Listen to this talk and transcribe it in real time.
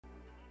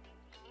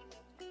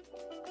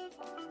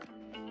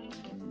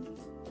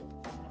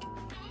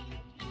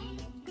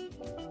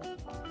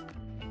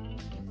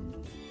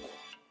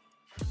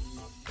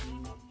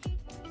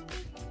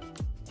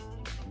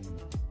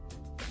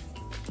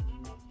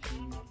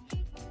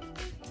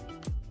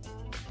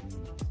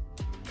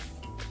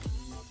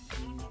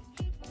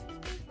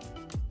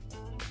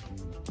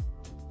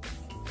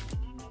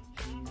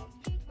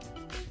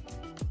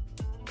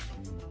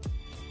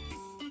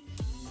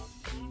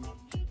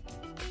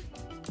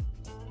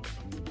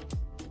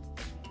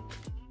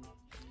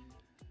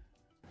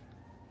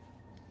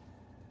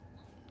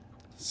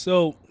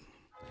So,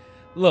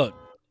 look,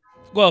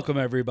 welcome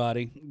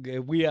everybody.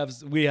 We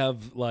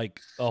have like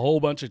a whole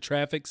bunch of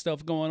traffic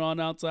stuff going on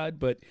outside,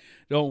 but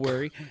don't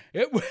worry.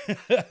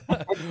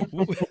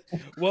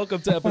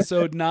 Welcome to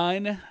episode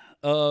 9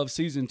 of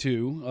season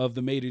 2 of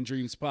the Made in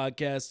Dreams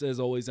podcast. As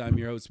always, I'm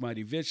your host,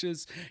 Mighty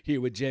Vicious, here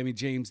with Jamie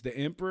James the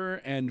Emperor,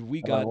 and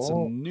we got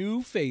some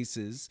new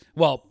faces.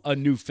 Well, a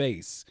new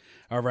face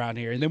around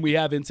here. And then we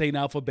have Insane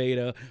Alpha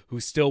Beta, who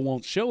still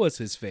won't show us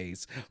his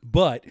face,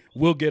 but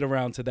we'll get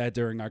around to that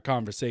during our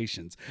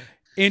conversations.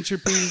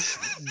 Entropy,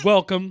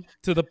 welcome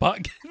to the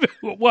podcast.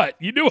 What?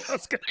 You knew I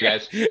was going to... Hey,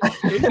 guys.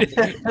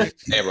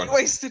 Hey, everyone.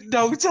 Wasted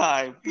no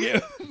time.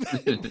 Yeah.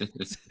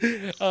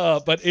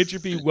 But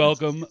Entropy,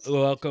 welcome.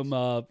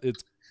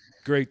 It's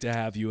great to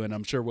have you, and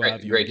I'm sure we'll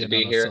have you great again to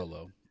be on here. A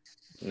solo.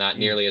 Not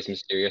nearly as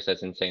mysterious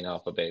as Insane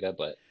Alpha Beta,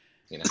 but,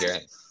 here I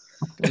am.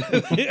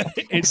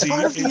 It's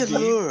part of the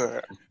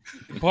allure.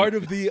 Part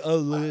of the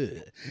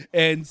allure.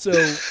 And so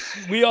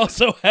we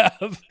also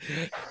have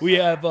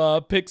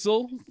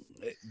Pixel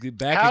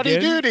back Howdy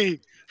again.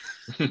 doody.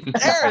 There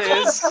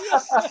it is.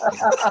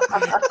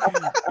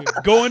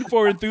 Going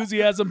for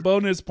enthusiasm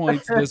bonus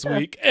points this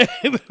week.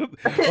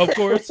 Of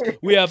course,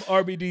 we have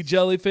RBD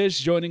Jellyfish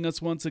joining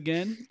us once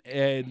again.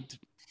 And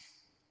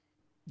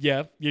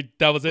yeah,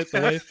 that was it.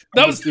 The wave.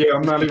 That was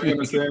I'm not even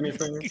gonna say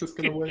anything. I'm just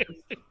gonna wave.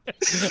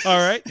 All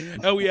right.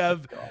 And we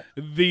have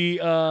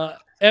the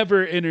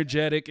ever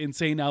energetic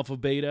Insane Alpha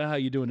Beta. How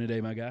you doing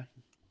today, my guy?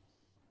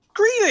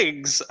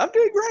 Greetings. I'm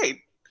doing great.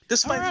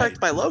 Despite the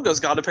fact my logo's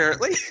gone,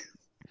 apparently.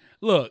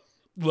 Look.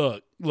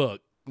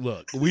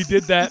 We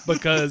did that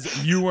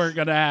because you weren't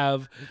gonna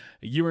have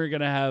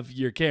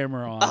your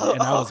camera on,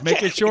 and I was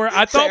making sure.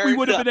 I thought we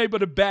would have been able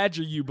to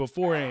badger you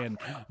beforehand,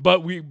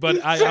 but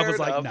I was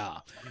like,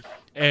 nah.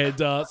 And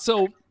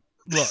so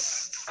look,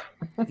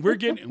 we're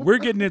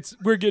getting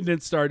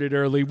it started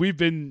early. We've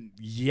been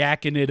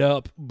yakking it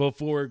up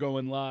before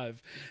going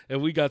live,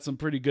 and we got some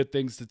pretty good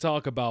things to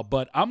talk about.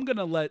 But I'm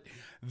gonna let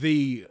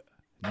the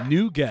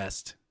new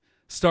guest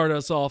start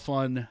us off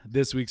on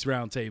this week's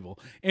roundtable.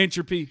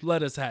 Entropy,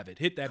 let us have it.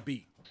 Hit that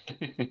beat.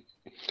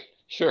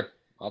 Sure.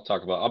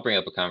 I'll bring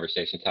up a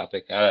conversation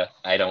topic.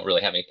 I don't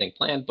really have anything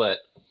planned, but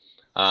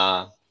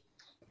I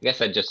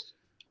guess I'd just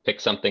pick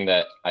something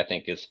that I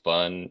think is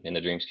fun in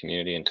the Dreams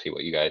community and see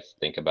what you guys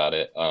think about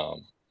it.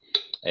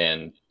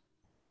 And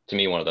to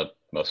me, one of the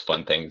most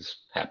fun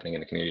things happening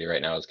in the community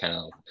right now is kind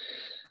of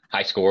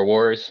high score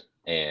wars.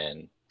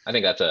 And I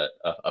think that's a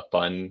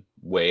fun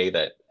way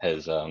that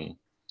has,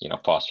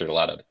 fostered a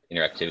lot of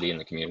interactivity in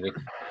the community.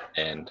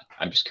 And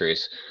I'm just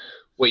curious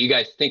what you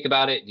guys think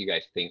about it. Do you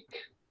guys think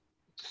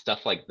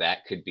stuff like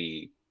that could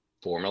be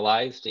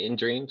formalized in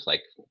Dreams?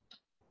 Like,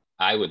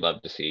 I would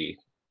love to see,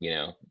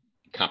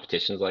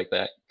 competitions like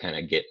that kind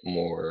of get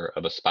more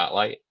of a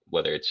spotlight,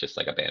 whether it's just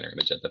like a banner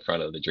image at the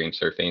front of the Dream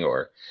Surfing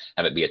or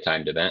have it be a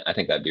timed event. I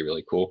think that'd be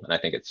really cool. And I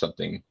think it's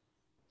something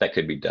that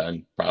could be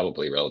done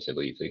probably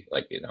relatively easy,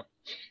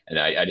 and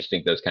I just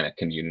think those kind of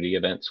community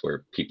events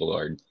where people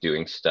are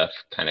doing stuff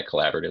kind of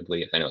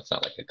collaboratively. I know it's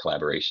not like a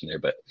collaboration there,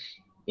 but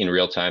in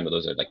real time,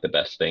 those are like the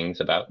best things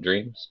about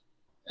Dreams.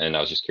 And I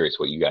was just curious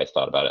what you guys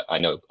thought about it. I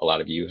know a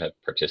lot of you have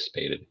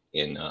participated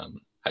in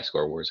High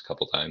Score Wars a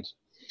couple times.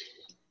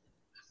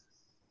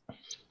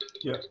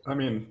 Yeah, I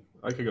mean,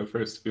 I could go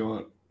first if you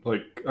want.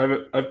 Like,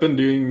 I've been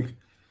doing,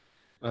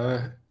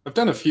 I've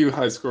done a few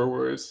High Score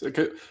Wars.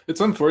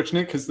 It's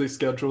unfortunate because they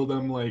schedule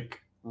them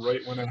like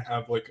right when I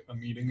have like a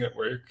meeting at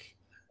work.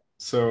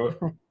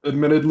 So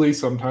admittedly,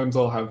 sometimes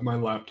I'll have my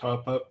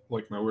laptop up,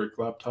 like my work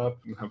laptop,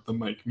 and have the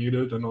mic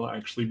muted, and I'll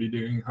actually be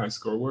doing High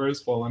Score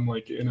Wars while I'm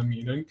like in a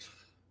meeting.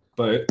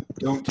 But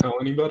don't tell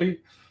anybody.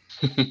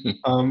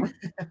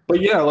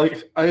 But yeah,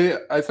 like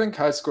I think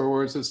High Score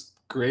Wars is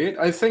great.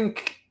 I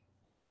think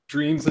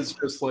Dreams is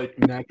just like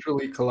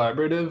naturally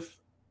collaborative,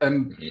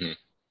 and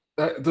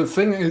the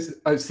thing is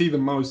I see the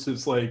most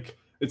is like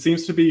it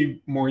seems to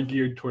be more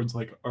geared towards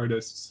like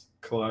artists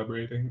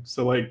collaborating.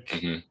 So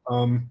like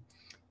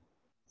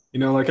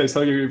like I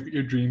saw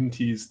your Dream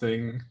Tease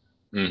thing.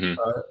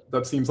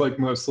 That seems like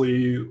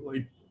mostly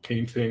like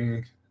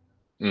painting.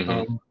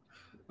 And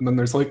then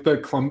there's like the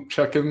clump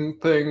check-in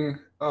thing.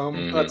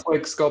 That's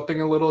like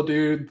sculpting a little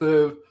dude.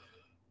 The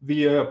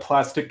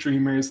plastic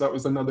dreamers, that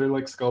was another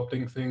like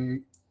sculpting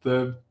thing.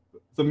 The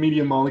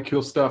media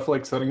molecule stuff,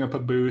 like setting up a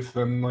booth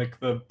and like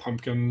the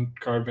pumpkin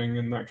carving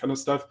and that kind of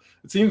stuff.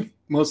 It seems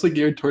mostly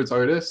geared towards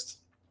artists.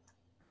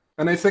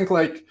 And I think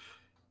like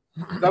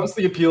that was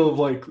the appeal of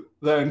like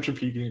the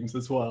Entropy games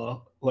as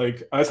well.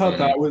 Like I thought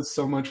that was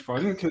so much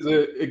fun because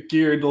it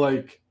geared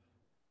like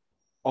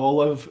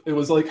it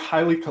was like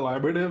highly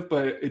collaborative,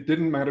 but it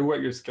didn't matter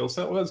what your skill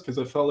set was because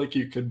it felt like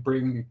you could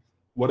bring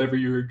whatever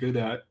you were good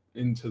at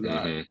into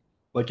that.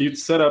 Like you'd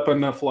set up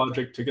enough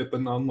logic to get the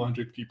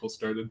non-logic people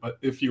started, but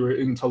if you were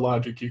into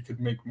logic, you could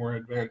make more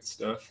advanced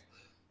stuff.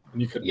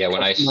 And you could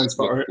when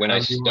I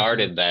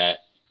started that,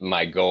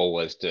 my goal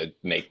was to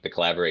make the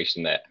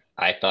collaboration that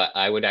I thought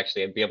I would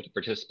actually be able to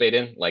participate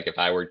in. Like if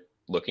I were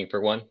looking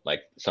for one,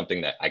 like something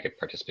that I could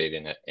participate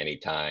in at any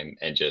time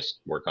and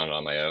just work on it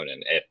on my own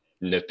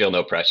and feel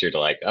no pressure to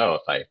like, oh,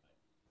 if I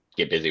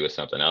get busy with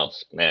something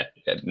else,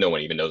 no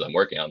one even knows I'm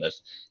working on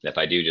this. And if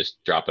I do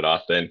just drop it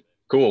off, then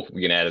cool,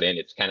 we can add it in.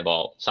 It's kind of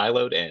all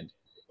siloed and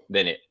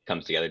then it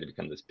comes together to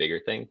become this bigger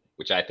thing,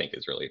 which I think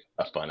is really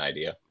a fun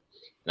idea.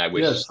 And I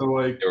wish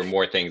there were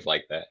more things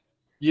like that.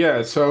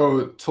 Yeah,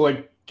 so to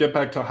like get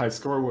back to High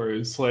Score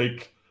Wars,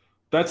 like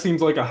that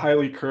seems like a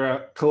highly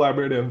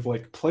collaborative,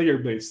 like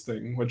player-based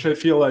thing, which I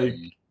feel like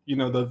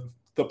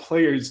the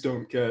players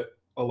don't get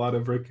a lot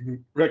of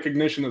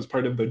recognition as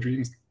part of the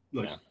Dreams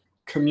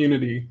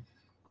community,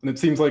 and it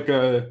seems like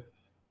a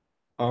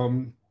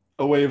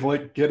way of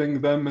like getting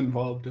them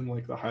involved in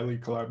like the highly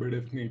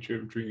collaborative nature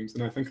of Dreams,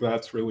 and I think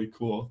that's really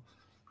cool.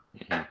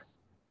 Yeah,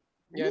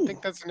 I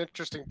think that's an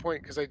interesting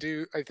point because I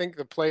think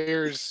the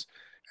players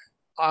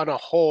on a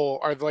whole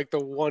are like the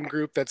one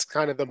group that's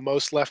kind of the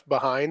most left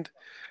behind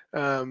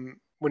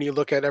when you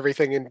look at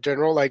everything in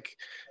general. Like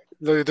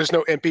there's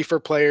no MP for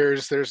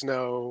players. There's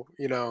no,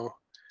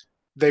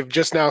 they've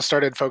just now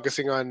started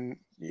focusing on,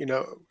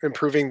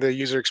 improving the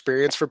user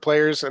experience for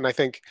players. And I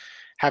think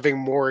having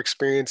more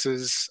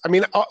experiences, I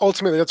mean,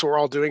 ultimately that's what we're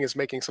all doing is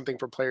making something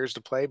for players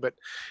to play, but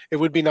it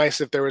would be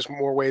nice if there was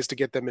more ways to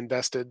get them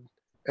invested.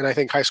 And I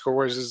think High Score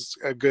Wars is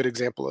a good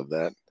example of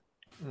that.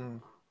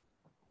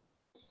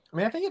 I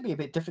mean, I think it'd be a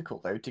bit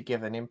difficult though to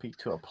give an MP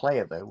to a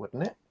player, though,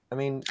 wouldn't it? I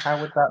mean,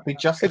 how would that be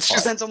justified? It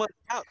just depends on what.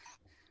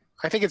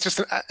 I think it's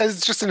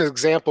just an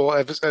example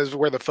as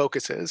where the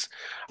focus is.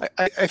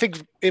 I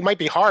think it might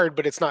be hard,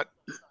 but it's not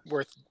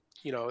worth.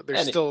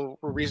 There's still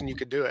a reason you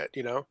could do it.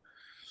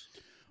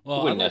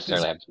 Well, it wouldn't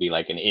necessarily have to be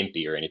like an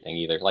impy or anything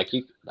either. Like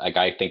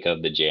I think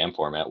of the jam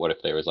format. What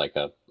if there was like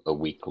a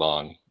week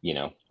long,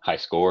 high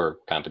score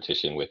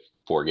competition with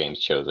 4 games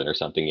chosen or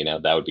something?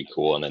 That would be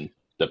cool. And then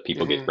the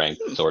people get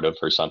ranked sort of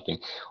or something,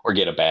 or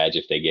get a badge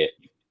if they get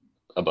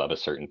above a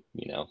certain,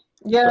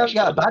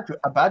 threshold.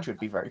 A badge would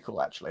be very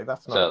cool. Actually,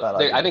 that's not a bad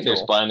idea. I think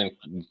there's fun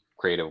and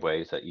creative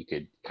ways that you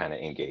could kind of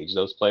engage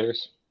those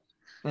players.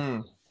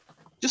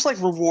 Just like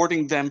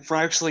rewarding them for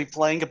actually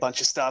playing a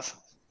bunch of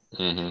stuff.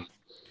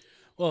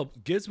 Well,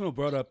 Gizmo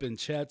brought up in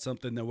chat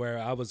something where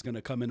I was going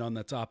to come in on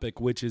the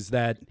topic, which is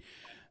that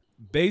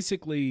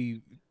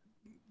basically,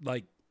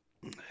 like,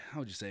 how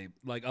would you say,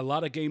 like a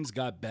lot of games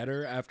got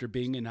better after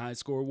being in High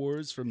Score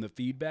Wars from the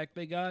feedback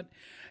they got.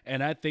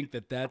 And I think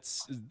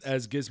that's,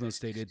 as Gizmo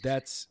stated,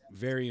 that's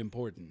very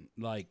important.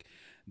 Like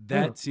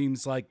that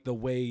seems like the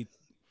way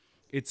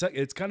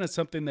it's kind of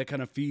something that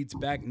kind of feeds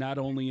back not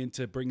only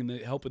into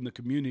helping the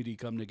community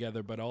come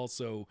together, but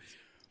also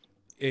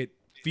it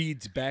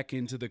feeds back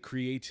into the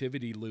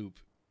creativity loop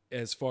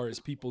as far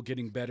as people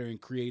getting better and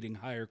creating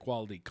higher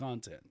quality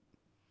content.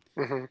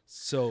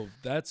 So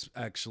that's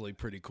actually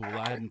pretty cool.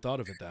 I hadn't thought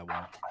of it that way.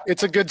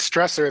 It's a good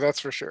stressor, that's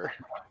for sure.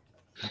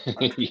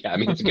 Yeah, I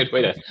mean, it's a good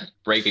way to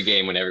break a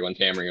game when everyone's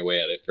hammering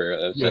away at it for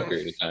a set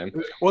period of time.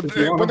 Well,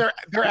 when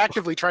they're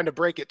actively trying to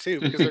break it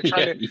too, because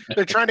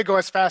they're trying to go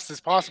as fast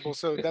as possible.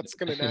 So that's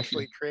going to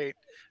naturally create.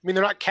 I mean,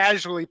 they're not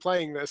casually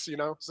playing this,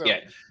 So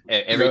yeah,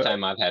 every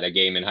time I've had a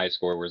game in High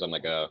Score Wars, I'm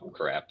like, oh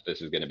crap,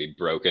 this is going to be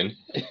broken.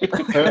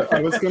 I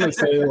was going to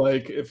say,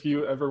 like, if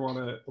you ever want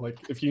to, like,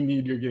 if you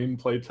need your game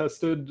play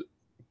tested,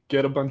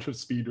 get a bunch of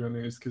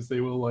speedrunners because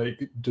they will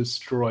like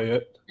destroy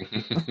it.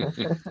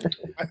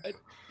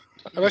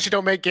 Unless you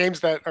don't make games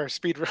that are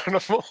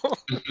speedrunnable.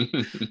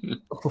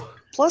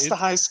 Plus, the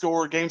high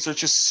score games are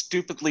just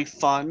stupidly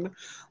fun.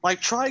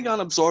 Like, Trigon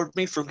absorbed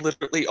me for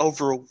literally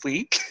over a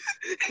week.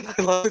 And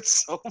I love it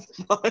so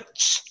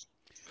much.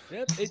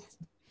 Yeah,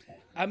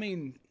 I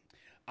mean,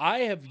 I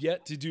have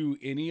yet to do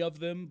any of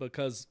them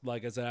because,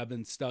 like I said, I've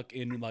been stuck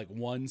in like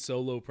one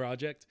solo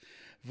project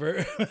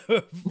for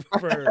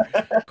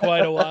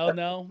quite a while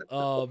now,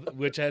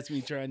 which has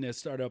me trying to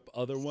start up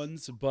other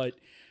ones. But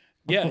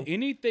yeah,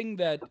 anything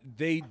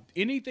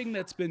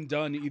that's been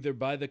done either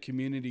by the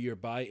community or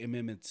by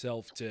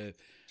itself to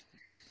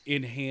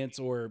enhance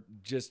or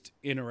just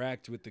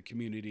interact with the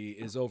community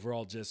is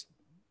overall just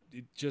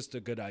a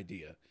good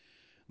idea.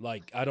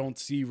 Like, I don't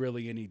see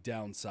really any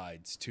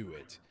downsides to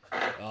it.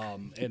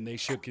 And they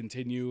should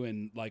continue.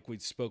 And like we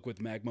spoke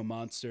with Magma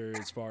Monster,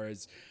 as far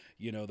as,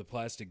 the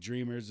Plastic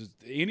Dreamers,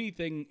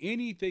 anything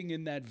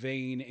in that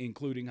vein,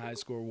 including High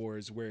Score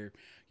Wars, where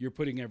you're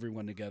putting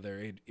everyone together,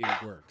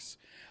 it works.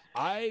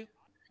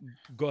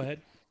 Go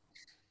ahead.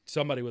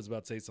 Somebody was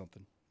about to say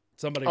something.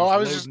 I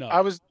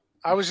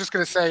was just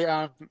going to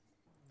say,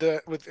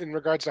 in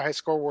regards to High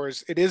Score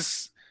Wars, it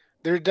is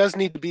there does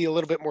need to be a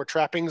little bit more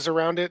trappings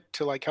around it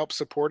to like help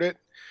support it,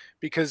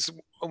 because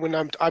when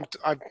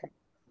I've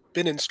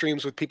been in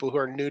streams with people who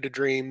are new to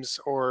Dreams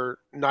or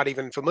not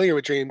even familiar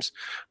with Dreams,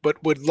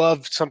 but would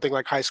love something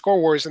like High Score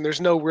Wars, and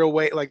there's no real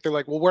way. Like they're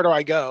like, well, where do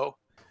I go?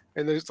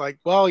 And there's like,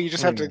 well, you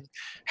just have to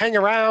hang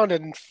around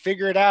and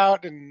figure it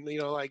out, and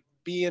like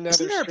be in other.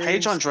 Isn't there a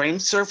page on Dream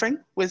Surfing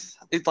with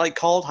it's like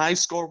called High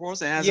Score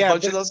Wars and it has a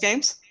bunch of those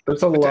games?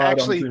 There's a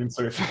lot on Dream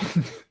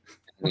Surfing.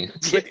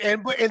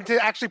 But to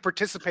actually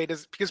participate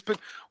is because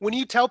when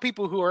you tell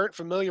people who aren't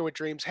familiar with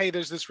Dreams, hey,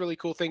 there's this really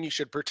cool thing you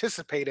should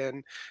participate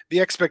in, the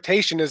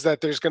expectation is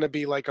that there's going to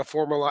be like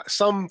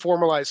some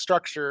formalized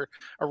structure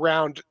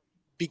around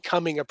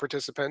becoming a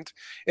participant.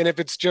 And if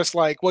it's just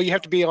like, well, you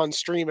have to be on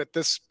stream at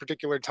this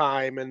particular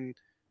time, and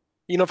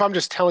if I'm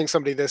just telling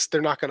somebody this,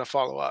 they're not going to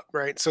follow up,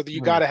 right? So you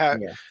got to have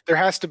there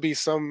has to be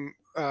some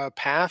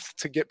path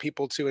to get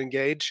people to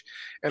engage.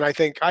 And I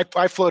think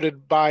I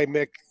floated by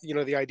Mick,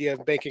 the idea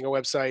of making a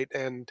website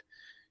and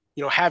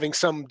having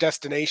some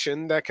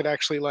destination that could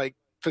actually like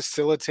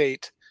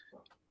facilitate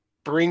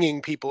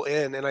bringing people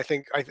in. And I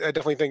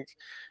definitely think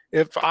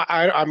if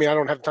I mean I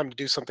don't have time to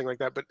do something like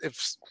that, but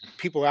if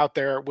people out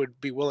there would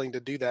be willing to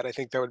do that, I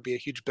think that would be a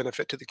huge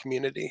benefit to the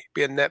community,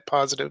 be a net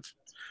positive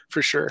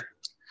for sure.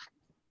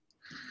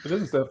 It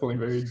is definitely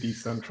very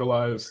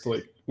decentralized.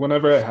 Like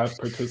whenever I have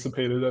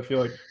participated, I feel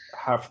like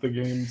half the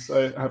games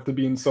I have to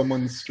be in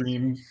someone's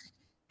stream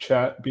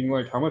chat being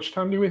like, how much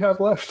time do we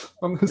have left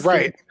on this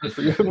right game? I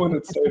forget when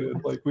it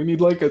started. Like we need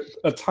like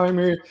a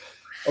timer,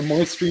 a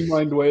more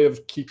streamlined way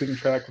of keeping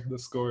track of the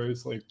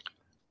scores, like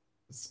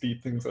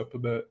speed things up a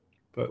bit.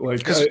 But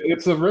like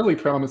it's a really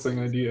promising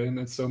idea and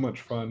it's so much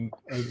fun.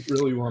 I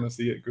really want to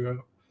see it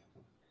grow.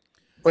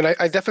 But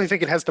I definitely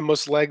think it has the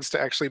most legs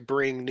to actually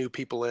bring new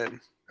people in.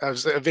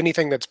 Of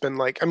anything that's been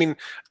like, I mean,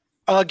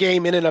 a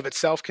game in and of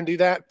itself can do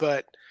that,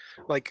 but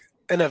like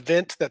an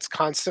event that's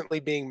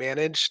constantly being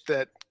managed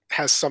that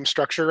has some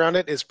structure around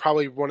it is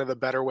probably one of the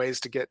better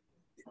ways to get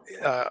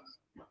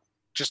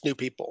just new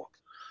people.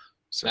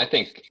 So I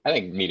think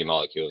Media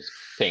Molecules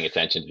paying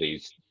attention to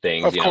these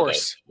things, of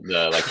course,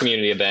 the like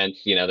community events,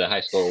 the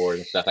High Score Wars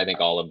and stuff. I think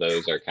all of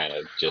those are kind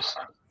of just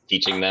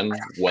teaching them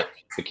what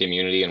the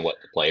community and what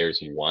the players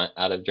want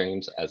out of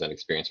Dreams as an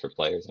experience for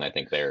players. And I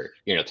think they're,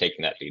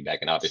 taking that feedback.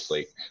 And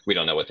obviously we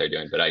don't know what they're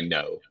doing, but I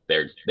know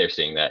they're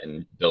seeing that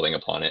and building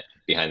upon it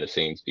behind the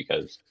scenes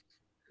because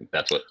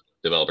that's what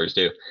developers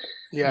do.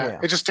 Yeah.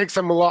 It just takes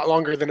them a lot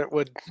longer than it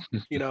would,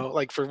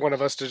 like for one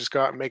of us to just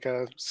go out and make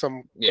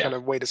some kind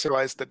of way to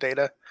serialize the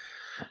data.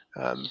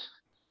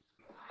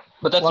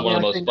 But that's one of the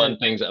most fun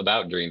things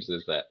about Dreams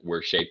is that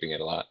we're shaping it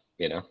a lot,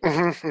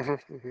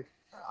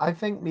 I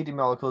think Media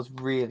Molecule is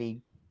really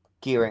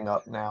gearing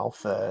up now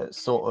for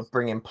sort of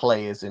bringing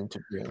players into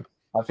Dream.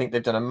 I think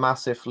they've done a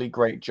massively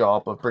great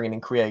job of bringing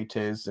in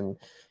creators and,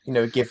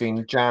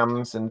 giving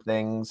jams and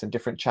things and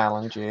different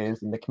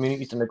challenges. And the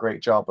community's done a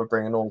great job of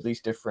bringing all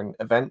these different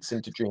events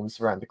into Dreams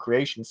around the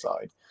creation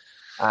side.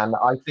 And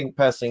I think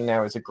personally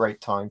now is a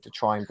great time to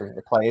try and bring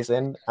the players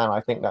in. And I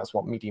think that's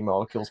what Media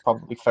Molecule is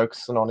probably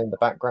focusing on in the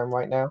background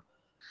right now.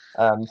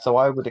 So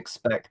I would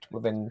expect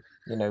within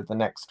the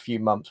next few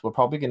months, we're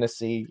probably going to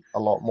see a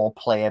lot more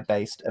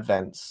player-based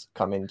events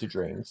come into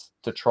Dreams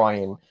to try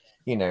and,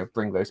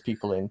 bring those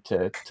people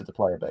into the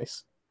player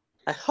base.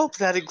 I hope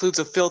that includes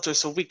a filter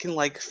so we can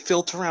like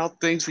filter out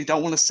things we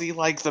don't want to see,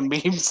 like the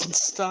memes and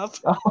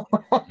stuff. The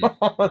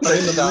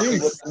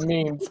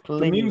memes, please.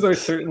 The memes are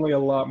certainly a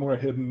lot more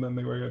hidden than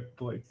they were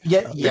like.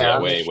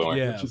 Way more.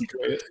 Which is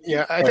great.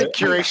 Yeah, I think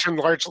curation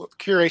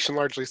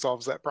largely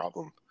solves that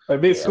problem. I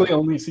basically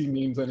only see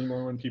memes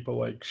anymore when people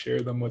like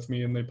share them with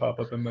me and they pop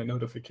up in my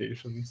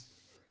notifications.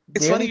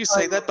 It's funny you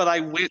say that, but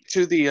I went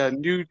to the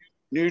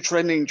new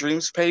trending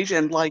Dreams page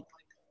and like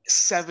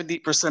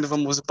 70% of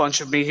them was a bunch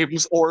of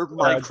memes or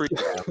my I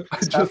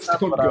just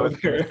don't go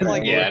there.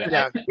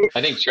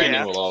 I think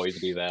trending will always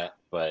be that,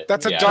 but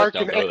that's a dark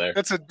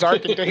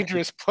and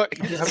dangerous place.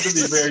 You have to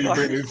be very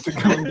brave to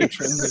go into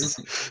trending.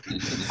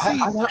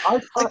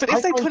 But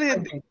if they put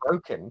in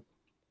broken,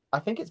 I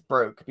think it's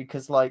broke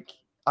because like.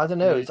 I don't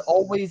know. It's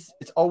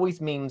always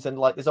memes and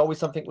like there's always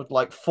something with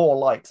like 4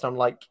 likes. And I'm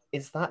like,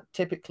 is that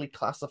typically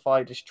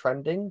classified as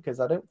trending? Because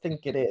I don't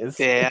think it is.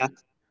 Yeah.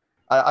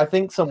 I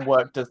think some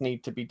work does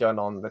need to be done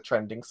on the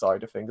trending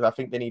side of things. I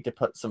think they need to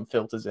put some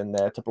filters in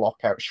there to block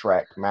out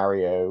Shrek,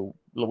 Mario,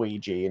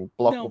 Luigi, and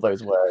block all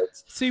those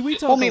words. See, we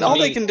talk. Well, I mean, all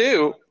they can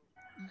do.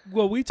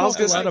 Well, we talk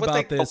a lot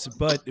about this,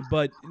 but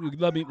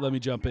let me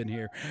jump in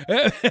here.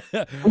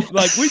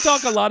 Like we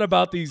talk a lot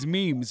about these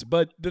memes,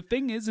 but the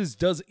thing is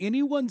does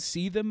anyone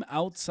see them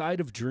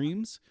outside of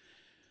Dreams?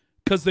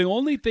 Because the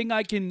only thing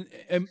I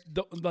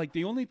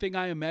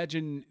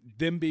imagine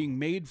them being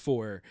made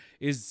for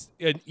is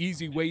an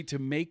easy way to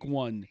make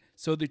one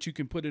so that you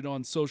can put it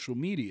on social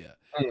media.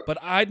 But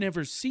I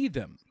never see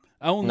them.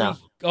 That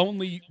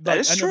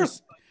is true.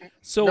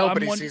 So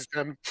nobody sees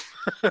them.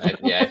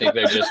 I think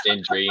they're just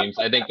in Dreams.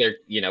 I think they're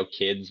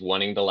kids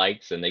wanting the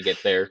likes and they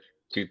get their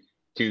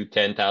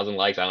 10,000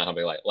 likes. I don't know how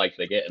many likes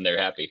they get and they're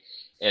happy.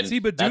 And See,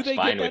 but do that's they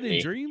fine get with that in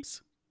me.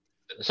 dreams?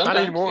 Sometimes,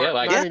 anymore. yeah,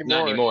 like Not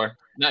not anymore.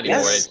 Not anymore.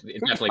 Yes. It's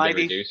definitely been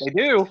Mighty, reduced. they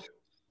do.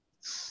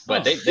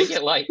 But Oh. they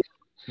get light.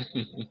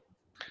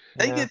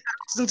 They Yeah. get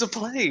thousands of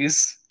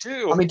plays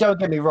too. I mean, don't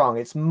get me wrong,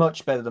 it's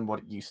much better than what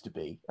it used to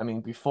be. I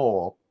mean,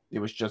 before it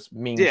was just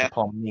memes Yeah.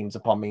 upon memes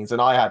upon memes,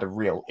 and I had a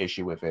real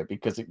issue with it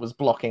because it was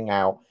blocking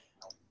out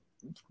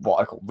what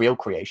I call real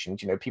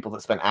creations, people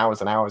that spent hours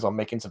and hours on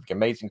making something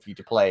amazing for you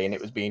to play, and it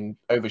was being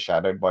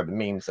overshadowed by the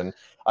memes. And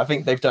I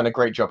think they've done a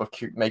great job of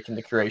making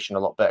the curation a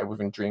lot better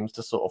within Dreams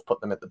to sort of put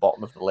them at the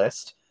bottom of the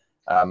list.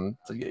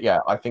 So yeah,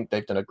 I think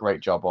they've done a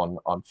great job on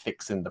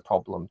fixing the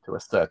problem to a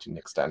certain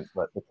extent,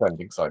 but the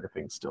trending side of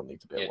things still need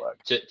to be Yeah, at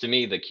work. to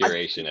me, the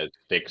curation has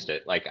fixed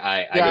it. Like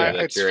I Yeah, go to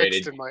the it's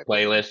fixed curated in my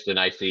opinion. playlist and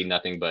I see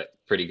nothing but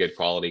pretty good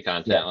quality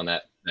content Yeah. on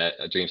that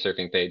Dream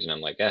Surfing page, and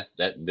I'm like,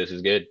 this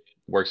is good,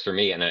 works for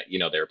me. And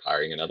they're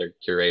hiring another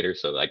curator,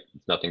 so like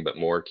it's nothing but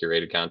more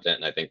curated content,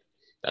 and I think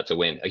that's a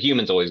win. A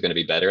human's always going to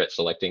be better at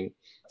selecting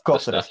Of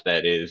course, the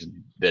it is. stuff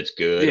that's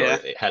good Yeah.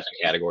 or it has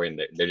a category,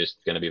 and they're just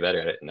going to be better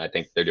at it. And I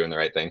think they're doing the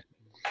right thing.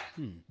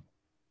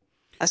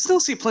 I still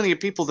see plenty of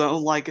people though,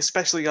 like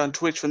especially on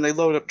Twitch when they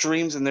load up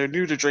Dreams and they're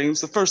new to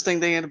Dreams, the first thing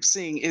they end up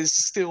seeing is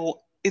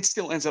still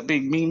ends up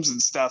being memes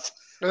and stuff.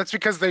 No, that's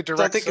because they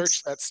direct think search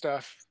it's- that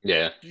stuff.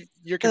 Yeah.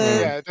 You can,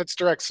 yeah, that's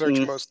direct search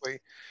mostly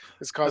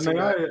is And causing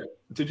that.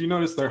 did you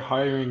notice they're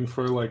hiring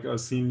for like a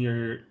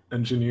senior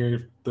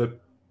engineer that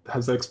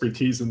has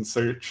expertise in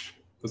search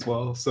as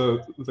well? So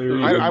they're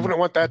I wouldn't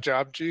want that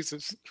job.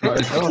 Jesus. Me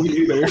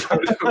either.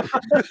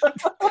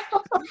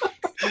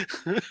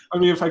 I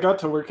mean, if I got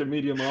to work at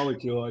Media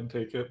Molecule, I'd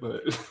take it,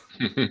 but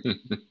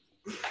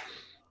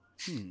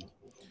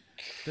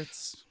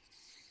That's.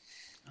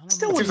 I don't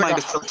Still know. wouldn't like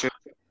mind a- a filter.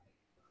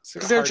 It's a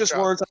They're hard just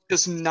job. words I'm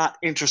just not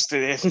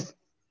interested in.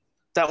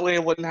 That way I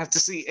wouldn't have to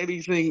see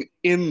anything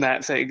in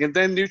that thing, and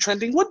then new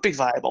trending would be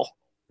viable.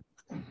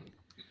 I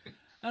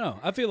don't know.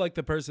 I feel like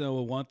the person that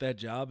would want that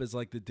job is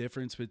like the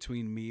difference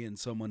between me and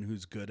someone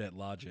who's good at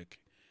logic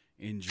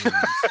in dreams.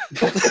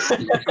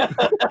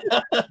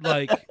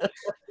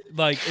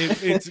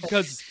 It's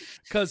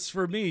because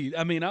for me,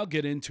 I mean, I'll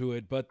get into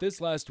it, but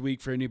this last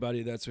week, for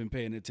anybody that's been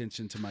paying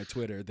attention to my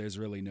Twitter, there's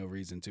really no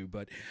reason to,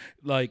 but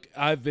like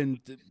I've been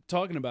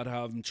talking about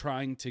how I'm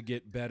trying to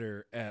get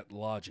better at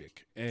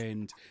logic,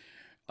 and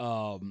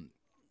I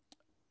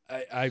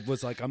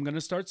was like, I'm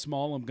gonna start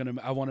small.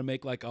 I want to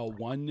make like a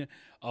one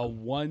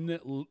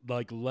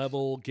like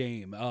level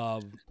game.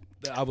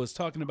 I was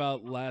talking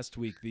about last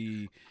week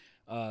the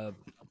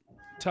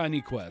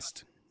Tiny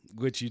Quest,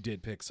 which you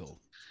did, Pixel.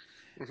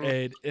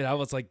 And I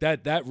was like,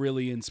 that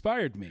really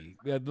inspired me.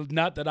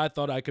 Not that I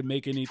thought I could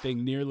make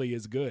anything nearly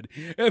as good,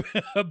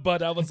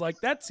 but I was like,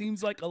 that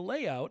seems like a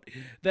layout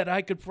that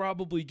I could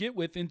probably get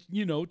with, and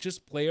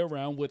just play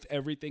around with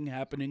everything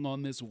happening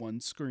on this one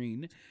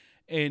screen,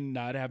 and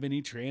not have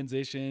any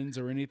transitions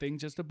or anything,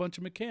 just a bunch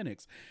of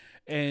mechanics,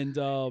 and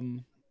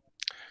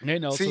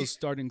also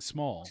starting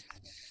small.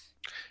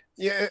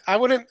 Yeah, I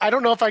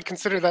don't know if I'd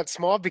consider that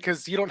small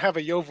because you don't have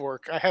a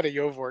Yovork. I had a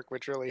Yovork,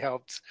 which really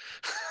helped.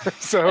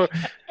 So,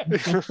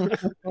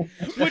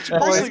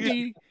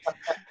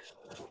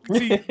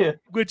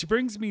 which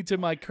brings me to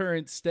my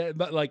current state.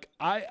 But like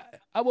I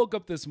woke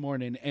up this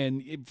morning,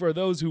 and for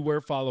those who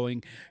were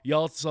following,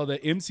 y'all saw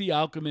that MC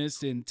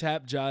Alchemist and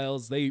Tap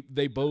Giles, they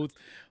both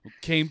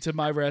came to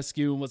my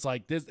rescue and was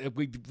like, "This,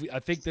 I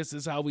think this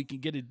is how we can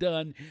get it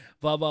done."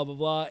 Blah blah blah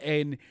blah,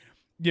 and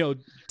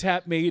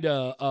Tap made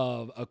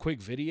a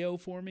quick video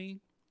for me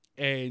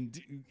and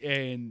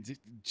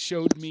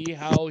showed me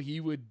how he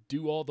would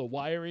do all the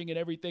wiring and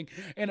everything.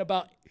 And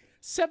about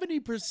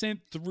 70%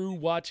 through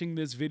watching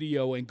this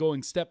video and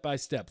going step by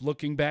step,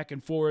 looking back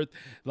and forth,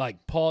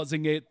 like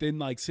pausing it, then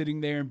like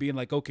sitting there and being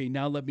like, okay,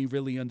 now let me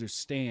really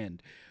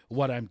understand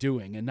what I'm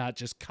doing and not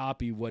just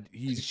copy what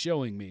he's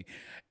showing me.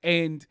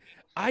 And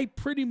I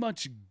pretty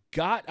much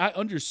I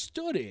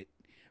understood it,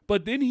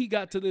 but then he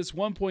got to this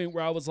one point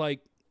where I was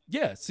like,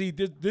 yeah, see,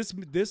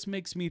 this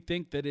makes me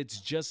think that it's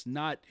just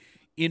not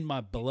in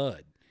my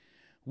blood,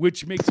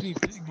 which makes me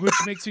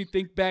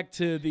think back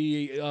to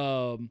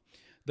the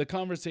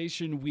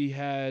conversation we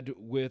had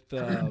with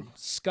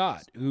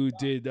Scott, who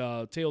did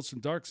Tales from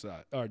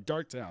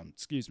Darktown,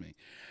 excuse me,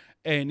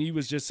 and he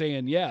was just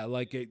saying, yeah,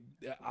 like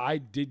I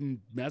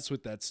didn't mess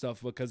with that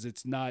stuff because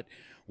it's not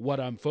what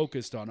I'm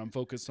focused on. I'm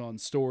focused on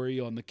story,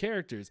 on the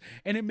characters,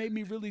 and it made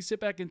me really sit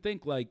back and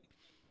think like,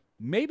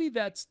 maybe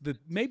that's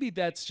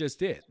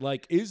just it.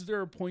 Like, is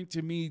there a point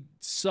to me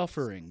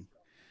suffering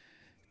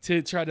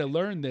to try to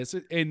learn this?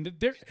 And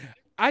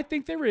I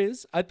think there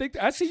is. I think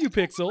I see you,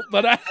 Pixel,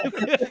 but I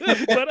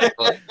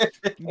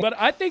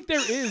think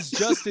there is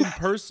just in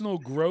personal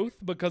growth,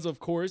 because of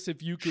course,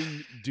 if you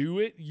can do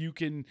it, you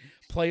can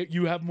play it.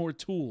 You have more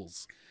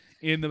tools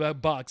in the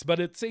box.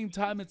 But at the same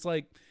time, it's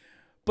like,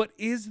 but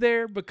is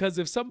there? Because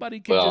if somebody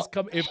can just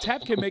come, if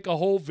Tap can make a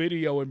whole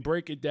video and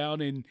break it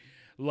down in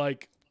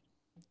like.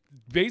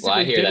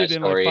 Basically did it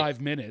in like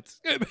 5 minutes.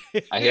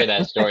 I hear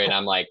that story and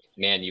I'm like,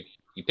 man,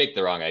 you picked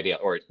the wrong idea,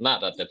 or it's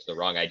not that that's the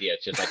wrong idea.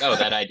 It's just like, oh,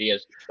 that idea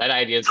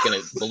is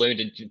going to balloon.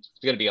 It's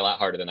going to be a lot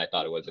harder than I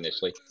thought it was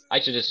initially. I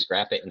should just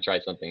scrap it and try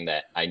something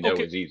that I know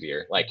is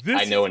easier. Like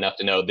I know enough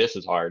to know this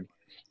is hard.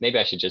 Maybe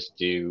I should just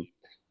do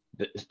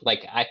this.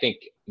 Like, I think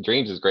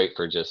Dreams is great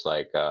for just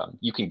like,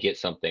 you can get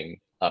something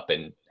up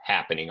and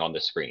happening on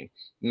the screen.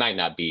 It might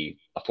not be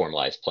a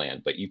formalized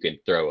plan, but you can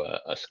throw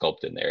a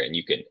sculpt in there and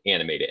you can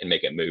animate it and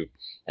make it move.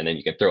 And then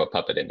you can throw a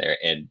puppet in there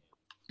and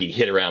be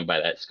hit around by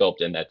that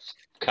sculpt. And that's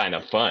kind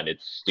of fun.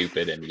 It's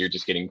stupid and you're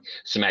just getting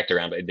smacked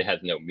around, but it has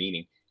no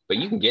meaning. But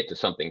you can get to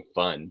something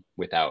fun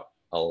without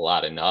a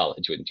lot of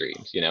knowledge with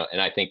Dreams, you know?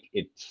 And I think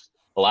it's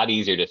a lot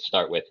easier to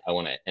start with, I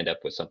want to end up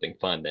with something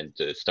fun, than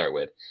to start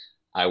with,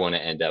 I want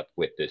to end up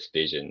with this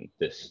vision,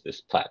 this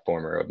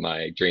platformer of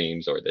my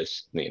dreams, or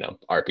this, you know,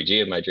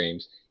 RPG of my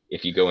dreams.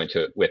 If you go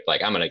into it with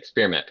like, I'm going to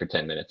experiment for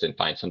 10 minutes and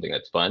find something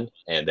that's fun,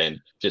 and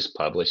then just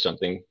publish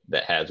something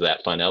that has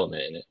that fun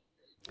element in it,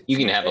 you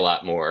can have a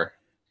lot more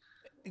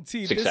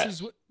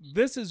success.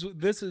 This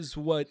is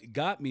what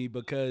got me,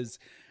 because,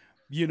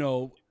 you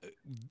know,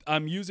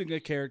 I'm using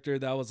a character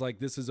that was like,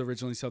 this is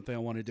originally something I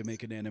wanted to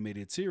make an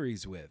animated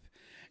series with.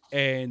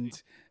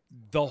 And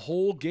the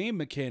whole game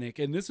mechanic,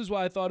 and this is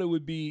why I thought it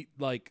would be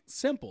like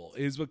simple,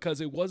 is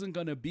because it wasn't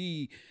going to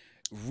be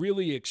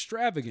really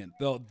extravagant.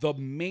 The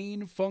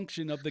main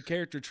function of the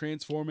character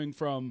transforming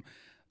from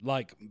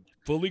like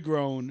fully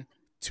grown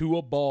to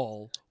a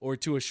ball or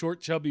to a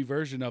short chubby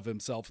version of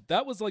himself,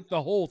 that was like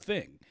the whole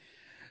thing.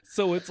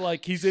 So it's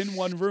like he's in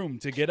one room.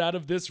 To get out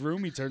of this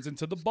room, he turns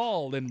into the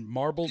ball and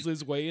marbles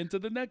his way into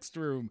the next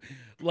room.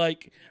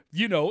 Like,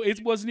 you know,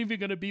 it wasn't even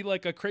going to be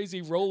like a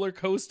crazy roller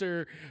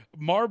coaster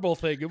marble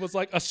thing. It was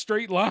like a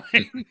straight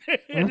line.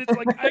 And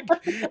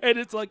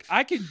it's like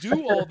I can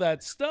do all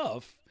that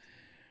stuff,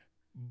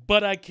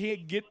 but I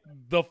can't get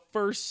the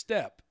first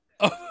step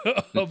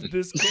of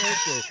this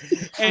character.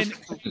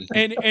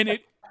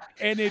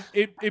 And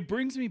it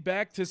brings me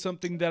back to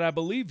something that I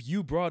believe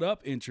you brought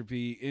up,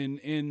 Entropy,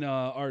 in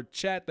our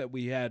chat that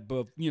we had,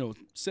 but, you know,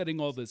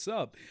 setting all this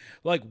up.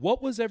 Like,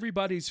 what was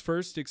everybody's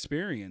first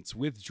experience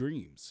with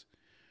Dreams?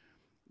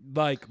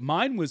 Like,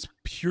 mine was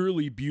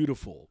purely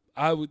beautiful.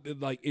 I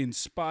would like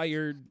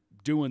inspired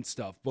doing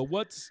stuff, but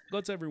what's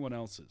everyone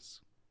else's?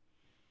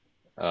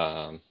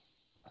 I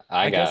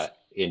got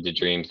into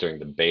Dreams during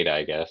the beta,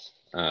 I guess,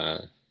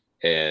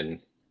 and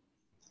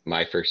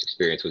my first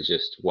experience was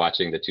just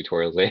watching the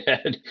tutorials they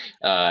had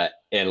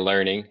and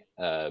learning.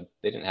 They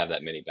didn't have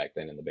that many back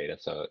then in the beta,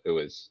 so it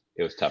was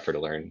tougher to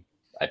learn,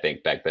 I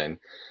think, back then.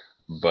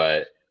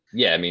 But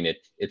yeah, I mean,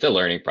 it's a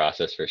learning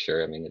process for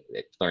sure. I mean,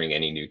 it's learning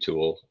any new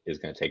tool is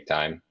going to take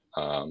time.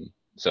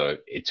 So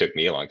it took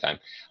me a long time.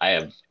 I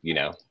have, you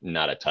know,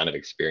 not a ton of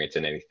experience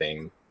in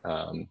anything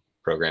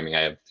programming.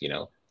 I have, you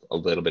know, a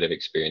little bit of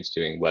experience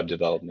doing web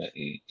development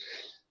and,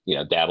 you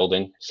know, dabbled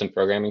in some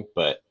programming,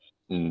 but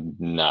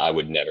no, I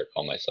would never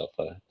call myself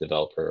a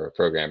developer or a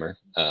programmer.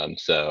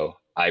 So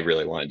I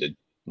really wanted to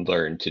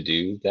learn to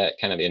do that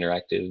kind of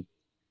interactive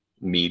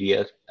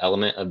media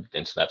element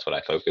and so that's what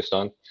I focused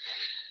on.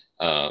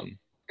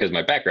 Because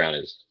my background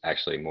is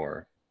actually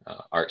more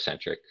art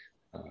centric.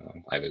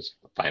 I was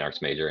a fine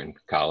arts major in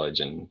college,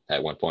 and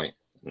at one point,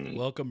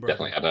 welcome,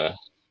 brother.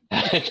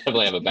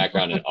 definitely have a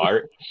background in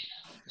art.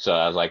 So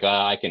I was like,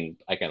 I can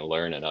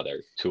learn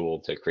another tool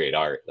to create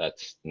art.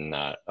 That's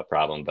not a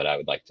problem, but I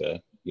would like to,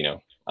 you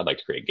know, I'd like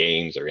to create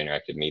games or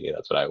interactive media.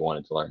 That's what I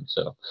wanted to learn.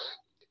 So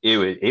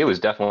it was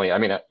definitely, I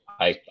mean,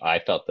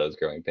 I felt those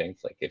growing pains,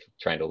 like if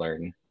trying to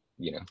learn,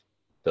 you know,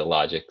 the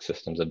logic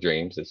systems of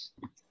Dreams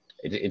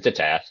it's a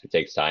task. It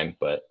takes time,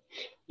 but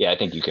yeah, I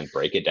think you can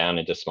break it down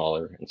into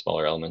smaller and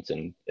smaller elements,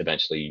 and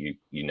eventually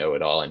you know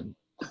it all. And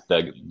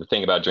the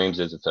thing about Dreams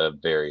is it's a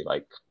very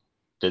like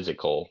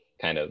physical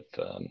kind of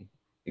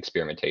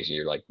experimentation.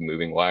 You're like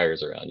moving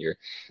wires around, you're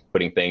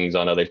putting things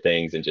on other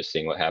things and just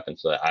seeing what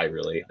happens. So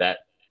that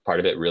part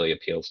of it really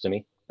appeals to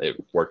me.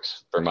 It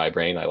works for my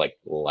brain. I like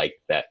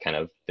that kind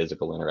of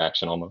physical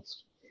interaction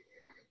almost.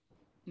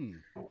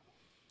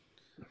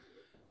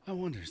 I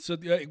wonder. So,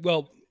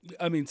 well,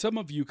 I mean, some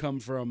of you come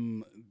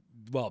from,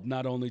 well,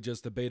 not only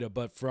just the beta,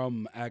 but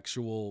from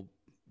actual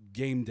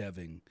game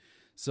deving.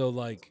 So,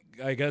 like,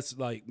 I guess,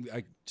 like,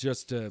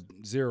 just to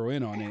zero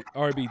in on it,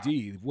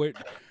 RBD,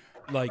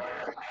 like,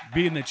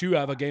 being that you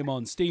have a game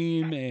on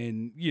Steam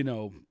and, you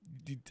know,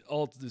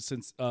 all the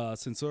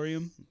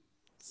Sensorium.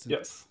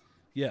 Yes.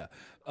 Yeah.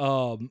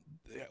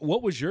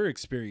 What was your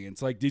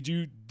experience? Like,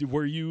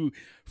 were you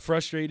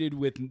frustrated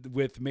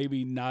with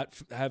maybe not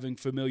having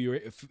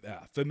familiarity,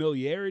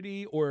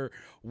 or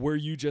were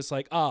you just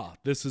like,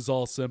 this is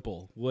all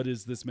simple? What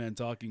is this man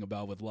talking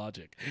about with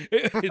logic?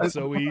 It's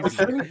so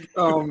easy.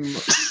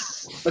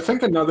 I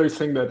think another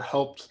thing that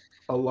helped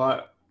a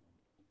lot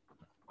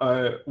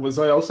was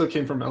I also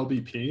came from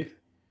LBP,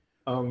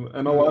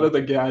 and a lot of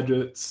the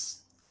gadgets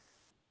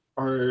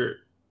are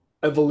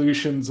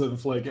evolutions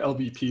of like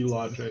LBP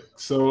logic.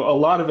 So a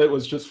lot of it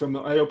was just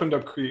I opened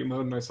up create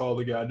mode and I saw all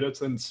the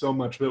gadgets, and so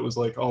much of it was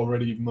like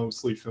already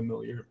mostly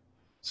familiar.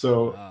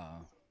 So,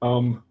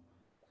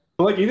 but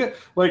But like even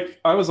like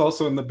I was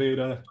also in the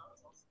beta.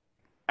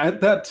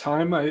 At that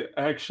time, I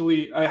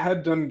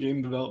had done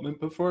game development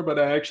before, but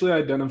I actually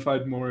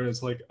identified more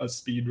as like a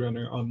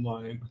speedrunner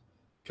online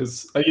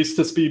because I used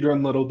to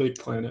speedrun Little Big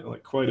Planet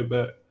like quite a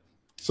bit.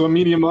 So when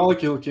Media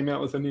Molecule came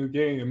out with a new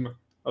game,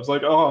 I was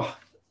like, oh,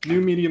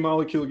 new Media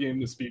Molecule game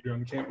to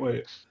speedrun, can't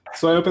wait.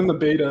 So I opened the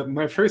beta.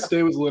 My first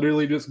day was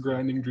literally just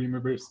grinding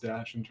Dreamverse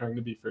Dash and trying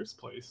to be first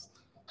place.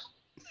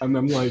 And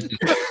then like,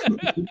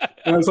 and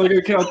I was like,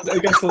 okay, I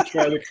guess I'll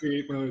try the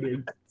create mode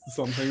or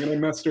something. And I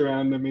messed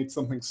around. I made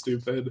something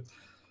stupid.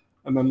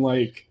 And then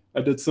like,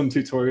 I did some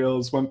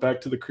tutorials, went back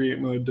to the create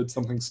mode, did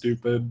something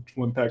stupid,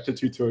 went back to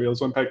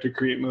tutorials, went back to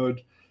create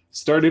mode,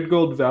 started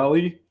Gold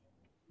Valley.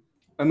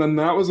 And then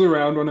that was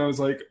around when I was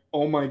like,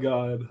 oh my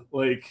God,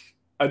 like,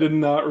 I did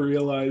not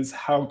realize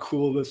how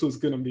cool this was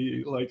going to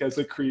be, like, as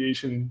a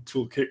creation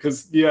toolkit.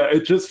 Because, yeah,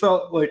 it just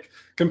felt like,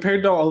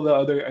 compared to all the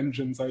other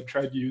engines I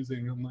tried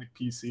using on, like,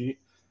 PC,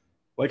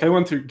 like, I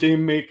went through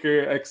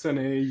GameMaker,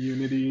 XNA,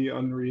 Unity,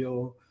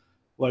 Unreal,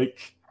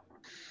 like,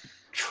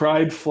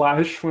 tried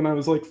Flash when I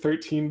was, like,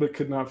 13, but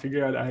could not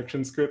figure out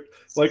ActionScript.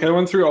 Like, I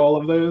went through all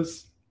of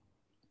those.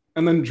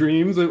 And then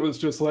Dreams, it was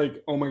just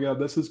like, oh my God,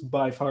 this is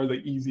by far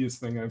the easiest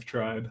thing I've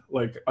tried.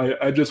 Like,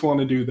 I just want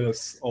to do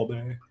this all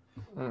day.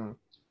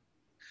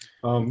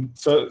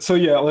 So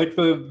yeah, like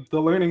the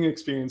learning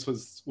experience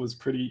was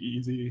pretty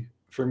easy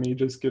for me,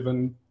 just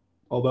given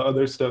all the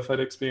other stuff I'd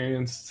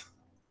experienced.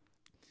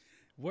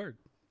 Word.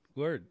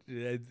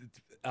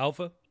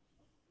 Alpha.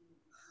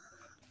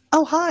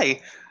 Oh, hi.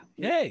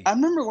 Hey. I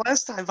remember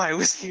last time I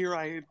was here,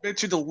 I had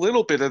mentioned a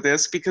little bit of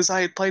this because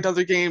I had played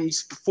other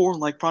games before,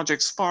 like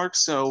Project Spark,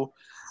 so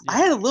I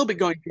had a little bit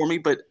going for me,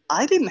 but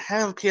I didn't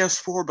have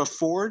PS4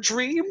 before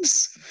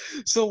Dreams.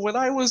 So when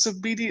I was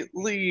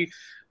immediately,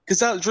 because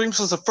that Dreams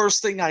was the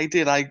first thing I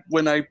did,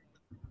 when I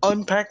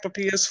unpacked the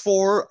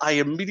PS4, I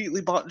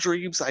immediately bought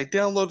Dreams, I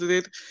downloaded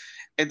it,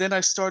 and then I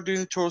started doing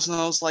the tutorials, and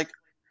I was like,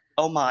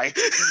 oh my.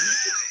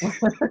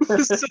 It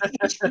was so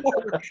much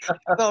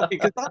more.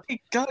 Because I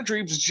got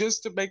Dreams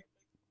just to make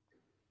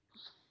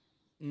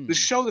the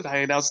show that I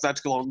announced not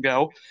too long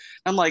ago.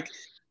 I'm like,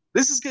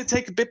 this is going to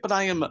take a bit, but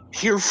I am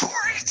here for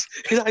it.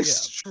 And I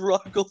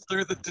struggled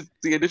through the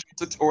initial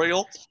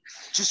tutorial,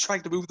 just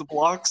trying to move the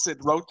blocks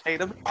and rotate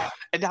them.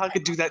 And now I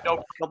can do that.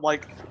 No, I'm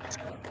like,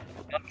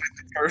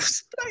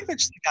 first, but I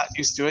eventually got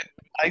used to it.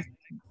 I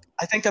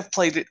think I've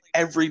played it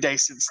every day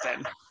since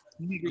then.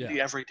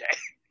 Literally every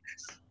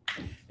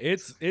day.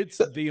 It's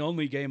the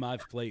only game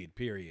I've played,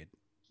 period.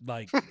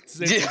 Like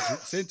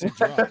since it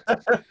dropped.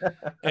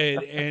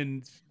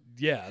 And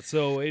yeah,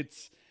 so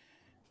it's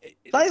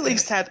I at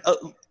least had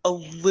a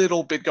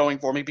little bit going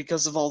for me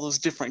because of all those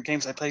different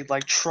games I played,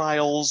 like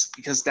Trials,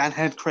 because that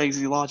had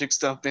crazy logic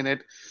stuff in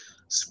it.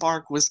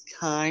 Spark was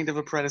kind of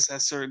a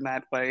predecessor in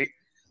that way.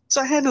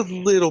 So I had a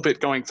little bit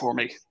going for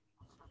me.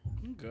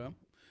 Okay.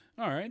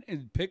 All right.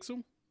 And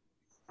Pixel?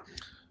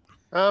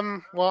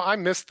 Well, I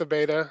missed the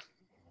beta.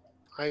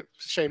 I'm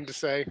ashamed to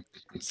say.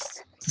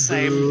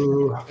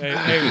 Same.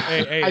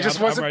 Hey, I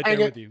just wasn't right paying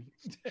there it. with you.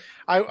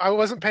 I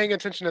wasn't paying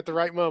attention at the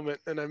right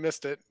moment, and I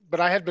missed it. But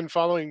I had been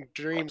following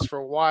Dreams for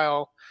a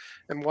while,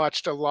 and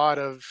watched a lot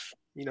of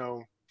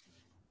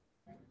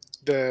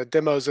the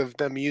demos of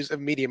them of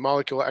Media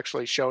Molecule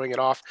actually showing it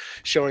off,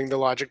 showing the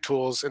logic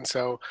tools. And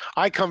so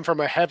I come from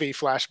a heavy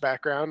Flash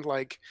background.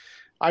 Like,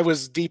 I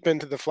was deep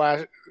into the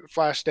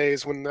Flash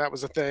days when that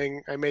was a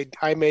thing. I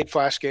made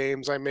Flash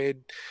games. I made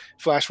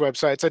Flash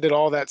websites. I did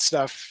all that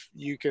stuff.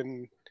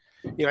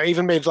 I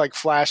even made like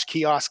Flash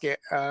kiosk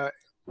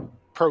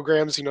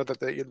programs,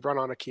 that you'd run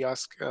on a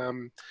kiosk.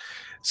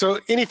 So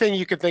anything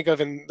you could think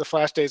of in the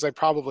Flash days, I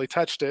probably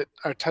touched it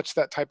or touched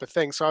that type of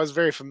thing. So I was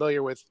very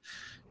familiar with,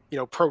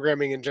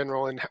 programming in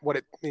general and what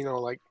it,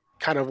 like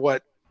kind of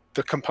what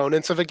the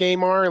components of a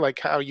game are, like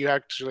how you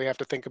actually have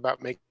to think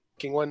about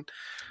making one.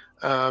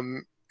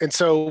 And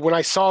so when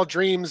I saw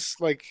Dreams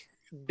like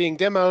being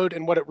demoed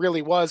and what it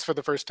really was for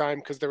the first time,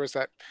 because there was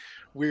that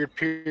weird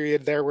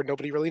period there where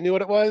nobody really knew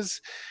what it was.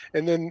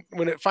 And then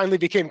when it finally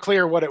became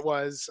clear what it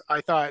was,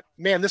 I thought,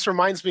 man, this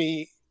reminds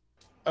me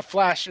of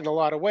Flash in a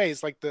lot of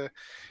ways. Like the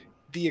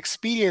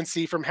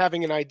expediency from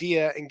having an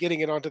idea and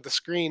getting it onto the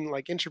screen,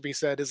 like Entropy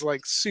said, is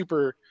like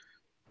super,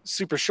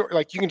 super short.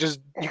 Like you can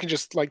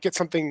just like get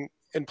something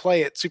and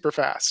play it super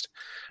fast.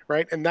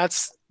 Right. And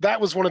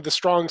that was one of the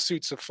strong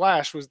suits of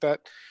Flash, was that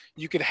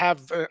you could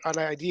have an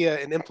idea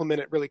and implement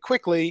it really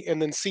quickly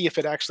and then see if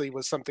it actually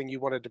was something you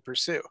wanted to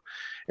pursue.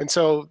 And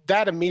so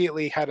that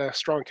immediately had a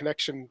strong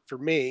connection for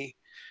me.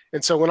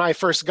 And so when I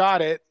first got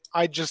it,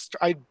 I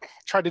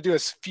tried to do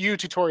as few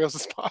tutorials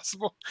as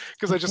possible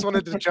because I just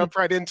wanted to jump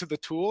right into the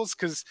tools.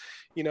 Because,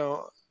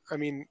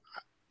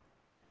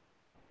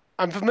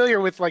 I'm familiar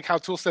with like how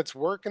tool sets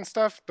work and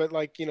stuff, but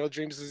like,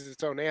 Dreams is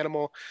its own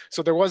animal.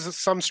 So there was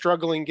some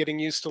struggling getting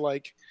used to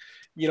like,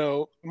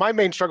 my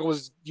main struggle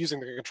was using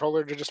the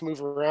controller to just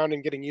move around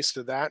and getting used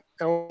to that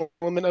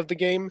element of the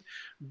game.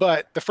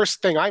 But the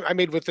first thing I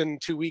made within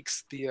 2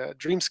 weeks, the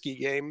Dream Ski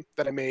game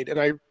that I made, and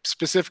I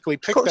specifically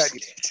picked that.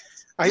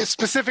 I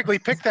specifically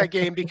picked that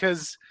game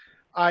because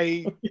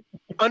I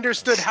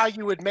understood how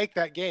you would make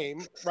that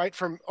game, right,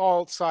 from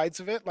all sides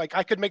of it. Like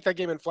I could make that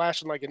game in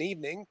Flash in like an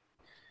evening.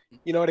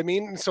 You know what I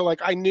mean? And so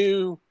like I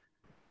knew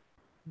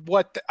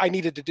what I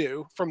needed to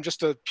do from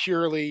just a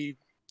purely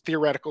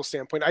theoretical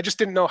standpoint. I just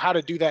didn't know how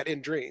to do that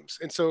in Dreams.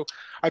 And so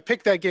I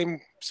picked that game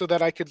so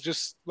that I could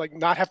just like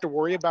not have to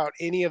worry about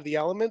any of the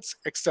elements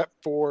except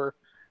for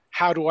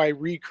how do I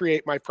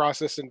recreate my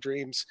process in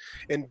Dreams,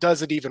 and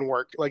does it even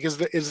work? Like,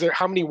 is there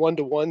how many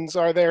one-to-ones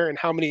are there, and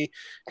how many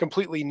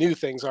completely new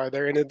things are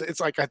there? And it's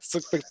like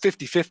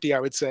 50-50, I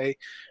would say,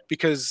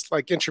 because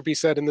like Entropy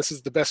said, and this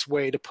is the best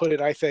way to put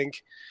it, I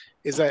think,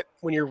 is that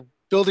when you're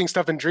building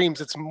stuff in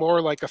Dreams, it's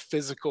more like a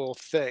physical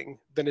thing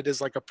than it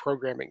is like a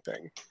programming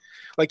thing.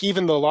 Like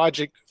even the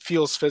logic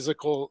feels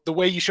physical. The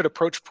way you should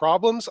approach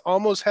problems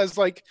almost has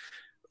like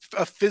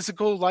a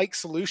physical like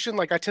solution.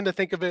 Like I tend to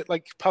think of it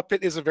like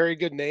Puppet is a very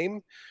good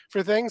name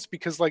for things,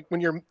 because like when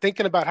you're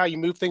thinking about how you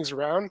move things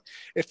around,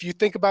 if you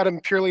think about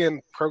them purely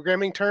in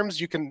programming terms,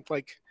 you can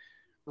like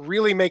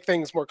really make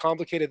things more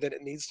complicated than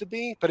it needs to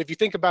be. But if you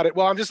think about it,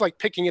 well, I'm just like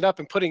picking it up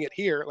and putting it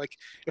here. Like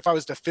if I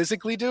was to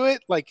physically do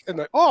it, like, and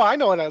like, oh, I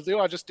know what I'll do.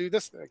 I'll just do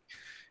this thing,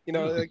 you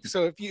know? Like,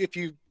 so if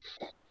you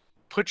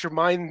put your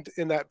mind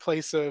in that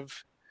place of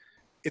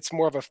it's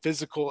more of a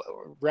physical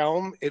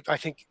realm, I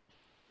think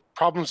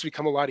problems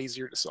become a lot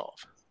easier to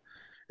solve.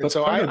 And that's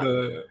so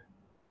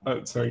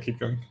sorry, keep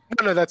going.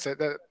 No, that's it.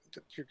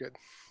 You're good.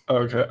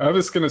 Okay, I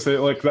was gonna say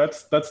like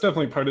that's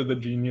definitely part of the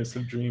genius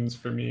of Dreams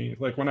for me.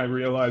 Like when I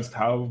realized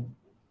how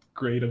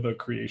great of a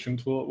creation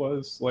tool it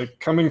was, like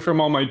coming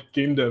from all my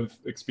game dev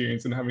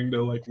experience and having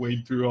to like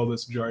wade through all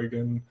this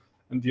jargon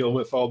and deal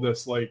with all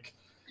this like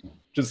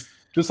just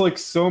like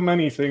so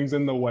many things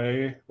in the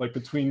way, like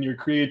between your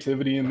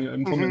creativity and the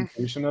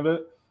implementation of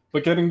it.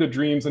 But getting to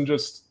Dreams and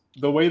just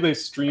the way they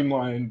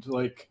streamlined,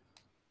 like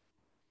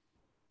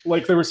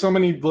there were so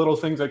many little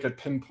things I could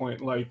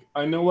pinpoint. Like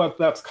I know what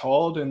that's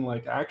called in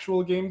like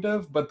actual game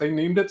dev, but they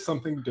named it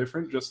something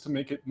different just to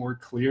make it more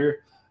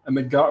clear. And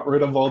they got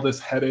rid of all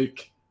this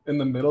headache in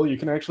the middle. You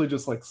can actually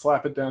just like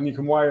slap it down. You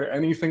can wire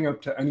anything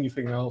up to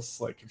anything else.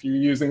 Like if you're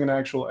using an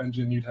actual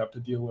engine, you'd have to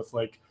deal with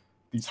like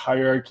these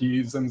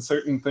hierarchies, and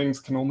certain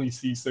things can only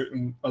see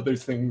certain other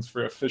things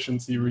for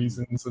efficiency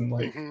reasons. And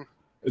like,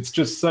 it's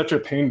just such a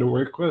pain to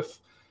work with.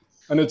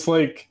 And it's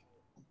like,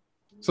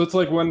 so it's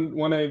like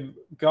when I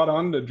got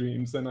onto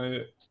Dreams and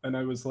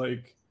I was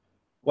like,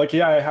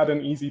 yeah, I had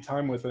an easy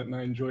time with it and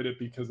I enjoyed it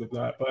because of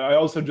that. But I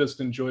also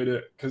just enjoyed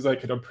it because I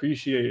could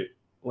appreciate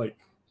like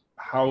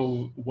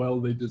how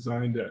well they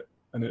designed it.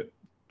 And it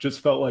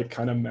just felt like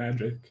kind of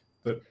magic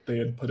that they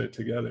had put it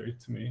together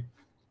to me.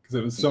 Because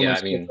it was so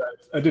much that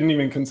I didn't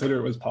even consider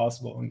it was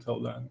possible until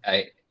then.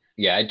 I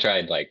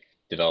tried like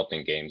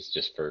developing games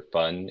just for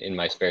fun in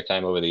my spare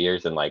time over the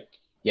years, and like,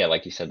 yeah,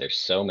 like you said, there's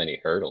so many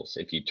hurdles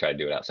if you try to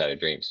do it outside of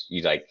Dreams.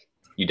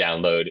 You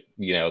download,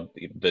 you know,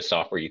 the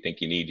software you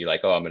think you need. You're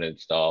like, oh, I'm going to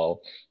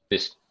install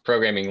this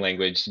programming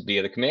language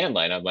via the command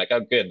line. I'm like, oh,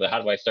 good. But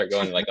how do I start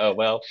going? Like, oh,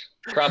 well,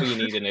 probably you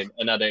need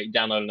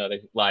download another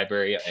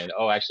library. And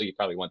oh, actually, you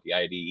probably want the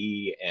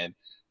IDE. And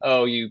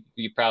oh, you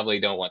probably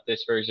don't want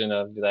this version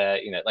of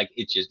that. You know, like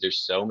it's just, there's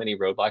so many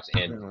roadblocks,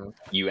 and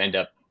you end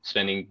up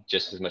spending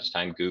just as much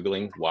time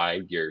Googling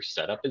why your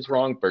setup is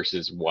wrong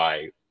versus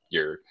why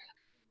your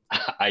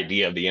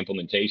idea of the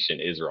implementation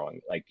is wrong.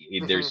 Like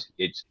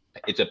it's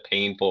a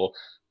painful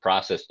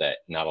process that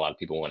not a lot of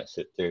people want to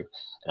sit through.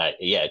 And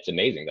it's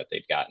amazing that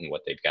they've gotten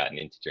what they've gotten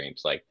into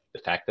Dreams. Like the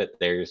fact that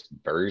there's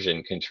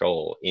version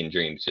control in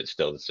Dreams, it's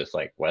just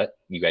like, what?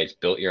 You guys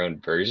built your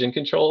own version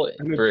control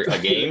for a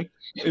game?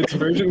 It's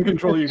version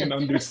control you can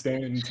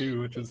understand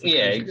too, which is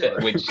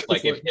which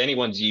like if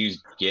anyone's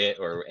used Git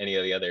or any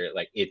of the other,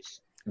 like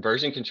it's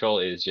version control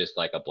is just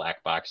like a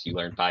black box. You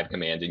learn 5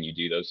 commands and you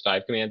do those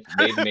 5 commands.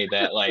 They've made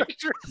that like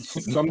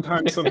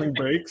sometimes something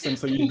breaks, and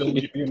so you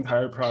delete the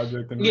entire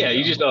project. And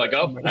you just know like,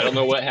 oh, I don't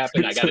know what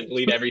happened. I got to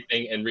delete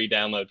everything and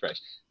re-download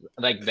fresh.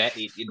 Like that.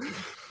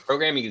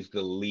 Programming is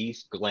the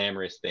least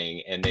glamorous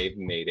thing, and they've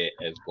made it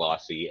as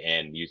glossy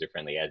and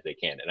user-friendly as they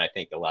can. And I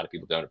think a lot of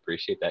people don't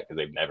appreciate that because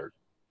they've never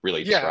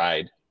really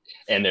tried.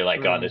 And they're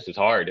like, oh, this is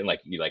hard. And like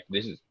you're like,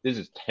 this is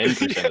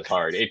 10% as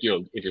hard if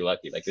you're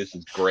lucky. Like this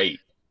is great.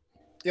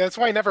 Yeah, that's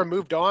why I never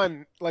moved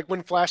on. Like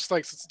when Flash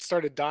like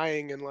started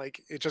dying and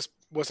like it just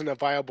wasn't a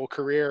viable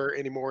career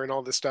anymore and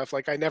all this stuff.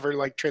 Like I never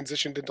like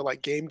transitioned into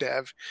like game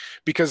dev,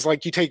 because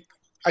like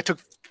I took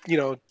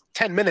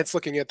 10 minutes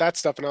looking at that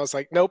stuff and I was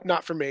like, nope,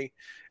 not for me.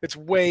 It's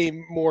way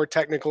more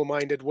technical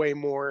minded, way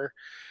more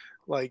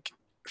like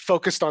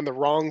focused on the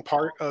wrong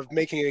part of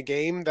making a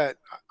game that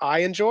I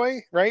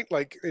enjoy, right?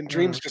 Like in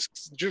Dreams,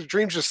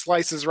 Dreams just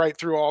slices right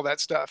through all that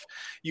stuff.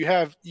 You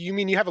have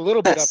a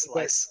little bit of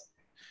slice.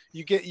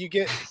 You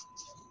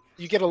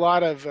get a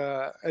lot of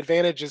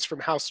advantages from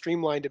how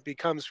streamlined it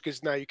becomes,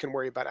 because now you can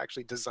worry about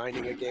actually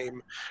designing a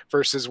game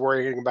versus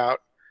worrying about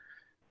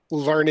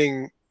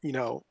learning,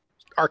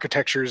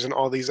 architectures and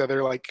all these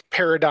other like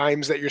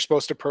paradigms that you're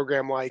supposed to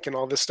program like, and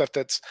all this stuff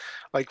that's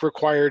like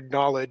required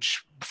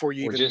knowledge before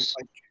you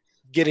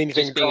get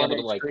anything Just being drawn able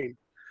to on like, screen.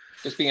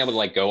 just being able to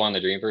like go on the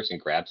Dreamverse and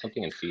grab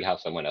something and see how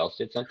someone else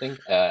did something.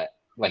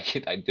 Like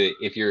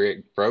if you're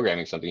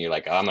programming something, you're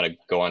like, oh, I'm gonna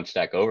go on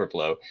Stack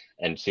Overflow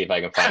and see if I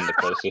can find the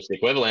closest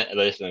equivalent of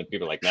this. And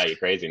people are like, no, you're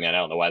crazy, man. I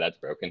don't know why that's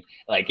broken.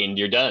 Like, and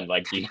you're done.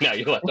 Like, now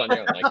you're left on your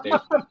own. Like,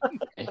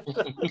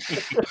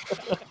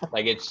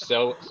 like it's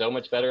so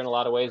much better in a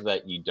lot of ways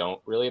that you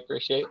don't really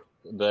appreciate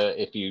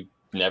if you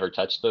never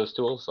touch those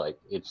tools. Like,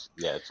 it's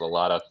a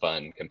lot of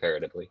fun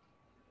comparatively.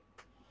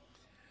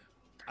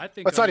 I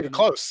think That's not even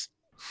close.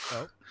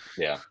 Oh.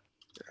 Yeah.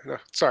 No,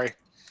 sorry.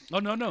 Oh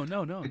no.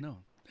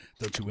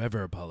 Don't you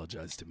ever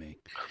apologize to me.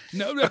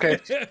 No. Okay.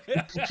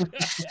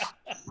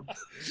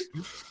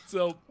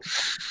 So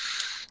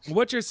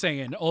what you're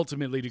saying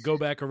ultimately, to go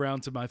back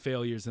around to my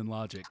failures in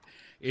Logic,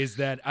 is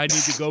that I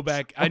need to go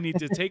back. I need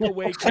to take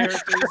away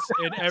characters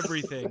and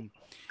everything.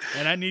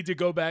 And I need to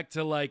go back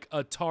to like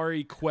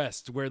Atari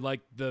Quest, where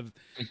like the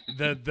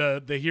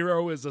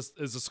hero is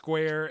a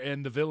square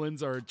and the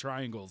villains are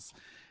triangles,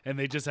 and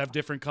they just have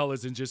different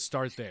colors, and just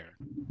start there.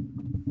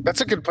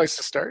 That's a good place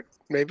to start,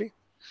 maybe.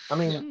 I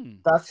mean,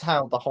 that's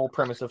how the whole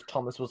premise of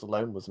Thomas Was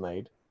Alone was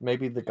made.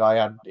 Maybe the guy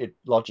had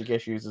logic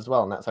issues as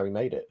well, and that's how he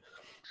made it.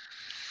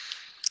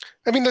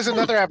 I mean, there's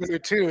another avenue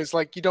too, is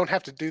like, you don't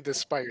have to do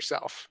this by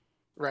yourself,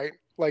 right?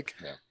 Like,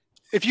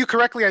 if you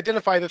correctly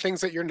identify the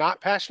things that you're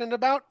not passionate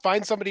about,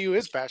 find somebody who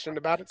is passionate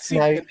about it,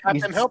 and have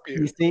them help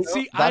you.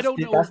 See, I don't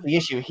know. That's the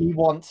issue. He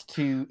wants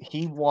to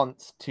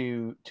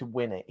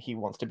win it. He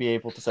wants to be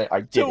able to say,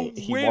 "I did it."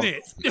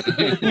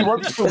 He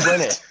wants to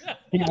win it.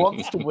 He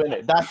wants to win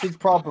it. That's his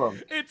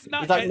problem. It's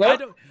not. He's like,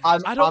 nope,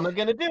 I'm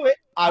going to do it.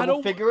 I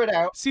will figure it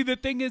out. See, the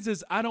thing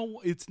is I don't.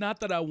 It's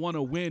not that I want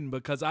to win,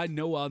 because I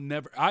know I'll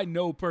never. I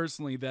know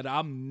personally that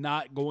I'm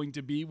not going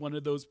to be one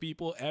of those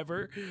people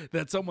ever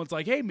that someone's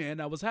like, "Hey, man,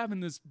 I was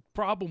having this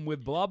problem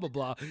with blah blah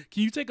blah.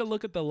 Can you take a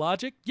look at the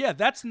logic?" Yeah,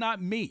 that's not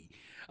me.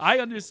 I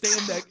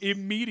understand that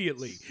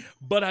immediately,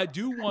 but I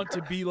do want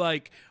to be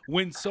like,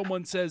 when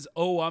someone says,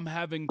 "Oh, I'm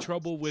having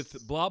trouble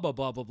with blah blah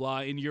blah blah blah,"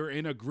 and you're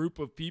in a group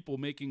of people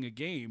making a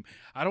game,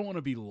 I don't want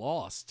to be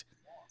lost.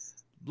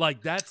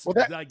 Like that's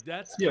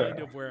kind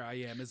of where I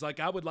am. It's like,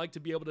 I would like to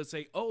be able to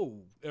say, "Oh,"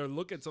 or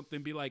look at something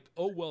and be like,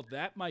 "Oh, well,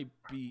 that might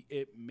be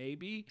it,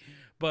 maybe,"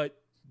 but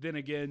then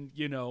again,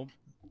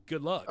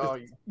 good luck.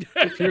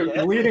 If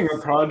you're leading a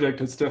project,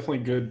 it's definitely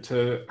good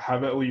to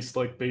have at least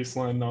like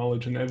baseline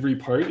knowledge in every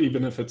part,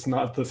 even if it's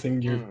not the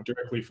thing you're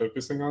directly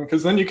focusing on,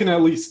 because then you can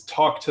at least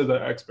talk to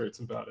the experts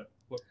about it,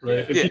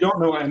 right? If you don't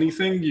know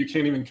anything, you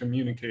can't even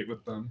communicate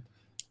with them.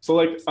 So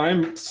like,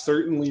 I'm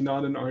certainly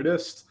not an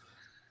artist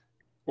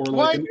or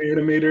like an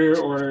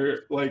animator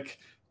or like,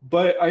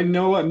 but I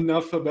know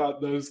enough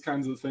about those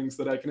kinds of things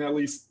that I can at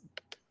least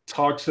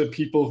talk to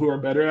people who are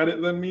better at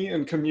it than me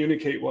and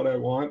communicate what I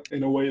want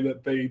in a way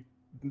that they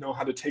know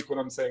how to take what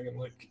I'm saying and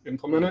like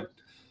implement it.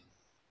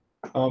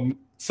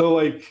 So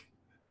like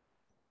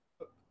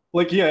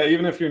yeah,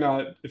 even if you're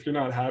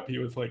not happy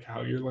with like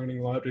how you're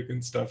learning logic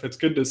and stuff, it's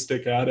good to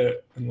stick at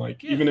it, and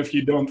like even if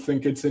you don't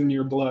think it's in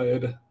your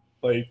blood,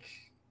 like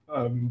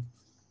I'm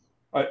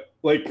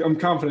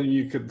confident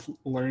you could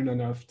learn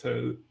enough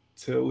to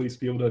at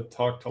least be able to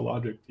talk to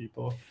logic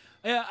people.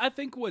 Yeah, I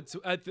think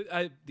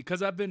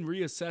because I've been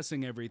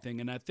reassessing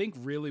everything, and I think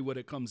really what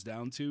it comes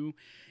down to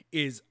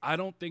is I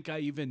don't think I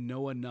even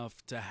know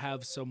enough to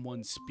have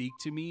someone speak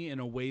to me in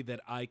a way that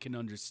I can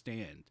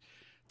understand,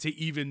 to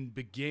even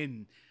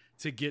begin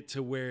to get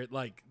to where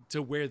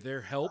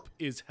their help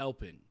is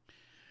helping.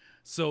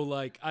 So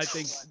like, I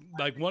think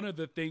like one of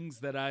the things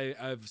that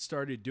I've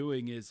started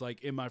doing is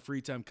like in my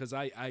free time, because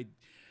I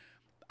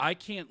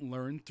can't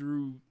learn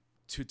through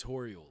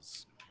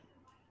tutorials.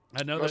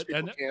 I know Most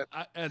that,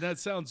 and that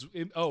sounds.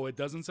 It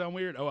doesn't sound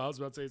weird. Oh, I was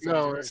about to say.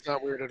 No, it's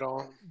not weird at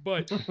all.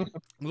 But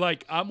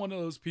like, I'm one of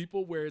those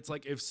people where it's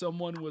like, if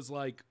someone was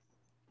like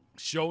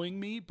showing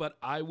me, but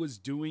I was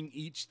doing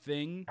each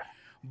thing,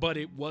 but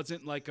it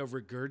wasn't like a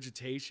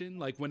regurgitation.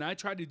 Like when I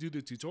tried to do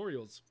the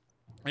tutorials,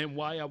 and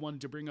why I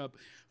wanted to bring up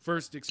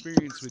first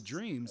experience with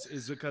Dreams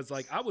is because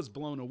like I was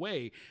blown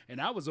away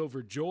and I was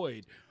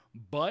overjoyed,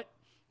 but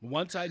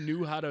once I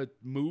knew how to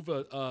move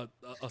a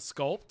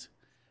sculpt,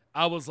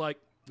 I was like,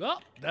 "Oh,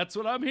 that's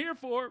what I'm here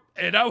for,"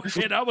 and I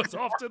was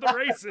off to the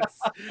races.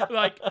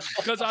 Like,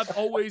 because I've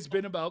always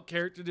been about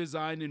character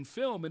design in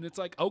film, and it's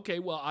like, okay,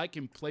 well, I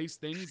can place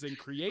things and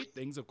create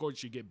things. Of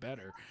course, you get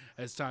better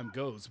as time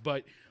goes,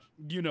 but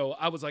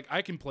I was like,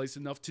 I can place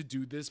enough to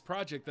do this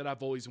project that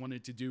I've always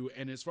wanted to do.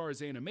 And as far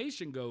as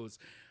animation goes,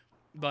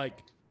 like,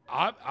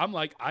 I'm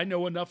like, I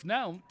know enough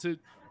now to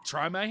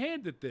try my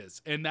hand at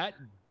this, and that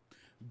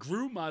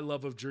grew my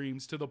love of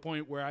Dreams to the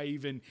point where I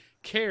even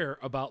care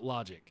about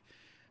logic.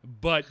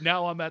 But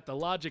now I'm at the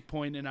logic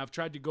point, and I've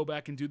tried to go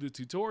back and do the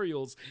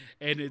tutorials,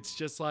 and it's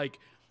just like,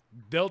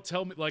 they'll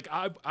tell me, like,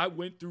 I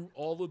went through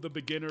all of the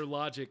beginner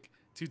logic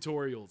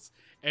tutorials,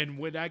 and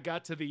when I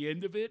got to the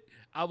end of it,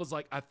 I was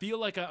like, I feel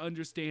like I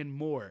understand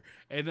more.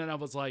 And then I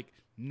was like,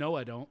 no,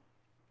 I don't.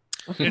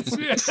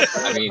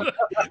 I mean,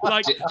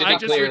 like to I be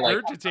just clear, like,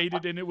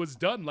 regurgitated and it was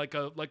done like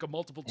a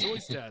multiple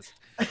choice test.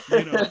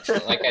 You know?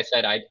 like I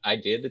said, I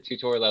did the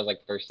tutorial. That was like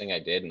the first thing I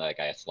did, and like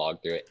I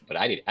slogged through it, but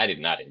I did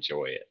not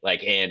enjoy it.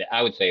 Like, and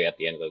I would say at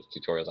the end of those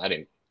tutorials, I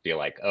didn't feel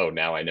like, oh,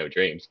 now I know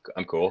dreams.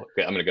 I'm cool.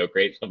 I'm gonna go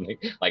create something.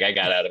 Like I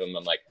got out of them.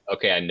 I'm like,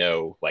 okay, I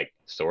know like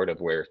sort of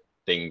where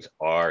things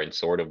are and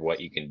sort of what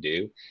you can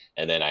do.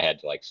 And then I had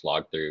to like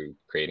slog through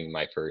creating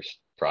my first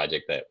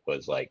project that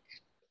was like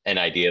an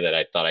idea that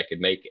I thought I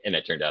could make, and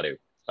it turned out it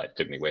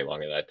took me way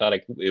longer than I thought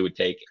it would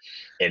take,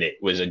 and it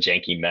was a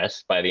janky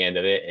mess by the end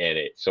of it, and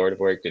it sort of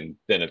worked. And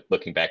then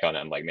looking back on it,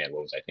 I'm like, man,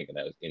 what was I thinking?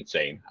 That was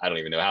insane. I don't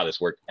even know how this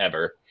worked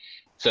ever.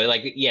 So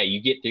like, yeah,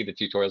 you get through the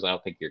tutorials. I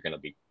don't think you're gonna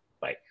be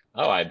like,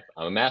 oh, I'm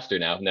a master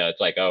now. No, it's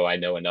like, oh, I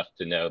know enough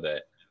to know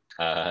that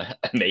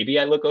maybe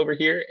I look over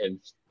here and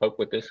poke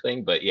with this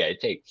thing. But yeah,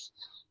 it takes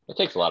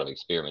a lot of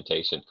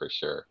experimentation for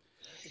sure.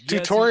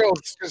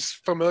 Tutorials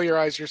just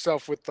familiarize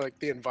yourself with like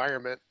the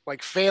environment.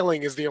 Like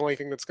failing is the only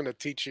thing that's going to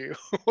teach you.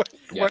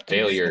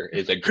 Failure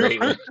is a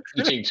great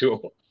teaching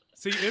tool.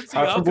 See, MC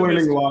half of Alchemist,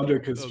 learning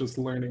logic is just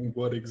learning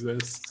what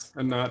exists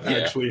and not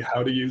actually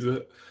how to use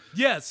it.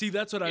 Yeah, see,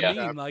 that's what I mean.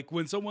 Yeah. Like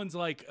when someone's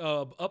like,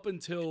 up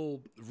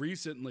until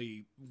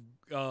recently,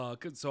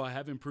 so I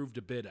have improved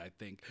a bit, I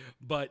think.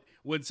 But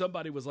when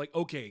somebody was like,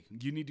 okay,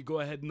 you need to go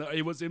ahead and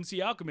it was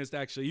MC Alchemist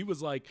actually. He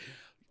was like,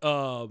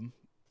 I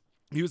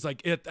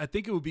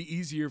think it would be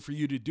easier for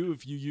you to do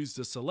if you used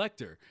a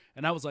selector.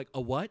 And I was like,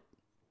 a what?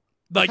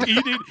 Like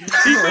he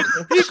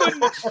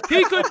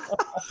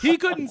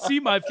couldn't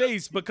see my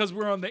face because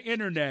we're on the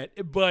internet.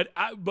 But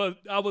I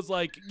was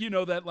like, you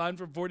know, that line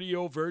from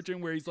 40-Year-Old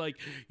Virgin where he's like,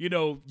 you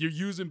know, you're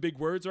using big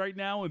words right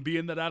now, and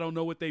being that I don't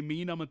know what they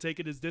mean, I'm gonna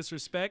take it as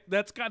disrespect.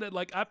 That's kind of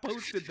like I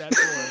posted that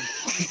for him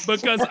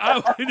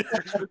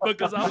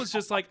because I was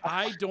just like,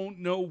 I don't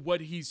know what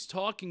he's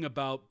talking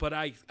about, but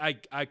I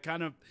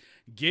kind of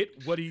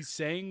get what he's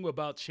saying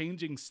about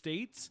changing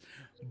states.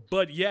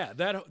 But yeah,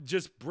 that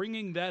just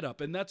bringing that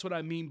up, and that's what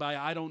I mean by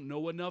I don't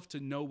know enough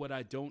to know what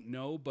I don't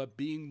know, but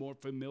being more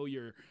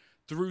familiar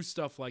through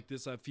stuff like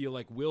this, I feel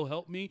like will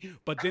help me.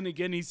 But then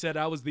again, he said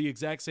I was the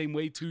exact same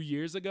way 2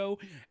 years ago.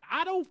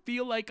 I don't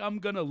feel like I'm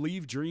gonna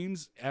leave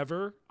Dreams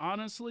ever,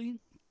 honestly,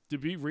 to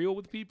be real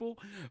with people.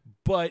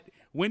 But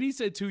when he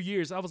said 2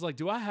 years, I was like,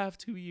 do I have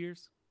 2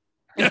 years?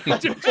 do I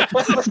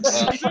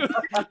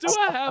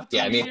have 2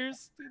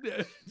 years?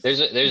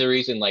 There's a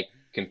reason like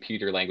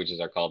computer languages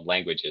are called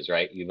languages,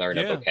 right? You learn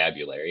a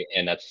vocabulary,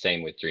 and that's the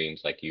same with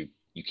dreams. Like you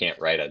can't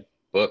write a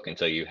book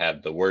until you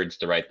have the words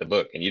to write the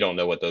book, and you don't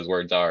know what those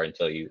words are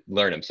until you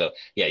learn them. So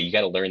yeah, you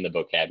got to learn the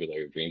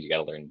vocabulary of dreams. You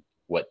got to learn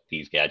what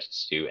these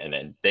gadgets do,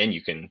 and then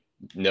you can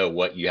know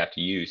what you have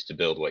to use to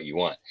build what you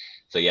want.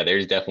 So yeah,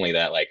 there's definitely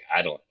that. Like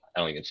I don't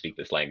even speak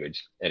this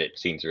language, and it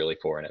seems really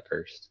foreign at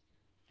first.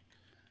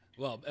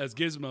 Well, as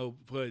Gizmo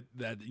put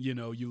that, you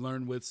know, you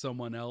learn with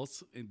someone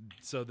else, and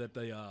so that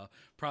the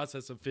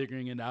process of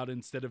figuring it out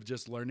instead of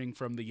just learning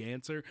from the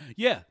answer.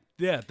 Yeah,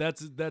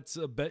 that's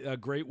a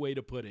great way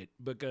to put it,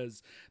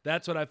 because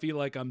that's what I feel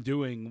like I'm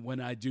doing when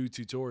I do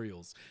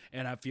tutorials,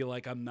 and I feel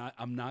like I'm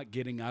not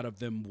getting out of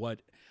them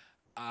what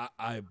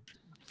I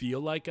feel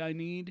like I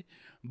need.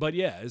 But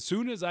yeah, as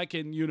soon as I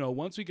can, you know,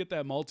 once we get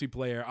that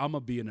multiplayer, I'm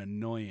gonna be an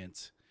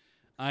annoyance.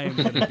 I am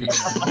going to be an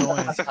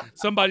annoyance.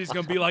 Somebody's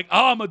going to be like,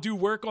 oh, I'm going to do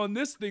work on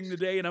this thing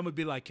today. And I'm going to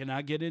be like, can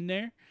I get in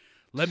there?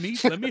 Let me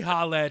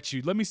holler at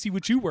you. Let me see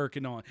what you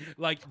working on.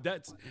 Like,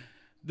 that's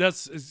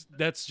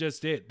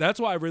just it.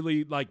 That's why I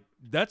really like,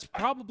 that's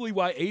probably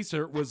why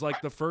Acer was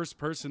like the first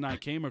person I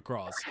came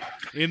across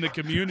in the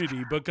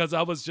community, because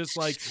I was just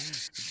like,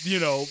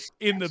 you know,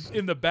 in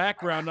the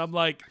background, I'm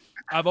like,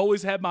 I've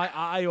always had my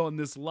eye on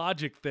this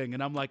logic thing,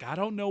 and I'm like, I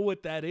don't know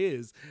what that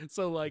is.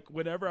 So like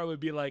whenever I would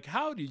be like,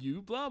 how do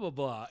you blah blah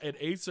blah, and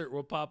Acert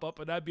will pop up,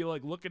 and I'd be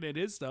like looking at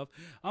his stuff.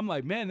 I'm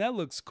like, man, that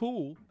looks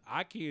cool.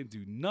 I can't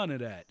do none of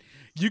that.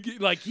 You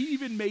get like, he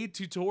even made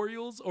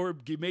tutorials or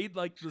made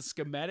like the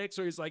schematics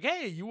where he's like,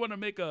 hey, you want to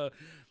make a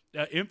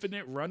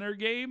infinite runner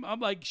game? I'm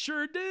like,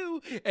 sure do.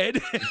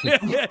 And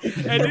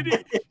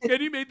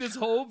and he made this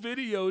whole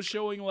video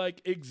showing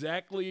like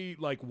exactly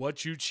like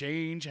what you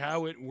change,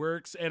 how it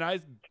works. And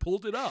I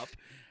pulled it up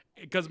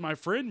because my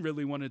friend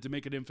really wanted to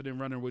make an infinite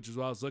runner, which is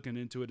why I was looking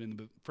into it in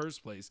the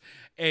first place.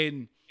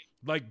 And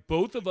like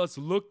both of us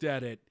looked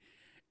at it,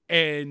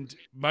 and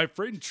my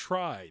friend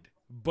tried,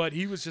 but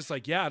he was just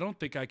like, yeah, I don't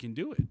think I can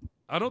do it.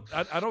 I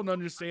don't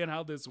understand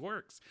how this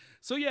works.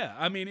 So yeah,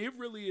 I mean, it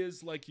really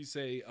is, like you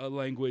say, a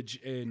language,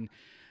 and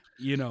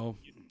you know,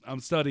 I'm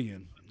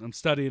studying. I'm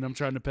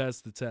trying to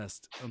pass the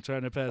test. I'm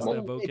trying to pass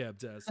that vocab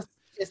test.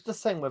 It's the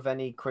same with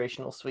any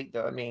creational suite,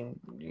 though. I mean,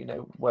 you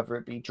know, whether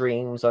it be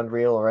Dreams,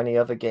 Unreal, or any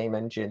other game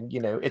engine,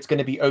 you know, it's going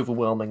to be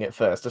overwhelming at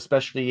first,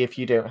 especially if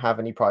you don't have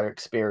any prior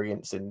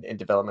experience in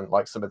development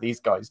like some of these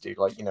guys do.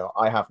 Like, you know,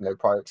 I have no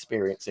prior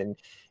experience in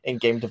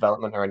game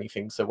development or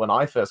anything. So when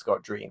I first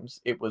got Dreams,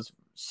 it was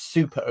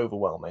super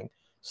overwhelming.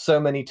 So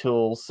many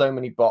tools, so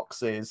many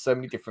boxes, so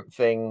many different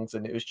things.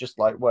 And it was just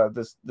like, well,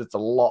 there's a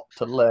lot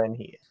to learn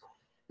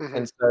here.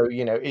 And so,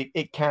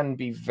 it can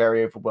be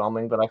very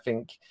overwhelming, but I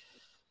think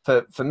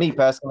for me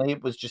personally,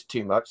 it was just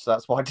too much. So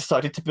that's why I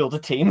decided to build a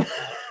team.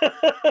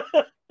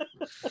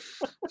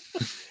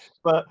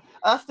 But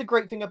that's the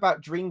great thing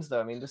about Dreams,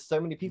 though. I mean, there's so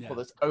many people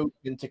that's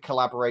open to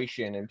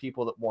collaboration and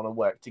people that want to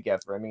work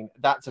together. I mean,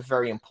 that's a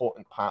very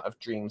important part of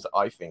Dreams,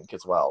 I think,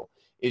 as well,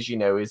 is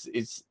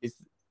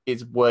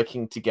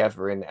working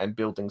together and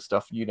building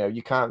stuff.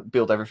 You can't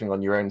build everything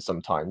on your own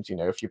sometimes.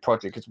 If your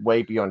project is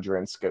way beyond your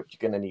own scope,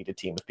 you're going to need a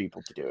team of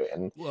people to do it.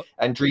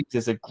 And Dreams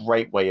is a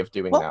great way of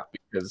doing that,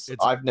 because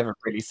I've never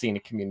really seen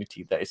a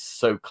community that is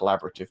so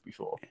collaborative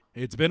before.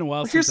 It's been a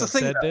while since I've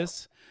said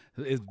this,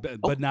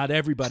 but not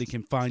everybody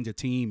can find a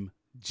team,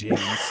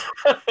 James.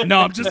 No,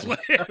 I'm just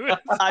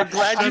I'm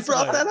glad you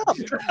brought that up.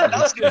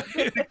 I was going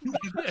to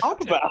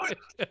talk about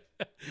it.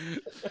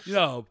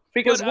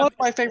 Because one of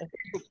my favorite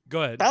things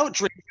about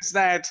Dreams is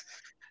that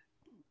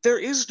there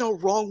is no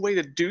wrong way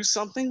to do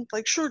something.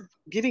 Like, sure,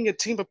 getting a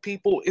team of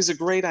people is a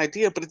great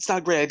idea, but it's not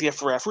a great idea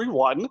for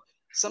everyone.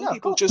 Some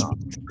people just some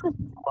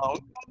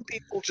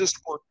people just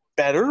work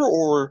better,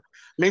 or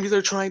maybe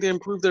they're trying to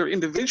improve their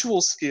individual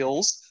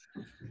skills.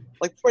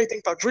 Like, the great thing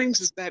about Dreams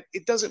is that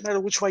it doesn't matter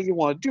which way you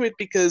want to do it,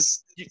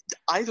 because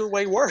either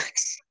way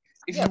works.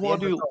 If you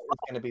want to do,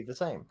 it's going to be the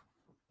same.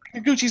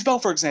 Noguchi's Bell,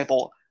 for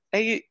example,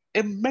 an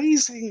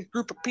amazing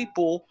group of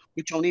people,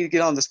 which I'll need to get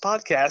on this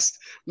podcast,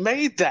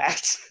 made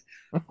that.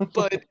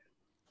 But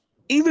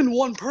even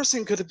one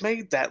person could have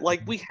made that.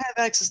 Like, we have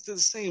access to the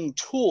same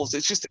tools.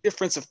 It's just a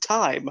difference of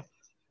time.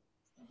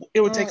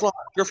 It would take a lot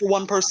longer for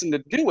one person to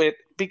do it,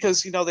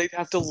 because, they'd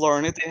have to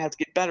learn it, they'd have to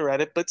get better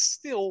at it, but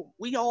still,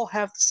 we all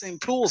have the same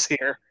tools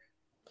here.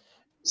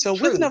 So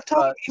with enough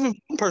time, even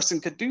one person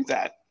could do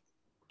that.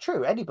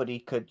 True, anybody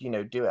could,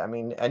 do it. I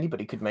mean,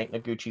 anybody could make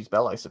Noguchi's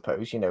Bell, I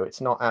suppose. It's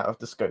not out of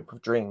the scope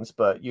of Dreams,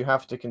 but you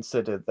have to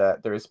consider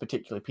that there is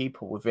particular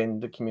people within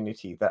the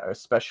community that are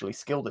especially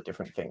skilled at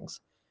different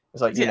things.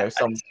 It's like,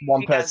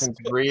 one person's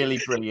really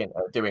brilliant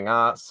at doing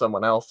art,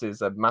 someone else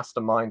is a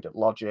mastermind at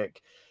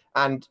logic,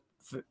 and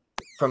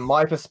from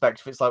my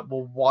perspective, it's like,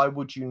 well, why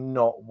would you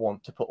not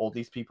want to put all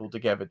these people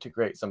together to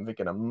create something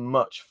in a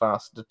much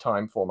faster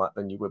time format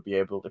than you would be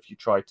able if you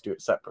tried to do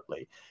it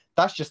separately?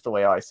 That's just the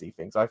way I see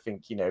things. I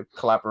think,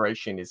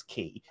 collaboration is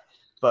key,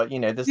 but,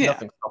 there's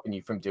nothing stopping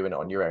you from doing it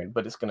on your own,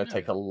 but it's going to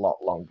take a lot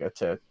longer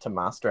to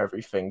master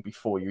everything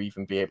before you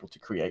even be able to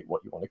create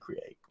what you want to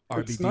create.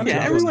 It's not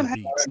everyone has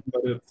time,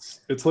 but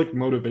it's like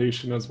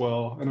motivation as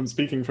well. And I'm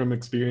speaking from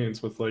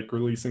experience with like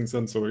releasing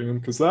Sensorium,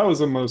 because that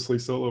was a mostly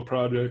solo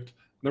project.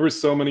 There were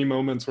so many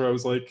moments where I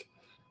was like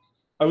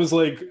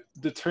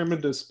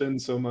determined to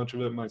spend so much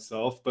of it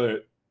myself,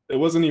 but it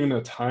wasn't even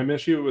a time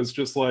issue. It was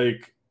just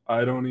like,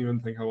 I don't even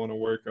think I want to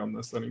work on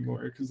this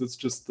anymore, because it's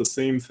just the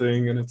same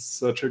thing and it's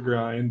such a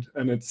grind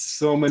and it's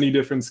so many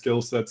different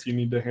skill sets you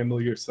need to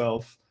handle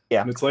yourself. Yeah.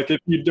 And it's like, if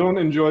you don't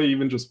enjoy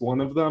even just one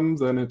of them,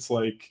 then it's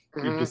like,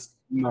 you're just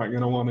not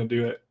going to want to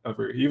do it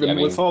ever. Even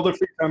with all the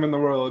free time in the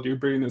world, your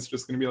brain is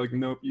just going to be like,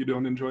 nope, you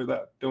don't enjoy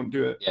that. Don't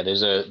do it. Yeah,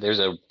 there's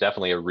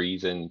definitely a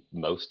reason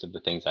most of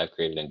the things I've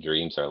created in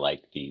Dreams are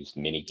like these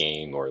mini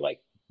game or like,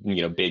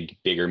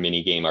 bigger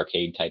mini game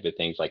arcade type of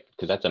things, like,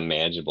 because that's a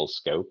manageable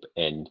scope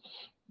and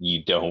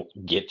you don't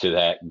get to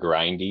that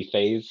grindy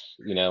phase,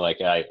 like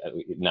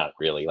not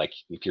really. Like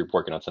if you're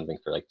working on something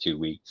for like 2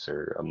 weeks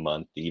or a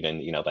month,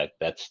 even,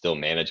 that's still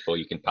manageable.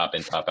 You can pop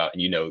in, pop out, and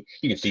you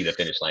can see the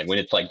finish line. When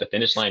it's like the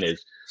finish line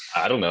is,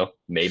 I don't know,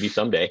 maybe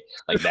someday,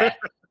 like that,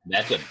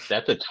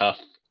 that's a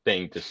tough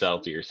thing to sell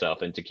to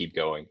yourself and to keep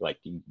going. Like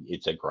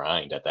it's a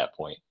grind at that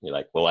point. You're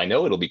like, well, I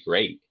know it'll be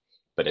great,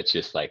 but it's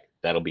just like,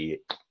 that'll be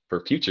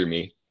for future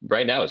me.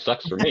 Right now, it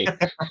sucks for me.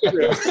 the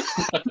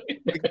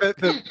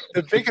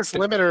biggest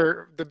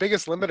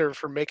limiter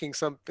for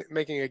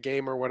making a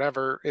game or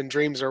whatever in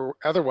Dreams or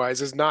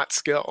otherwise is not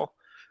skill.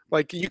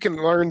 Like, you can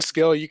learn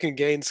skill, you can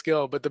gain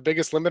skill, but the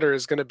biggest limiter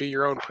is going to be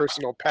your own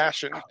personal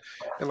passion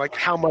and like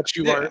how much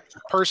you are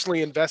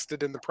personally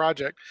invested in the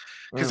project.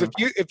 Because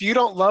if you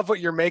don't love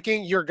what you're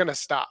making, you're going to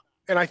stop.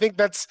 And I think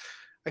a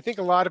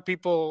lot of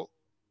people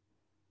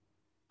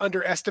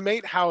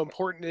underestimate how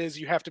important it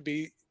is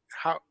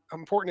how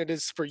important it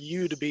is for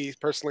you to be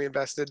personally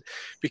invested,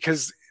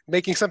 because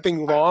making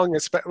something long,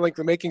 like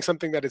making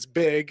something that is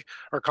big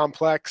or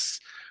complex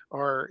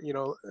or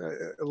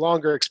a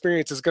longer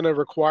experience, is going to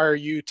require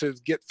you to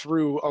get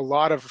through a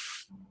lot of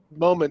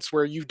moments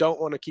where you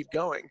don't want to keep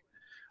going,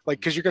 like,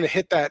 because you're going to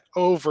hit that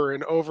over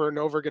and over and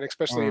over again,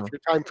 especially if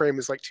your time frame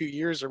is like 2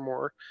 years or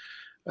more.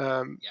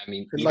 I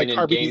mean, even like in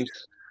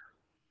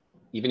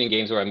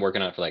games where I'm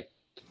working on it for like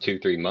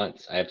 2-3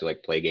 months, I have to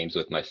like play games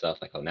with myself,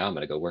 like, oh, now I'm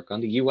gonna go work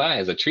on the UI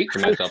as a treat for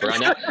myself, or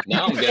now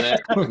I'm gonna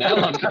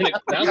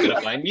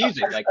find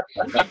music, like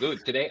oh,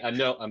 today I'm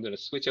gonna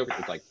switch over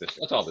to like this.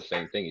 That's all the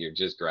same thing. You're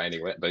just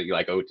grinding with, but you're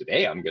like, oh,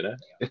 today I'm gonna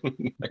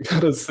you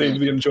gotta save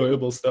the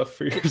enjoyable stuff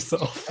for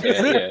yourself.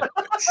 Yeah.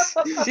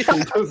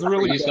 Those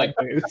really just like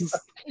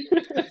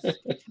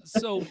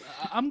So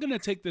I'm gonna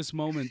take this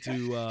moment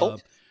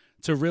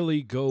to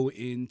really go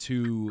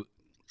into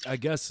I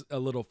guess a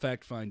little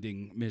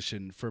fact-finding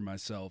mission for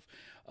myself.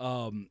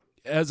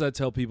 As I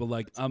tell people,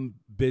 like, I'm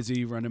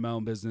busy running my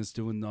own business,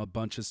 doing a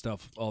bunch of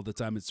stuff all the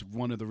time. It's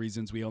one of the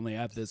reasons we only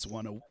have this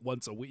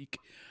once a week.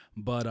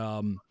 But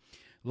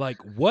like,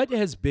 what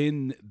has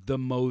been the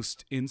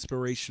most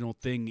inspirational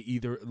thing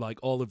either like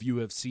all of you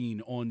have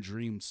seen on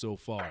Dreams so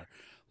far?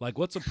 Like,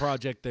 what's a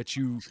project that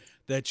you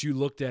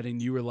looked at and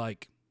you were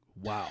like,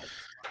 wow,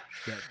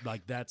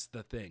 that's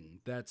the thing.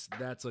 That's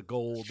a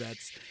goal.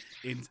 That's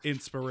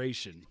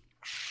inspiration.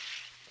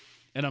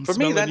 And I'm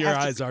smelling your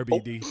eyes,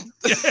 RBD.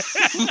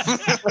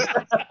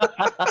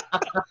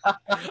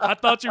 I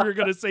thought you were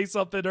going to say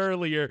something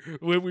earlier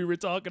when we were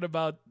talking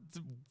about.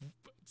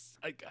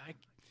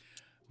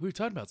 We were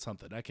talking about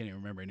something. I can't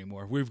even remember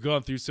anymore. We've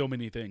gone through so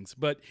many things.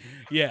 But,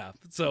 yeah.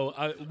 So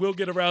we'll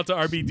get around to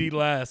RBD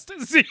last.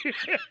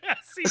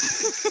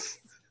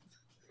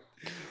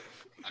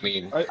 I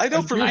mean, I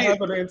know do for me- have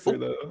an answer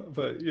though,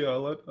 but yeah,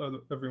 I'll let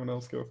everyone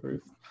else go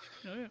first.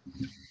 Oh,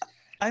 yeah.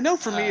 I know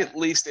for me at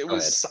least it go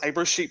was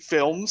Cybersheet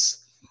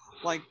Films.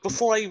 Like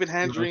before I even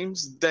had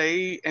Dreams,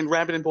 they and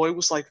Rabbit and Boy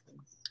was like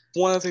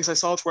one of the things I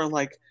saw where I'm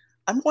like,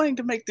 I'm wanting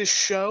to make this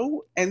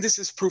show, and this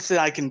is proof that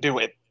I can do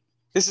it.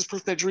 This is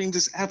proof that Dreams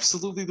is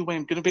absolutely the way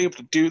I'm going to be able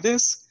to do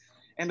this.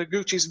 And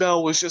Noguchi's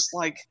Bell was just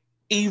like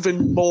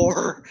even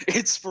more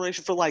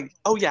inspiration for like,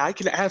 oh yeah, I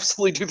can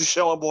absolutely do the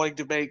show I'm wanting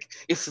to make.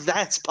 If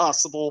that's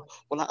possible,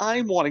 what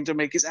I'm wanting to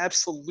make is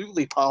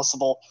absolutely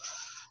possible.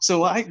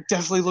 So I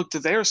definitely look to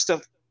their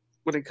stuff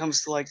when it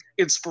comes to like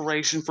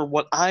inspiration for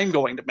what I'm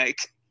going to make.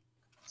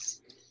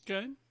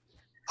 Okay.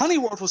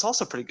 Honeyworld was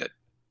also pretty good.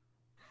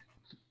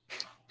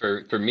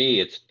 for me,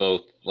 it's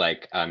both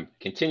like I'm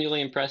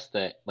continually impressed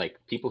that like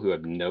people who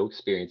have no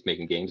experience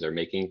making games are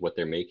making what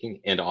they're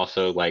making, and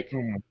also like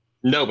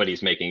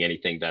nobody's making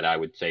anything that I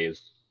would say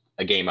is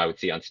a game I would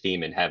see on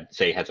Steam and have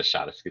say has a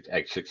shot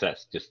at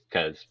success, just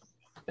because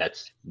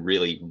that's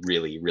really,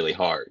 really, really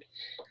hard.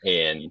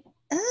 And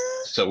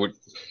so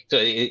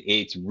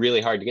it's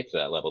really hard to get to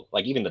that level.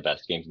 Like even the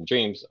best games in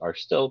Dreams are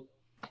still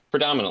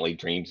predominantly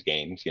Dreams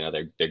games. You know,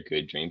 they're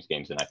good Dreams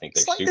games, and I think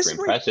they're super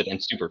impressive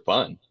and super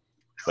fun.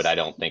 But I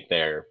don't think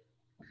they're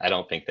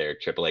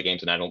AAA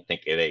games, and I don't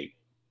think they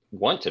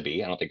want to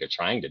be. I don't think they're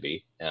trying to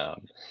be.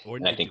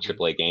 And I think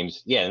AAA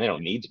games, yeah, and they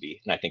don't need to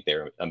be. And I think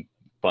they're a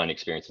fun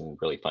experience and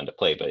really fun to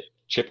play. But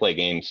AAA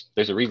games,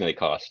 there's a reason they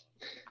cost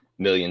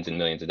millions and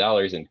millions of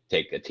dollars and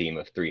take a team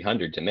of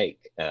 300 to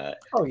make.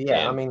 Oh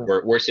yeah, I mean,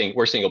 we're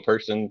single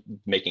person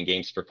making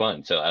games for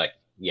fun. So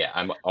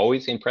I'm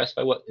always impressed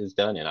by what is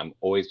done, and I'm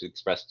always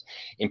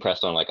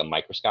impressed on like a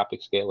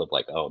microscopic scale of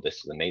like, oh,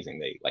 this is amazing.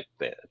 They like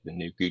the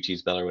new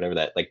Gucci's Bell or whatever,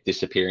 that like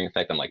disappearing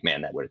effect. I'm like,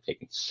 man, that would have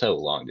taken so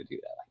long to do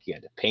that. Like you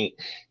had to paint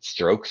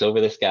strokes over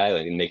this guy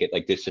and make it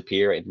like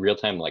disappear in real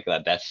time like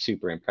that. That's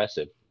super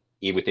impressive.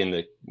 Even within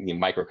the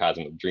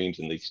microcosm of Dreams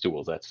and these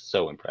tools, that's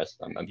so impressive.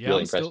 I'm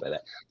really impressed by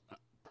that.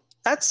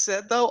 That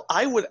said, though,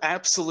 I would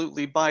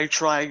absolutely buy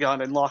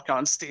Trigon and Lock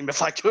on Steam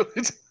if I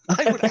could.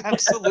 I would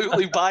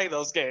absolutely buy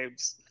those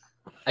games.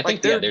 I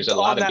think there's a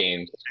lot of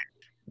games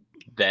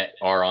that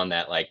are on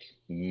that like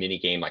mini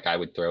game. Like I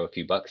would throw a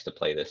few bucks to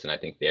play this, and I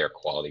think they're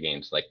quality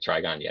games. Like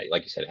Trigon, yeah,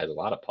 like you said, it has a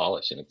lot of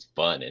polish and it's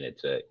fun and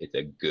it's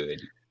a good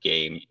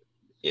game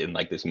in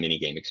like this mini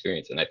game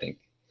experience. And I think,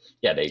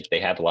 yeah, they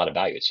have a lot of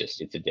value. It's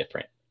just it's a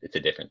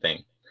different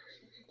thing.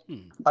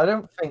 I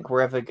don't think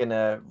we're ever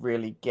gonna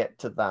really get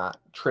to that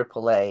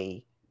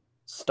AAA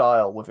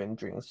style within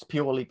Dreams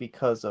purely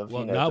because of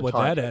not with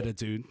that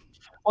attitude.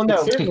 Well,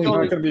 no, It's certainly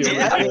not going to be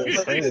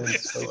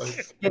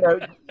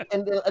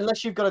and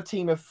unless you've got a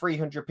team of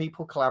 300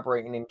 people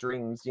collaborating in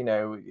Dreams, you're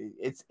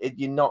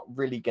not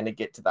really going to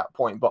get to that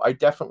point. But I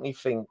definitely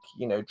think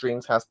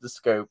Dreams has the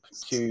scope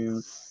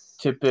to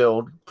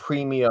build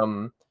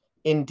premium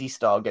indie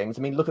style games.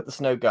 I mean, look at the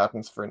Snow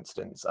Gardens, for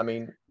instance. I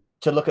mean,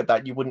 to look at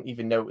that, you wouldn't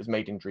even know it was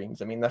made in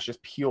Dreams. I mean, that's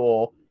just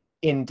pure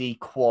indie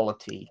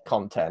quality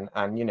content.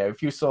 And,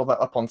 if you saw that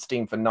up on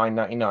Steam for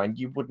 $9.99,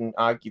 you wouldn't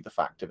argue the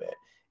fact of it.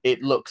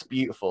 It looks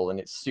beautiful and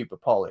it's super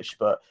polished.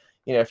 But,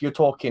 if you're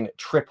talking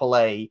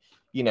AAA,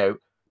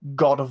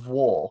 God of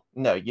War,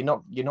 no, you're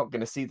not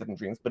going to see that in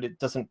Dreams, but it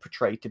doesn't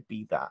portray to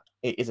be that.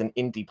 It is an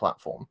indie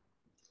platform.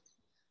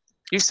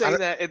 You say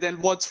that, and then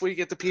once we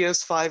get the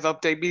PS5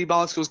 update, Me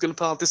Monster is going to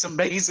put out this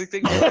amazing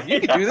thing. You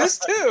can do this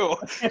too.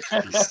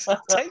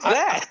 Take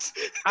that.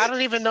 I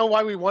don't even know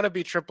why we want to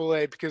be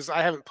AAA because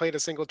I haven't played a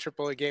single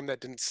AAA game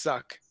that didn't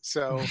suck.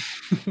 So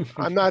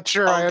I'm not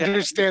sure I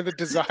understand the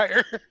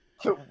desire.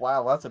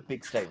 Wow, that's a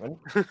big statement.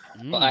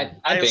 Well, I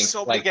have think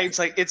so many games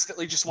I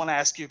instantly just want to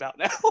ask you about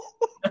now.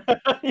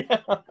 Yeah.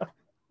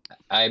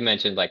 I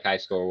mentioned like High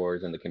Score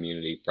Wars and the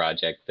community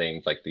project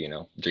things like the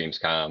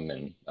Dreamscom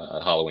and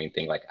Halloween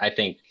thing. Like I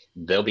think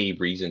there'll be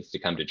reasons to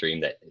come to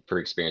Dream for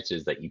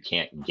experiences that you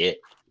can't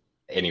get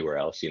anywhere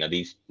else.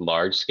 These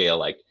large scale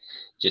like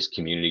just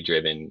community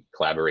driven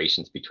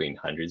collaborations between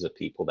hundreds of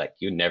people that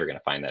you're never going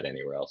to find that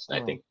anywhere else. And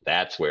I think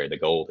that's where the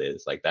gold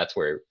is. Like that's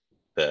where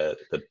the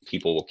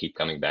people will keep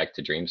coming back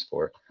to Dreams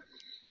for.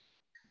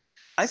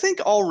 I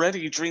think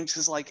already Dreams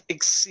has like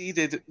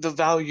exceeded the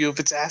value of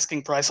its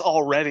asking price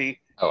already,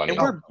 Oh, I and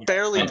mean, we're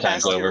barely 10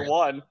 times past tier over.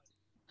 1.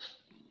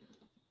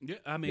 Yeah,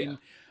 I mean,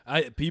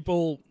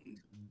 people,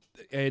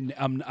 and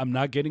I'm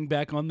not getting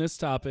back on this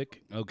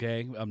topic.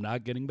 Okay, I'm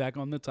not getting back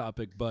on the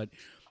topic, but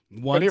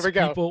once here we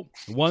go. people,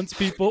 once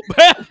people,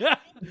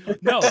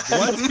 no,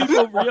 once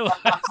people realize,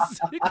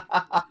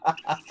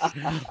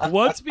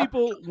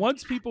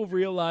 once people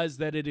realize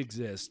that it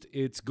exists,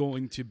 it's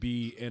going to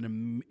be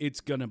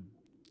it's gonna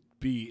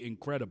be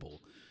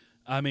incredible.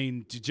 I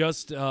mean,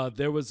 just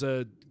there was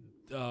a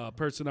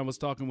person I was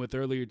talking with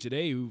earlier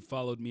today who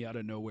followed me out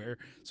of nowhere,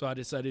 so I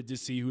decided to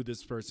see who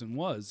this person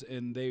was,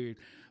 and they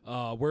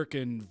work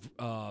in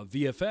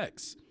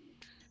VFX,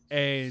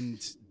 and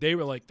they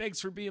were like, "Thanks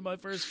for being my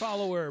first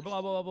follower,"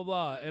 blah blah blah blah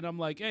blah, and I'm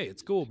like, "Hey,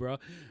 it's cool, bro,"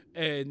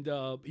 and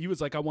he was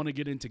like, "I want to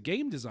get into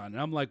game design,"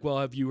 and I'm like, "Well,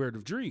 have you heard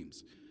of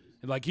Dreams?"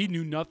 And like he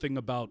knew nothing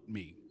about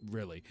me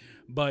really,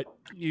 but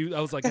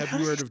I was like, "Have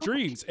you heard of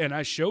Dreams?" And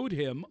I showed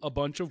him a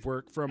bunch of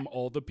work from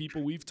all the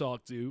people we've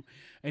talked to,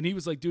 and he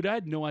was like, "Dude, I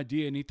had no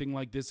idea anything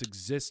like this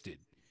existed."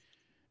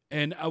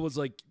 And I was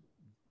like,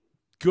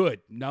 "Good,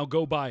 now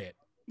go buy it."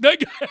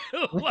 Like,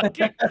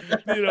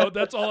 you know,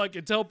 that's all I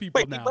can tell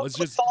people now. It's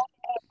just followed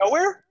you out of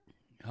nowhere.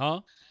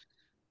 huh?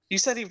 You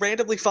said he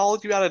randomly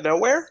followed you out of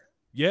nowhere.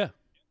 Yeah.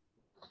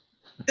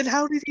 Then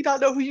how did he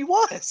not know who you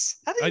was?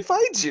 How did he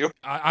find you?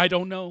 I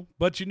don't know,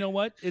 but you know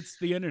what? It's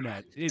the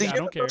internet. I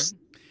don't care. universe-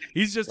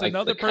 He's just like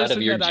another the cut person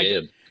of your that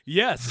jib.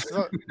 yes.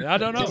 I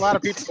don't There's a know. lot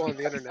of people on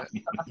the internet.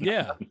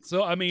 Yeah.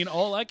 So I mean,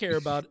 all I care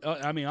about.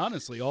 I mean,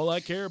 honestly, all I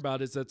care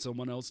about is that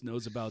someone else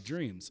knows about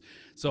Dreams.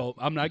 So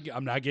I'm not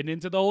getting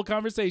into the whole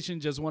conversation.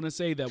 Just want to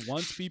say that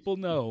once people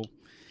know,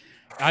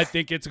 I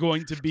think it's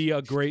going to be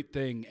a great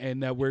thing,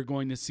 and that we're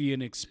going to see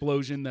an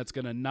explosion that's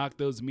going to knock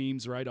those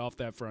memes right off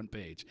that front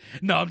page.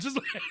 No, I'm just.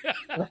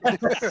 What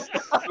guess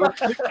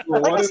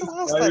I'll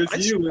ask that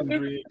inspires you in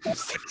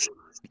Dreams?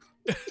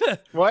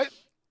 What?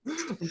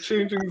 I'm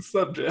changing the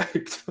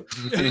subject.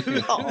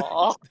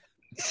 Aw.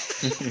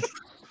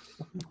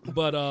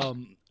 But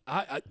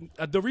I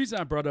the reason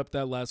I brought up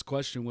that last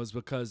question was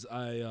because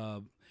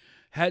I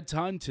had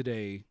time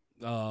today.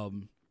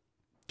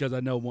 Because I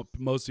know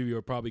most of you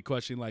are probably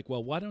questioning, like,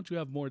 well, why don't you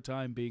have more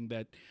time being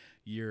that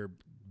you're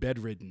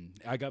bedridden?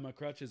 I got my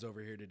crutches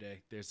over here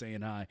today. They're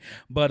saying hi.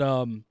 But,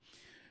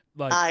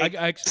 like,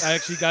 I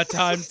actually got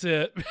time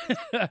to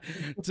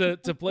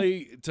to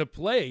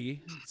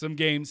play some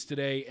games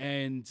today.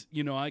 And,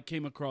 you know, I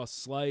came across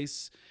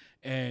Slice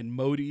and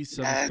Modi,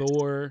 some Yes.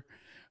 Thor.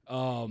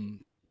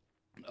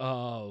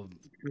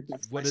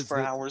 What is for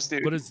the, hours,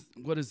 dude.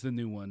 what is the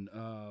new one?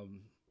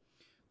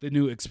 The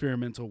new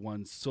experimental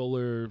one,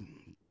 Solar.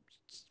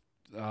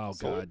 Oh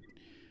Solar- God,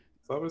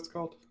 Is that what it's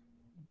called?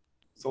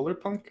 Solar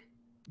Punk?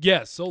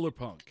 yeah, Solar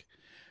Punk.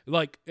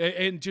 Like,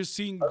 and just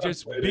seeing,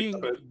 just Played it,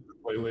 being, but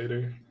play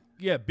later.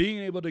 yeah, being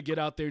able to get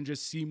out there and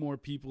just see more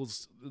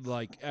people's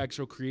like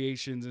actual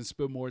creations and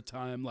spend more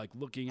time like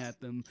looking at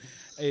them,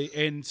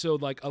 and so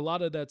like a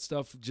lot of that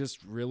stuff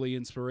just really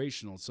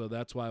inspirational. So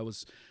that's why I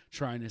was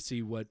trying to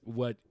see what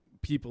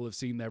people have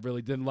seen that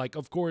really didn't like.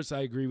 Of course, I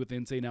agree with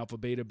Insane Alpha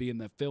Beta being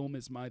that film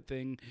is my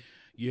thing.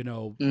 You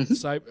know,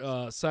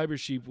 Cyber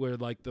Sheep were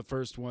like the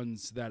first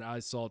ones that I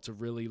saw to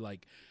really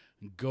like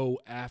go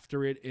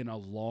after it in a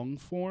long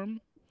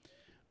form.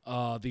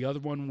 The other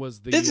one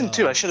was the Isn't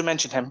too. I should have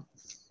mentioned him.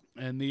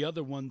 and the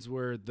other ones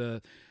were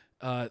the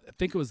I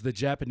think it was the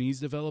Japanese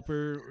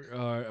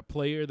developer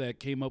player that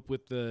came up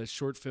with the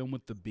short film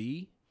with the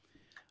bee.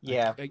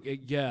 Yeah.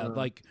 Yeah,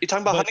 like You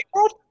talking about but- Honey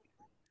World?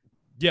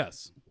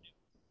 yes.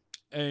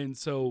 And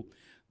so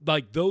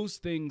like those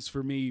things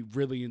for me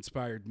really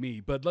inspired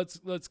me. But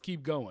let's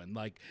keep going.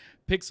 Like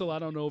Pixel, I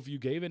don't know if you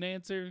gave an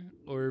answer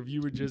or if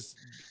you were just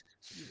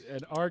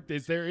an arc.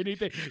 Is there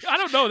anything? I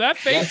don't know. That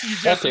face you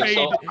just made.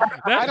 Pixel.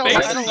 That I don't-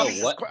 face. I don't know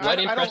like what this- I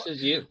don't-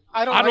 impresses you.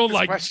 I don't I don't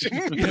like like. this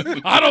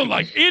question. I don't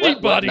like What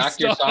anybody's knocked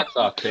your stuff. socks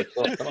off,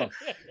 Pixel? Come on.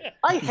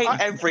 I hate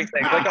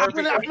everything. Like I'm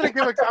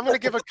gonna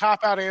give a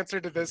cop out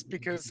answer to this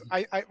because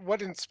I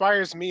what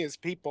inspires me is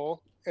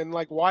people and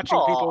like watching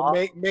people Aw.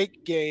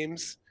 make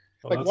games,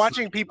 Well, like that's-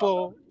 watching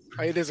people.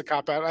 It is a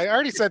cop out. I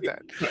already said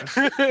that.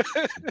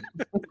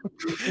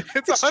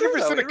 It's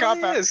 100% a cop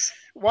out.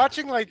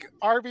 Watching like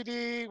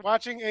RBD,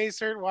 watching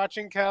Acer,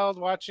 watching Keld,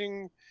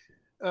 watching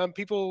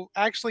people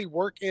actually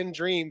work in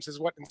Dreams is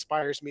what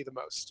inspires me the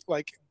most.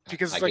 Like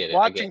because I it's like get it.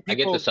 watching I get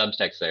people. the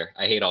subtext there.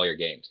 I hate all your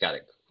games. Got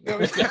it.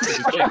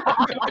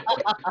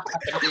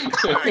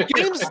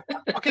 Games,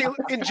 okay,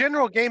 in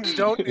general, games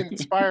don't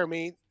inspire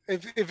me.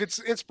 If it's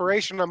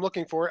inspiration I'm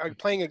looking for,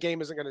 playing a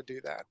game isn't going to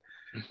do that.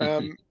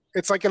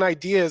 It's like an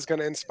idea is going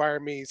to inspire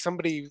me.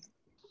 Somebody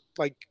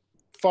like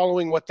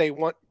following what they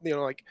want, you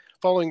know, like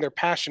following their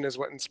passion is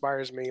what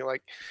inspires me.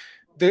 Like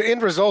the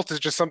end result is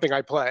just something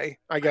I play,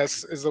 I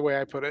guess is the way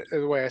I put it,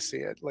 the way I see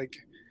it. Like,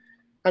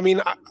 I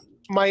mean,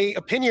 my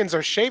opinions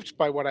are shaped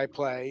by what I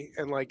play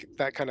and like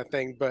that kind of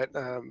thing, but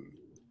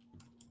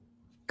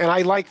And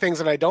I like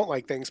things and I don't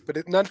like things,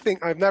 but nothing.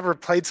 I've never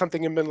played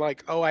something and been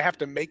like, oh, I have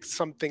to make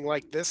something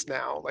like this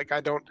now. Like I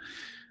don't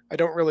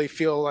really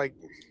feel like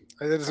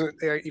it doesn't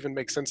even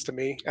make sense to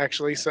me,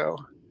 actually. So.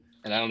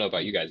 And I don't know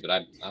about you guys, but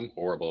I'm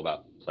horrible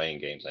about playing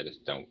games. I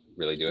just don't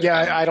really do it.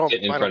 Yeah, I don't.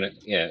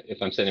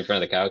 If I'm sitting in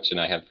front of the couch and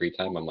I have free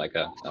time, I'm like,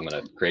 I'm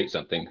gonna create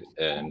something,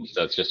 and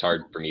so it's just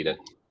hard for me to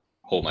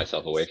hold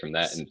myself away from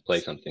that and play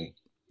something.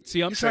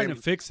 See, I'm trying to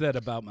fix that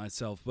about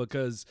myself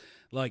because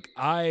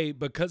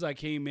I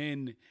came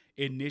in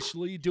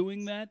initially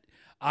doing that,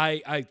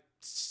 I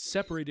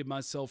separated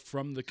myself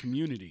from the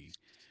community.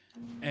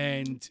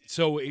 And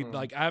so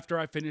like after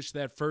I finished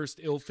that first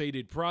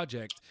ill-fated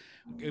project,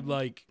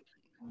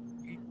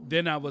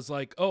 then I was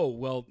like, oh,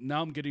 well,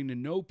 now I'm getting to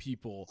know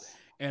people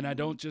and I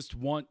don't just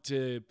want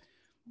to,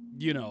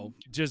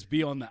 just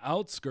be on the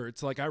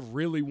outskirts. Like I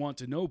really want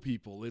to know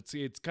people.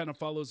 It's kind of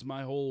follows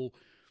my whole,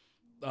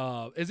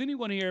 has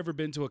anyone here ever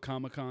been to a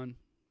Comic-Con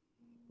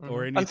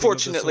or anything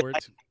Unfortunately, of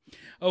the sort?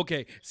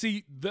 Okay.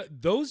 See,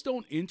 those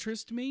don't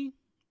interest me,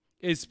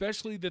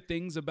 especially the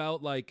things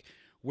about like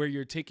where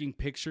you're taking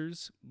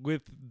pictures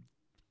with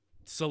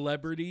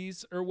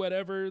celebrities or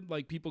whatever.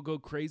 Like people go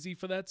crazy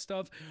for that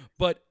stuff,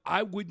 but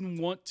I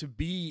wouldn't want to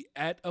be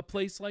at a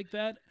place like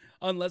that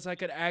unless I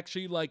could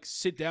actually like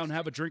sit down,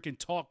 have a drink and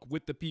talk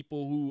with the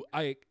people who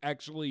I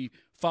actually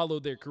follow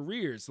their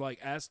careers, like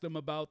ask them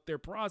about their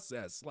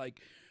process,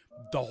 like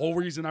the whole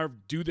reason I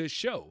do this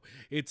show.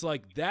 It's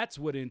like, that's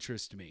what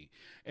interests me.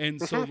 And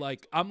so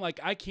like, I'm like,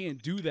 I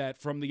can't do that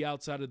from the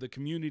outside of the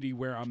community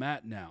where I'm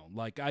at now.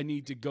 Like I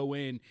need to go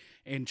in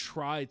and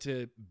try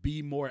to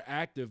be more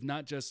active,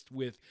 not just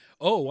with,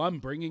 oh, I'm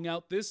bringing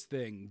out this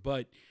thing,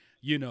 but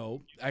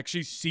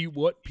actually see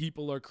what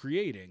people are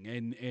creating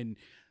and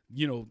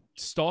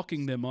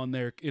stalking them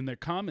in their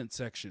comment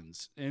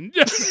sections. And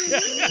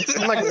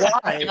like,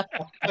 why?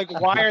 Like,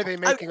 why are they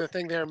making the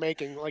thing they're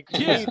making? Like, to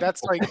me,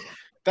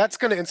 that's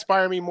going to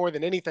inspire me more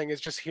than anything, is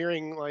just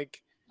hearing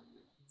like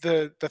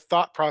the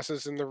thought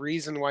process and the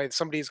reason why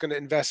somebody's going to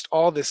invest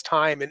all this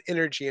time and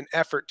energy and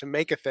effort to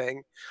make a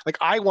thing. Like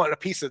I want a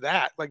piece of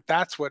that. Like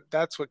that's what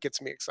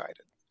gets me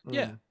excited.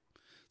 Yeah.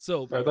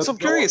 So I'm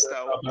curious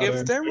though,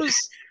 if there was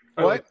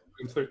what?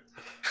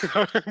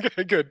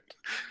 Good.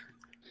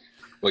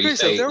 Well, you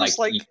say there like,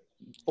 was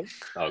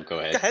oh, go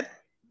ahead. Go ahead.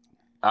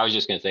 I was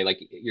just going to say, like,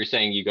 you're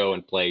saying you go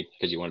and play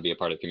because you want to be a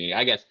part of the community.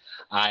 I guess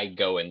I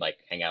go and like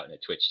hang out in a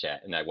Twitch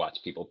chat and I watch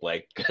people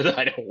play because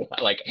I don't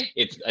like,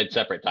 it's a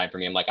separate time for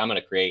me. I'm like, I'm going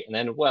to create. And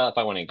then, well, if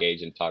I want to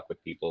engage and talk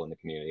with people in the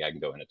community, I can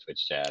go in a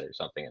Twitch chat or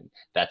something. And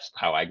that's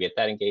how I get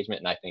that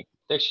engagement. And I think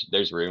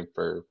there's room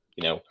for,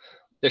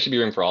 there should be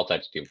room for all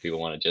types of people. People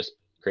want to just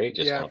create,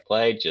 just want to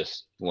play,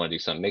 just want to do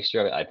some mixture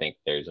of it. I think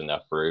there's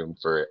enough room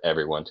for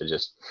everyone to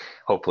just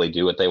hopefully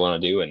do what they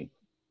want to do and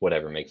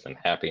whatever makes them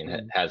happy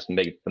and has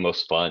made the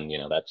most fun.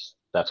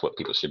 That's what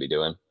people should be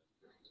doing.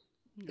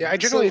 Yeah, I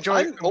generally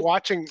enjoy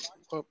watching.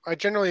 I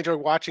generally enjoy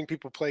watching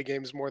people play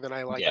games more than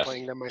I like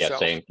playing them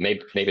myself. Yeah, same.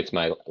 Maybe it's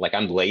my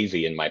I'm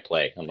lazy in my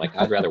play. I'm like,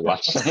 I'd rather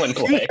watch someone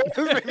play.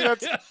 Play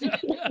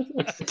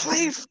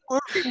for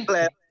me,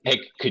 Blair.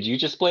 Hey, could you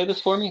just play this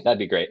for me? That'd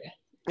be great.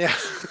 Yeah.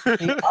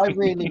 I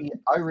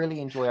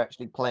really enjoy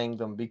actually playing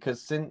them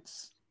because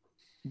since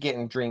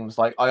getting Dreams,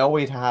 like I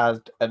always had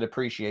an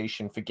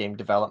appreciation for game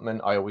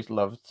development. I always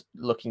loved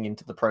looking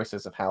into the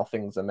process of how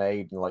things are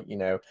made, and like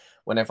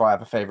whenever I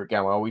have a favorite game,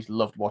 I always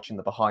loved watching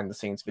the behind the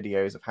scenes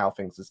videos of how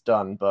things is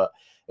done. But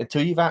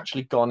until you've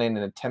actually gone in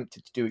and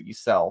attempted to do it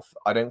yourself,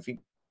 I don't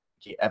think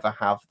you ever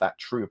have that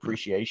true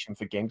appreciation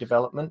for game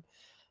development.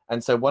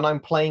 And so when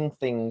I'm playing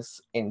things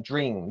in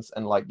Dreams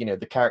and like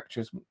the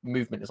character's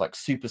movement is like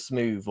super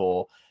smooth,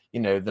 or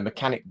the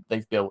mechanic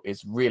they've built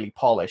is really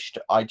polished,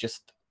 I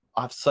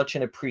have such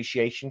an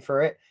appreciation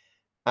for it,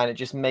 and it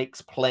just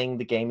makes playing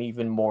the game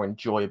even more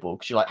enjoyable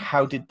because you're like,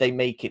 how did they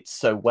make it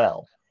so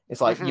well?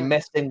 It's like you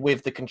messed in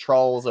with the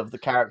controls of the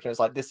character. It's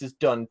like, this is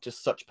done to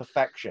such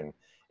perfection.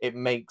 It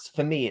makes,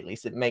 for me at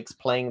least, it makes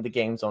playing the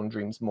games on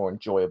Dreams more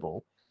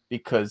enjoyable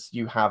because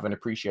you have an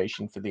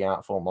appreciation for the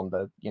art form on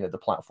the the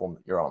platform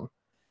that you're on.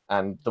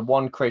 And the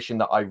one creation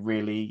that I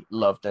really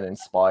loved and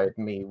inspired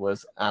me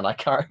was, and I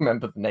can't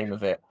remember the name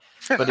of it,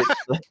 but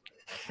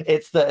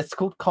it's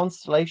called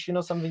Constellation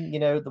or something,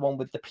 the one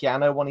with the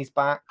piano on his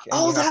back.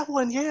 Oh, that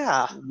one,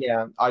 yeah.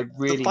 Yeah, I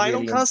really... The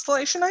Final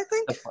Constellation, I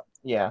think?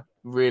 Yeah,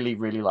 really,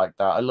 really like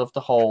that. I love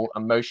the whole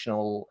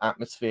emotional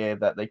atmosphere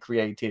that they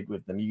created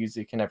with the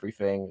music and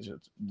everything. It's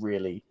just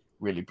really,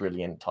 really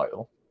brilliant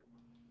title.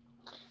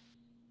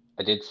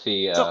 I did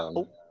see...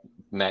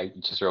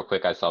 just real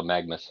quick, I saw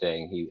Magma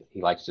saying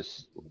he likes to.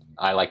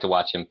 I like to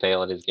watch him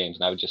fail at his games,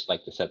 and I would just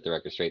like to set the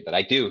record straight that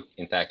I do,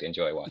 in fact,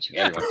 enjoy watching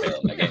everyone fail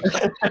at my games.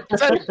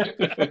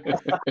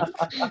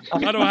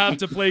 I don't have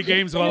to play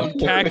games while I'm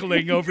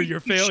cackling over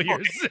your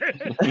failures.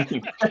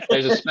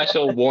 There's a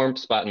special warm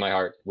spot in my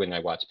heart when I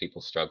watch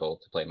people struggle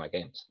to play my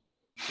games.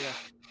 Yeah.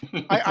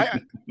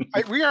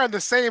 We are on the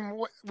same.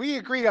 We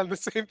agreed on the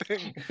same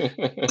thing.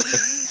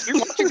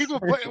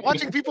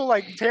 Watching people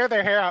like tear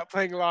their hair out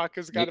playing Lock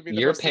has got to be the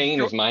Your most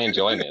pain is my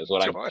enjoyment, is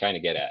what I'm trying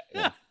to get at.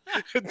 Yeah.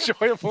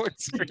 enjoyable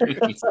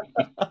experience.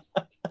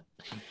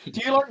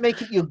 Do you like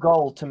make it your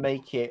goal to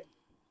make it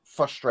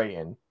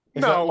frustrating?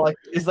 Is No.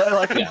 that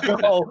like a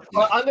goal?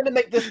 Right, I'm going to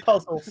make this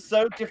puzzle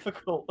so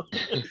difficult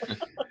because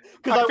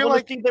I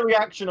want to see the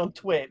reaction on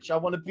Twitch. I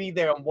want to be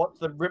there and watch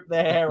them rip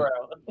their hair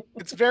out.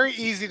 It's very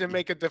easy to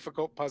make a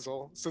difficult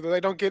puzzle, so that I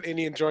don't get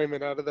any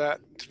enjoyment out of that,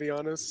 to be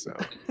honest. So.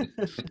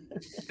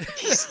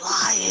 He's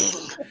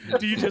lying.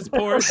 Do you just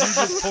pour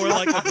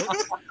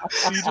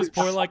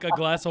like a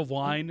glass of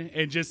wine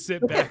and just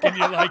sit back and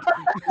you're like,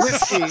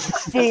 Whiskey.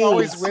 fools,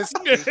 Always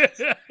whiskey.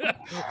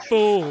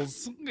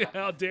 fools!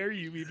 How dare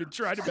you even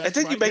try to? And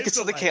then you make it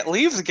so they can't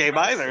leave the game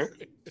either.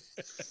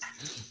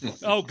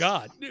 Oh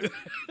God!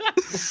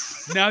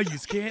 Now you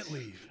can't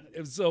leave.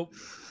 So,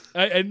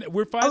 and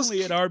we're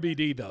finally at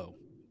RBD though.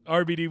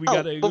 RBD, we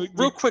got to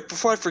real quick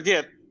before I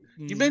forget.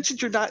 You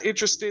mentioned you're not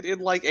interested in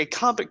like a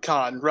Comic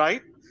Con,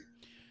 right?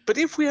 But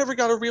if we ever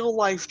got a real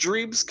life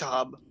Dreams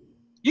Con,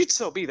 you'd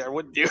still be there,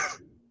 wouldn't you?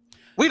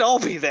 We'd all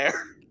be there.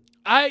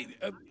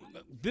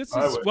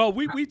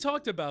 We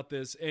talked about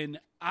this, and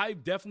I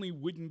definitely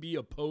wouldn't be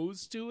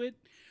opposed to it,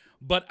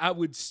 but I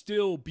would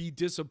still be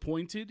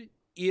disappointed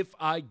if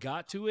I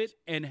got to it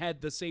and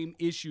had the same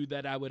issue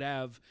that I would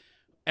have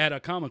at a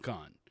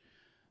Comic-Con.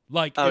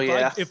 Like,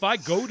 if I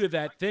go to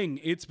that thing,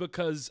 it's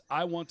because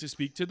I want to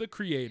speak to the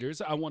creators.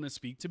 I want to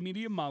speak to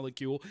Media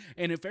Molecule.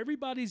 And if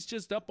everybody's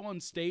just up on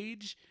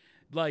stage,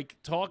 like,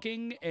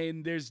 talking,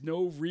 and there's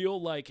no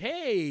real, like,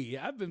 hey,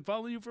 I've been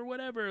following you for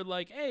whatever.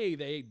 Like,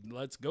 hey,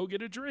 let's go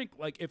get a drink.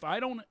 Like, if I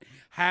don't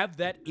have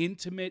that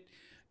intimate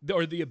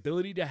or the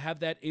ability to have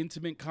that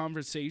intimate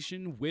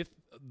conversation with,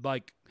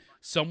 like,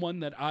 someone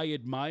that I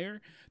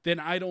admire,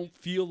 then I don't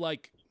feel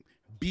like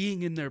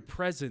being in their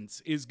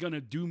presence is going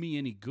to do me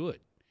any good.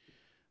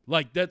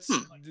 Like that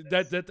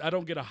I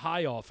don't get a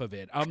high off of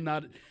it. I'm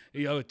not,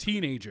 a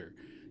teenager,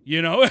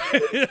 like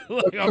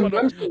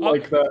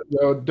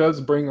that does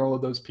bring all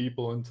of those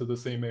people into the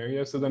same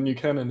area, so then you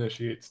can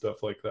initiate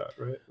stuff like that,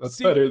 right? That's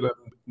better than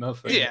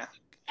nothing. Yeah,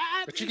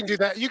 but you can do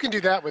that. You can do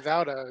that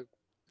without an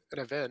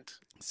event.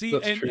 See,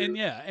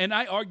 and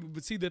I argue.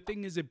 But see, the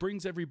thing is, it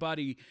brings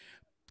everybody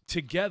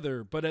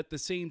together, but at the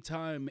same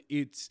time,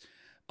 it's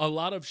a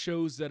lot of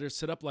shows that are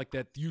set up like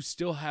that. You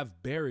still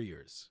have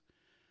barriers.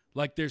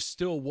 Like, there's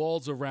still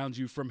walls around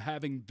you from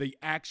having the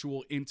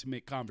actual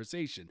intimate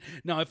conversation.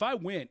 Now, if I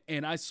went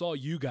and I saw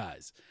you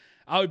guys,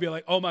 I would be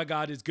like, oh, my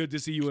God, it's good to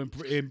see you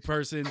in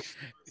person.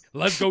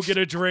 Let's go get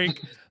a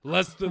drink.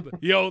 Let's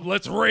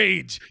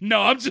rage.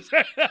 No, I'm just...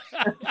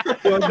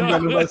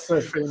 None of us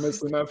are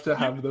famous enough to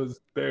have those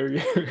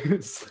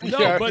barriers.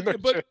 No,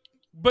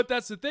 but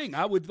that's the thing.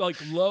 I would,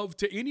 love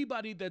to...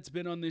 Anybody that's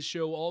been on this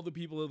show, all the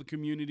people of the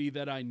community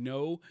that I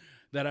know...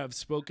 that I've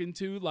spoken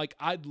to,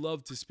 I'd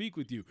love to speak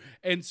with you.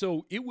 And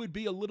so it would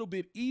be a little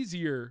bit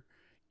easier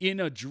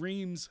in a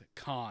Dreams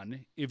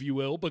Con, if you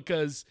will,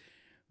 because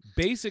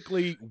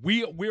basically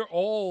we're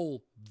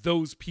all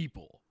those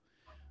people.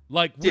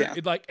 Like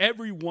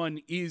everyone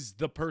is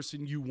the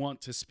person you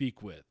want to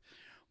speak with.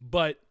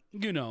 But,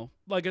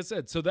 like I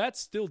said, so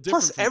that's still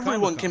different. Plus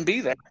everyone can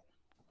be there.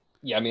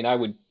 Yeah, I mean,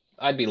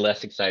 I'd be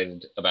less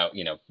excited about,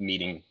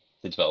 meeting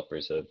the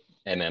developers of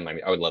MM. I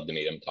mean, I would love to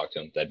meet them, talk to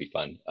them. That'd be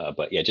fun.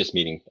 But yeah, just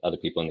meeting other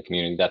people in the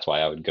community. That's why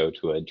I would go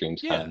to a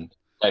DreamsCon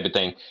type of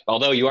thing.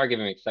 Although you are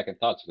giving me second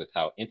thoughts with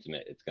how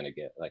intimate it's going to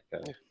get.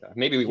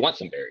 Maybe we want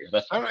some barriers.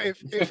 That's I don't know,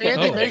 if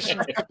Andy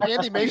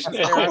Mason's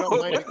there, I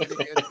don't mind it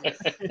getting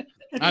intimate.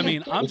 I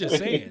mean, I'm just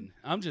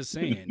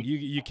saying.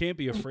 You can't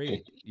be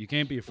afraid. You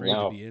can't be afraid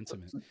to be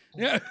intimate.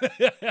 Yeah.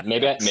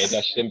 Maybe I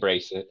should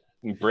embrace it.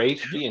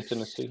 Embrace the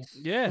intimacy.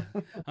 Yeah,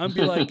 I'm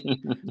be like,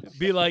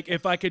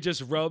 if I could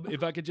just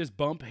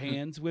bump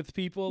hands with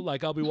people,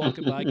 I'll be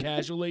walking by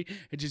casually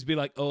and just be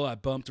like, oh, I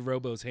bumped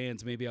Robo's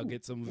hands. Maybe I'll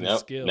get some of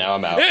his skill. Now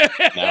I'm out.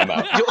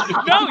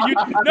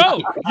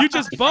 You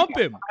just bump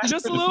him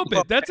just a little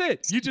bit. That's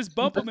it. You just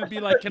bump him and be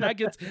like, can I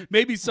get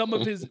maybe some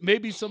of his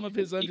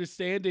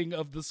understanding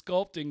of the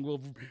sculpting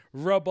will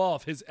rub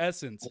off his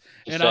essence,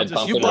 and I'll just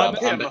I'm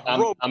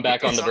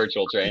back on the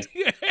virtual train.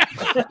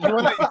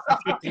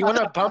 You want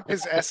to bump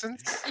his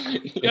essence?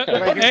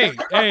 Hey.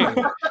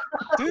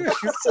 Dude.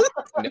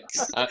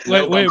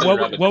 Wait.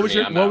 What was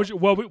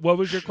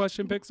your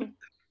question, Pixel?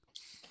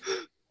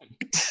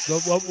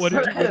 What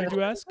did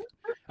you ask?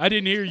 I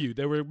didn't hear you.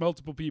 There were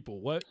multiple people.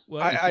 What?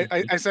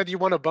 I said you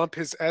want to bump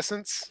his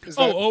essence. You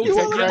want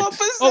to bump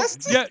his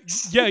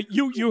essence? Yeah.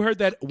 You heard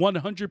that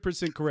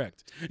 100%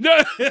 correct.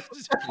 No,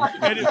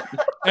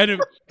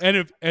 and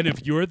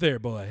if you're there,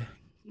 boy.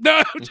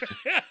 No.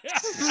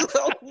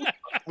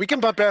 We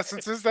can bump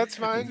essences. That's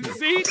fine.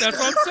 See, that's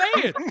what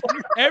I'm saying.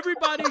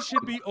 Everybody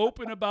should be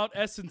open about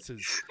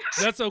essences.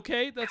 That's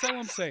okay. That's all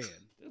I'm saying.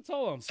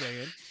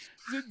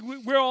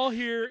 We're all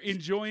here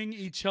enjoying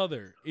each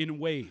other in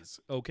ways.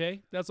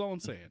 Okay, that's all I'm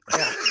saying.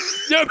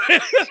 Yeah.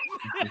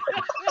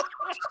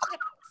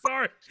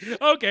 Sorry.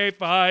 Okay,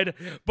 fine.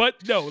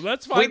 But no,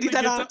 let's We finally need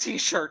that get on to- a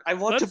t-shirt. I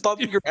want to let's-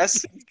 bump your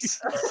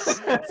essence.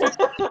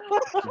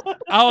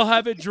 I'll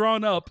have it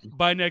drawn up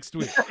by next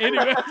week.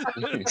 Anyway,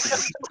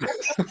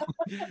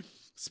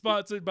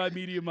 sponsored by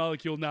Media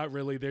Molecule. Not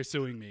really. They're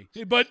suing me.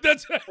 But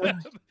that's.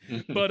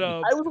 But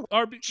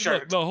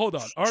Sure. no, hold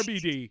on.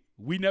 RBD.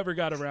 We never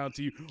got around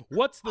to you.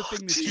 What's the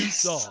thing that you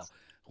saw?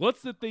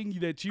 What's the thing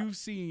that you've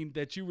seen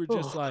that you were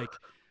just like,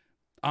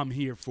 I'm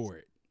here for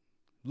it?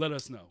 Let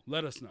us know.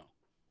 Let us know.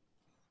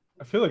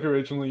 I feel like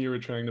originally you were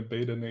trying to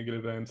bait a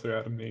negative answer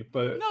out of me,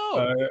 but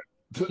No.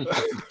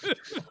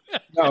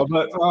 no,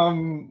 but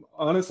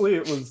honestly,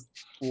 it was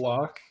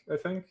Locke. I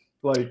think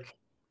like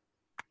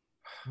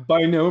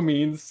by no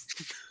means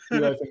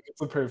do I think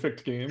it's a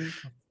perfect game,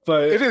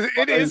 but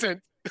It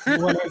isn't.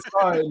 when I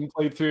saw it and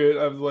played through it,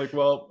 I was like,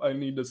 well, I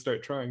need to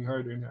start trying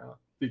harder now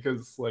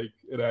because like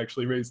it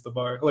actually raised the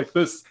bar. Like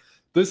this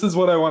is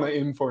what I want to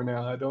aim for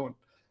now. I don't.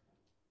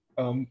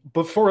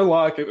 Before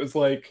Locke, it was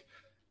like,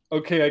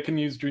 okay, I can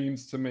use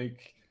Dreams to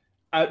make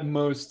at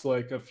most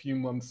like a few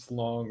months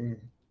long.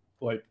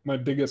 Like my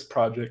biggest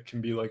project can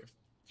be like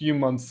a few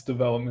months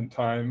development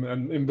time,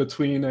 and in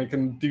between I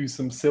can do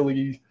some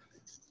silly,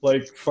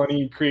 like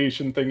funny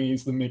creation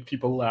thingies that make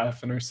people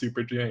laugh and are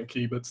super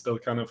janky but still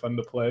kind of fun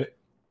to play.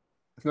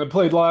 And I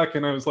played Locke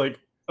and I was like,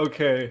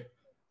 okay,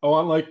 I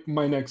want like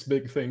my next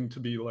big thing to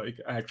be like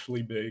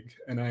actually big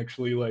and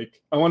actually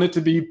like I want it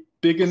to be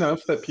big enough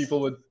that people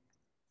would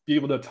be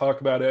able to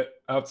talk about it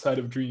outside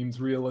of Dreams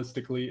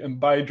realistically and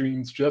buy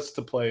Dreams just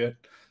to play it.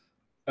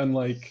 And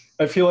like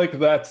I feel like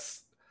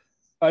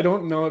I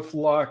don't know if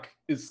Locke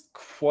is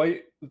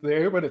quite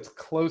there, but it's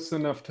close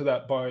enough to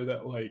that bar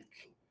that like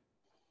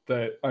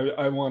that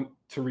I want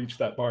to reach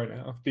that bar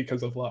now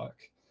because of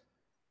Locke.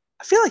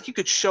 I feel like you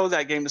could show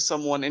that game to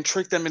someone and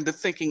trick them into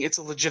thinking it's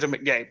a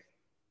legitimate game.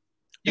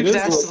 You It could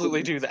is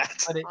absolutely do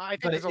that. I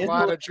think there's a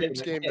lot of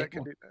Dreams game that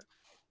can do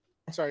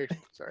that. Sorry,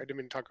 I didn't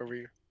mean to talk over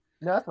you.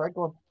 No, that's right.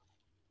 Go on.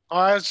 Oh,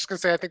 I was just gonna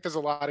say I think there's a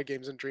lot of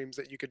games in Dreams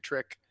that you could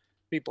trick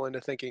people into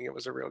thinking it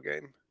was a real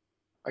game.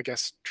 I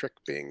guess trick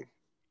being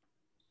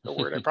a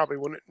word I probably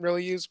wouldn't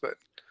really use, but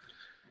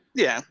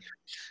Yeah.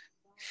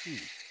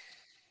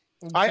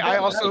 I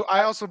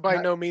also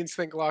by no means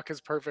think Locke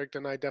is perfect,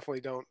 and I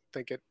definitely don't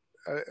think it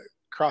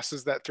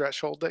crosses that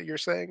threshold that you're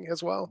saying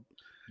as well.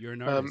 You're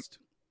an artist.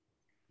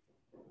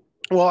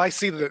 Well, I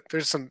see that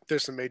there's some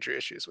major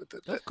issues with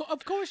it. That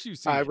Of course you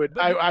see. I it, would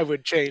but- I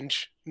would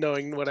change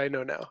knowing what I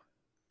know now.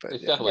 But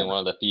It's yeah. definitely one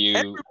of the few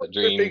Everyone's the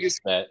dreams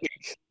biggest that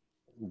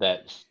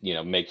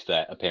makes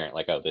that apparent.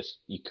 Like, oh, this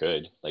you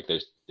could like.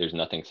 There's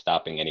nothing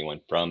stopping anyone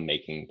from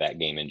making that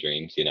game in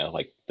Dreams.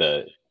 Like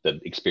the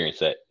experience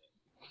that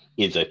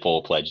is a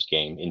full-fledged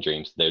game in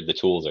Dreams. The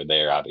tools are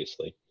there,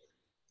 obviously.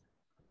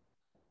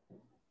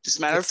 Just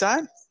a matter of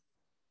time.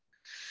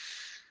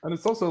 And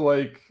it's also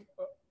like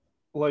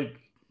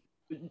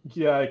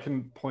yeah, I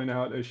can point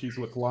out issues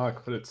with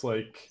Locke, but it's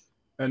like,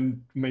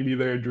 and maybe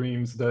there are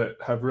Dreams that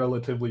have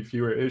relatively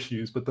fewer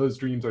issues, but those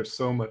Dreams are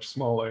so much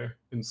smaller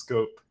in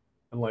scope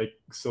and like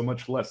so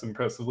much less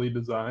impressively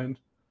designed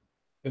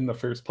in the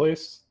first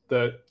place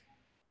that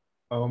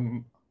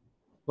I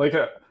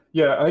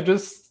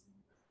just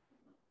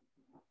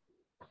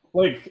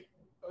like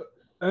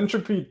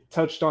Entropy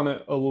touched on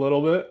it a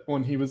little bit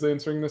when he was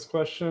answering this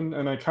question,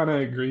 and I kind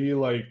of agree.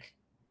 Like,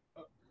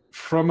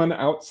 from an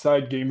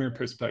outside gamer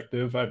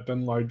perspective, I've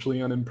been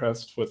largely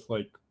unimpressed with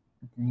like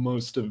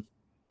most of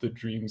the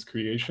Dreams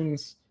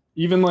creations.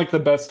 Even like the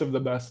best of the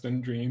best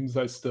in Dreams,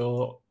 I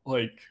still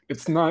like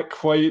it's not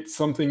quite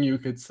something you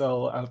could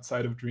sell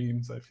outside of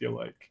Dreams. I feel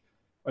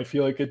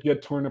like it'd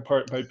get torn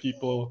apart by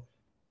people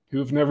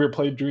who've never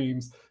played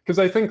Dreams, because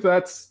I think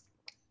that's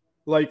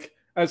like,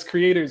 as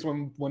creators,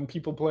 when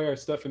people play our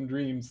stuff in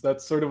Dreams,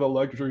 that's sort of a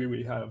luxury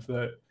we have,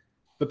 that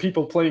the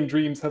people playing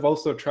Dreams have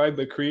also tried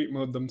the create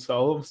mode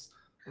themselves,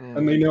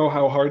 and they know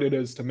how hard it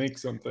is to make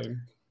something.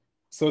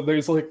 So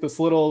there's like this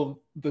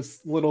little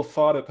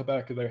thought at the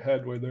back of their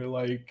head where they're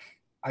like,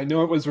 I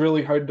know it was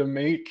really hard to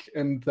make,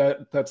 and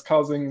that's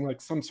causing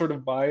like some sort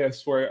of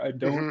bias where I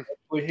don't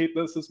actually hate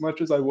this as much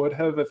as I would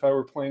have if I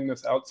were playing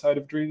this outside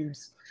of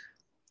Dreams.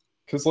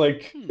 Because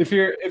like if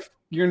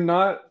you're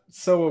not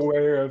so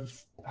aware of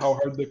how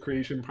hard the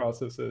creation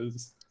process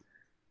is,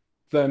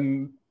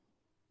 then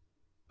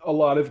a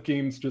lot of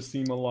games just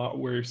seem a lot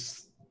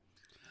worse.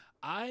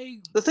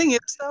 The thing is,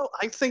 though,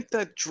 I think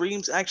that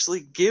Dreams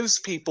actually gives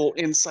people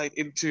insight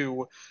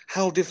into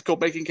how difficult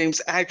making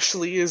games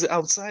actually is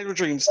outside of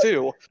Dreams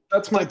too.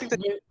 That's my I think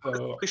point,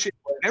 though.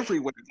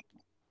 Everywhere.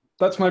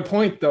 That's my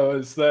point, though,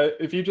 is that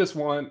if you just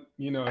want,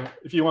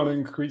 if you want to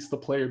increase the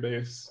player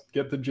base,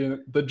 get the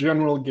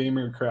general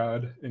gamer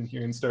crowd in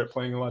here and start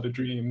playing a lot of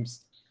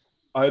Dreams,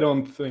 I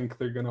don't think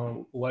they're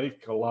gonna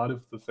like a lot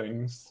of the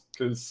things,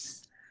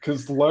 because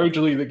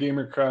largely the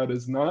gamer crowd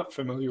is not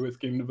familiar with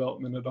game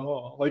development at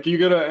all. Like, you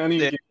go to any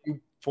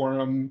game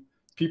forum,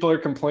 people are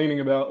complaining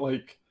about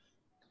like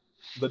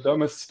the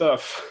dumbest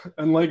stuff,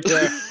 and like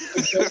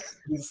this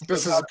is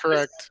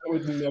correct. That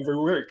would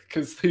never work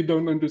because they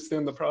don't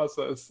understand the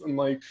process. And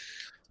like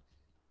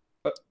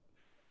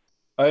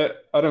I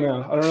don't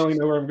know. I don't really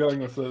know where I'm going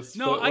with this.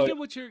 No, but, I like,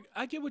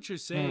 get what you're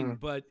saying,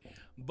 but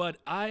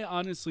I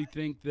honestly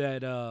think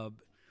that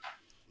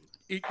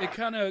it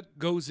kind of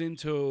goes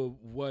into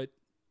what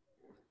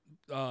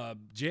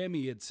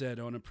Jamie had said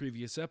on a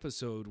previous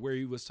episode, where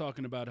he was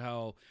talking about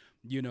how,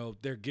 you know,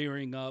 they're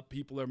gearing up,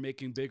 people are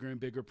making bigger and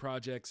bigger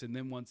projects, and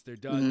then once they're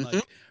done,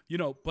 like, you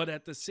know, but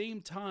at the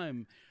same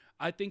time,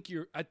 I think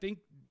you're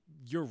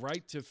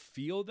right to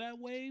feel that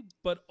way,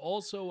 but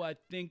also I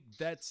think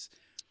that's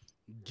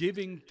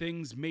giving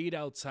things made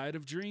outside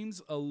of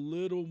Dreams a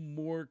little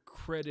more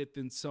credit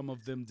than some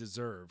of them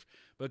deserve,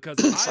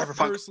 because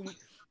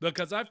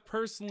I've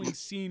personally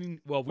seen,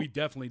 well, we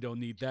definitely don't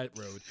need that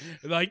road.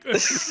 Like, we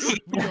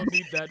don't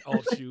need that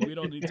offshoot. We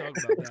don't need to talk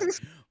about that.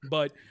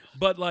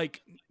 But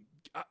like,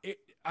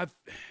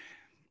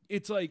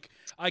 it's like,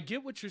 I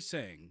get what you're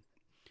saying.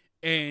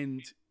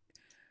 And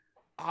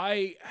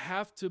I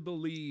have to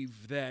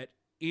believe that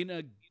in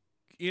a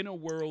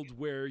world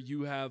where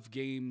you have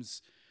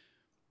games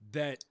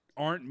that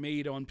aren't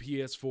made on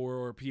PS4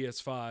 or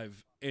PS5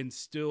 and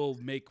still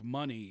make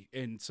money,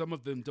 and some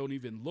of them don't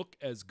even look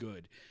as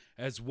good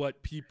as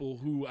what people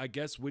who I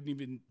guess we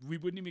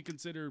wouldn't even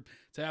consider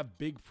to have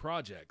big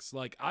projects.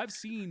 Like, I've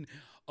seen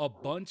a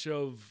bunch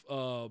of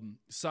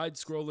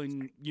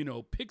side-scrolling, you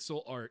know,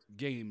 pixel art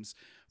games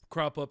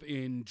crop up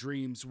in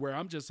Dreams where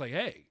I'm just like,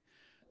 hey,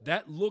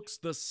 that looks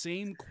the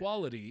same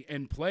quality,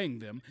 and playing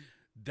them,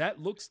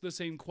 that looks the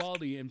same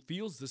quality and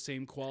feels the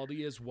same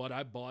quality as what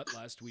I bought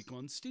last week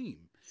on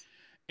Steam.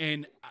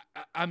 And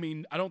I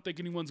mean, I don't think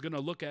anyone's going to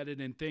look at it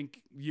and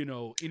think, you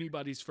know,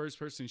 anybody's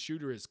first-person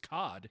shooter is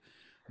COD.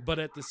 But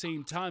at the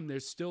same time,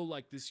 there's still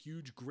like this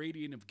huge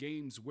gradient of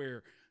games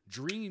where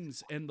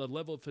Dreams and the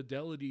level of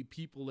fidelity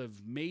people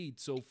have made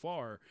so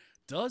far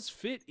does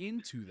fit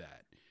into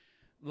that.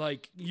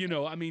 Like, you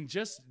know, I mean,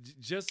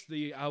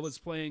 I was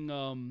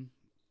playing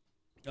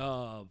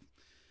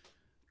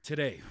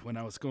today when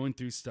I was going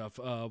through stuff.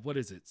 What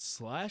is it?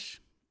 Slice.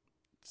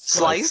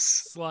 Like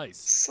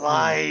Slice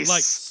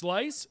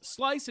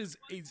is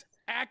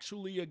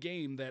actually a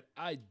game that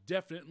I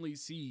definitely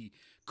see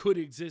could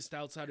exist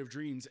outside of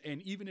Dreams,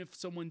 and even if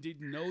someone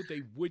didn't know,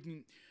 they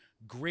wouldn't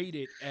grade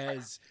it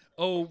as,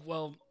 oh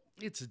well,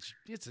 it's a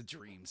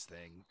Dreams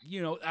thing.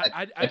 You know,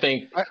 I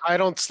think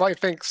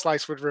think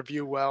Slice would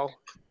review well.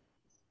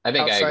 I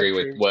think I outside agree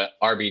with Dreams. what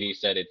RBD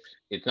said.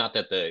 It's not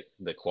that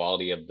the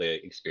quality of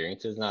the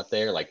experience is not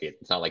there. Like,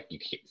 it's not like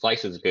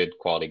Slice is a good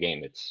quality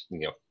game. It's, you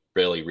know,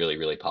 really, really,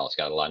 really polished.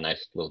 Got a lot of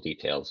nice little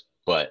details,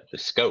 but the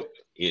scope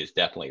is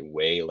definitely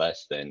way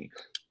less than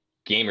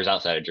gamers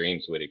outside of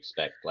Dreams would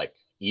expect. Like,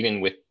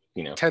 even with,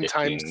 you know, 10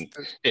 15, times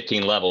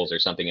 15 levels or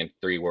something in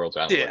 3 worlds.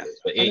 I don't know what Yeah. it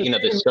is, but you know,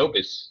 the scope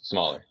is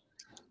smaller.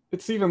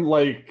 It's even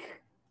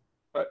like,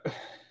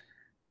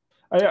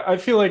 I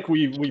feel like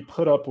we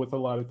put up with a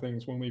lot of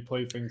things when we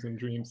play things in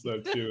Dreams, though,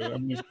 too.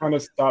 And we've kind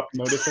of stopped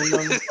noticing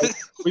them. Like,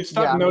 we've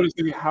stopped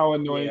noticing how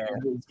annoying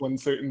it is when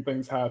certain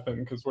things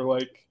happen, because we're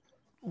like,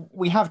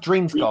 we have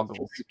Dreams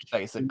goggles,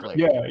 basically.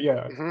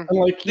 Yeah. And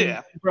like, you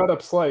brought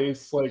up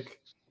Slice. Like,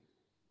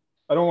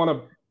 I don't want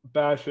to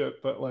bash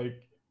it, but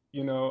like,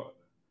 you know,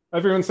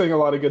 everyone's saying a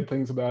lot of good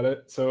things about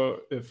it.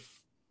 So if,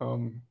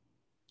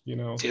 you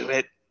know, Do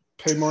it.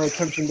 pay more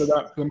attention to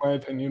that, in my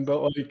opinion.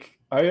 But like,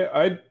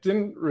 I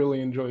didn't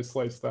really enjoy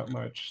Slice that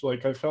much.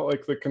 Like, I felt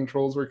like the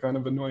controls were kind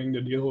of annoying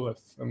to deal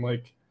with, and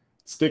like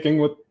sticking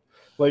with,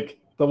 like,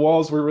 the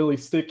walls were really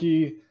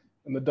sticky,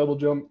 and the double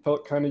jump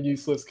felt kind of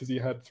useless because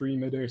you had 3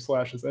 midair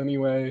slashes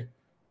anyway,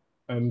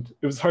 and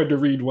it was hard to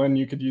read when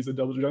you could use a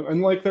double jump.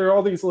 And like, there are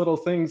all these little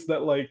things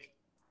that, like,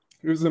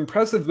 it was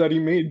impressive that he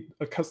made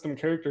a custom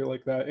character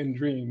like that in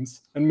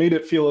Dreams and made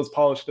it feel as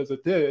polished as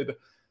it did.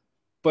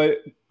 But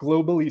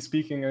globally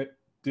speaking, it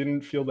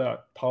didn't feel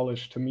that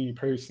polished to me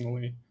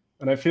personally.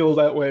 And I feel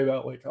that way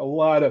about like a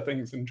lot of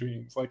things in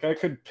Dreams. Like, I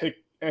could pick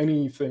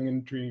anything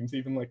in Dreams,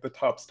 even like the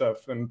top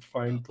stuff, and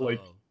find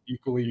like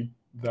equally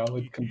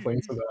valid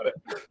complaints about it.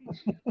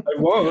 I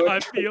won't. I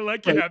feel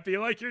like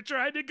you're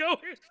trying to go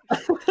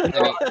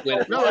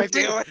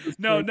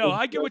No,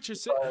 I get what you're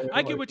saying.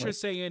 I get what you're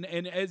saying,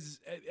 and as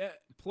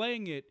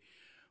playing it,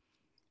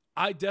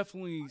 I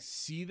definitely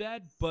see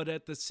that. But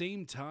at the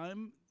same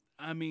time,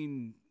 I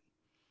mean,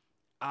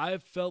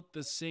 I've felt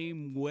the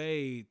same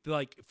way.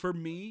 Like, for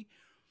me,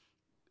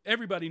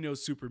 everybody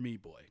knows Super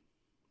Meat Boy.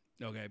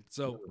 Okay,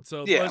 so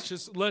Yeah.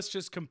 let's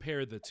just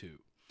compare the two.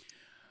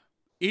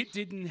 It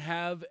didn't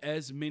have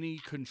as many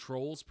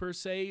controls per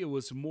se. It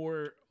was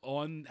more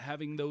on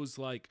having those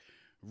like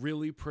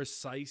really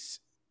precise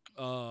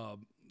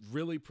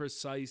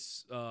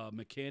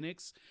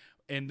mechanics,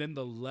 and then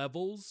the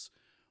levels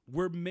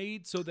were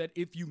made so that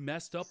if you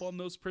messed up on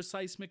those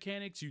precise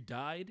mechanics, you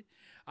died.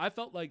 I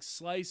felt like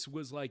Slice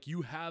was like,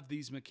 you have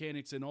these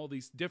mechanics and all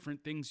these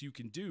different things you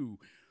can do.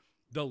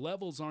 The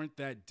levels aren't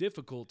that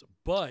difficult,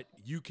 but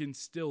you can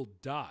still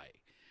die.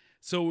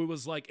 So it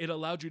was like, it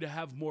allowed you to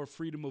have more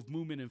freedom of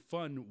movement and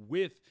fun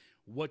with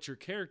what your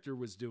character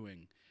was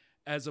doing.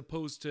 as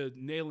opposed to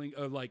nailing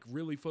or like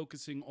really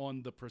focusing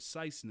on the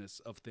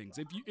preciseness of things.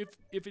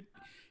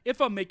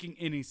 If I'm making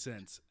any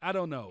sense, I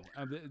don't know.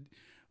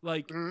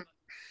 Like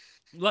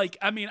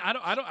I mean,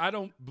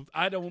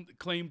 I don't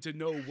claim to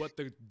know what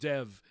the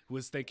dev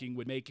was thinking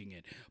when making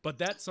it, but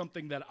that's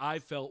something that I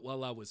felt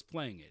while I was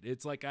playing it.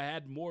 It's like I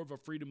had more of a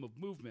freedom of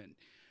movement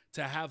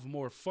to have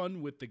more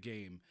fun with the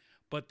game,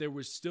 but there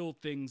were still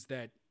things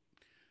that,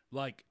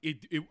 like,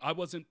 I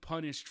wasn't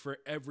punished for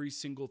every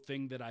single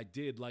thing that I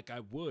did like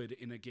I would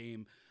in a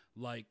game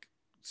like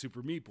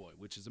Super Meat Boy,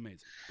 which is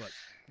amazing. But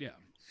yeah.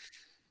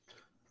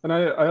 And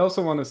I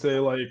also want to say,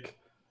 like,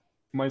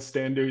 my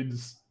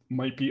standards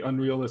might be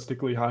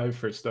unrealistically high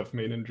for stuff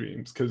made in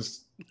Dreams,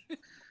 because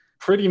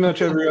pretty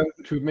much everyone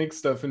who makes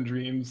stuff in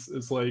Dreams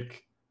is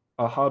like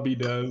a hobby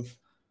dev.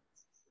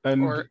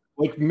 And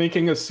like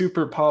making a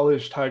super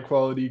polished, high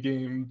quality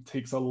game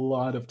takes a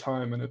lot of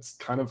time, and it's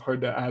kind of hard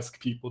to ask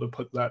people to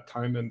put that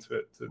time into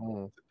it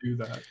to do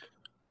that.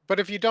 But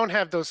if you don't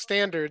have those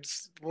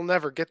standards, we'll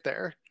never get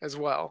there as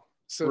well.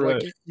 So Right.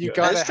 like you Yeah.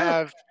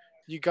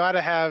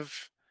 gotta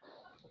have,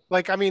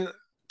 like, I mean,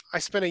 I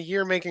spent a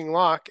year making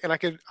Lock, and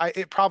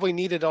it probably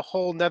needed a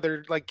whole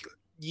nother like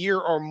year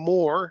or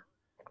more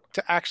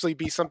to actually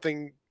be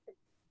something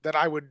that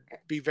I would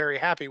be very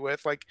happy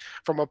with, like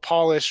from a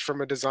polish,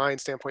 from a design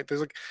standpoint.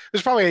 There's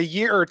probably a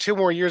year or 2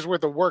 more years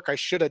worth of work I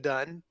should have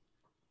done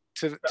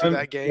to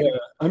that game. Yeah,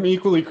 I'm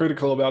equally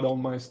critical about all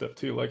my stuff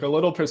too. Like, a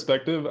little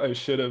perspective, I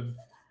should have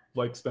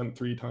like spent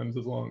 3 times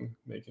as long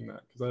making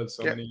that, because I have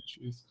so many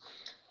issues.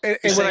 And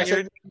When when I I hear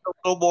said, a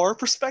little more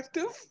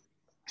perspective.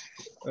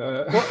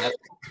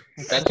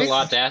 That's a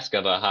lot to ask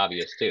of a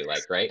hobbyist too,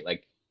 like, right?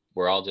 Like,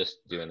 we're all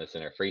just doing this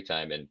in our free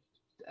time,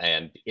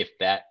 and if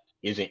that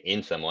isn't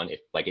in someone, if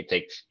like it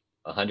takes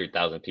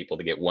 100,000 people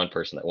to get one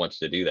person that wants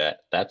to do that,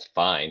 that's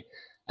fine.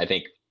 I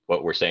think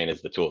what we're saying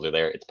is the tools are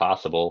there. It's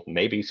possible.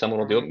 Maybe someone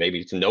will do it.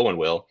 Maybe no one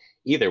will.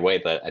 Either way,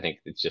 but I think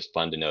it's just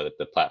fun to know that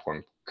the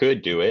platform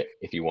could do it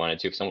if you wanted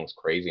to. If someone was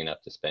crazy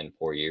enough to spend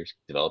 4 years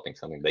developing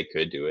something, they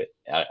could do it.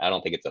 I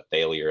don't think it's a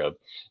failure of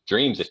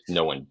Dreams if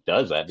no one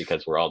does that,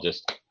 because we're all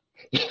just,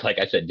 like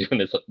I said, doing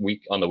this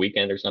week on the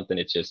weekend or something.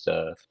 It's just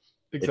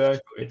exactly.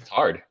 It's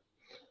hard.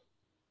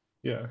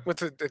 Yeah.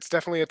 it's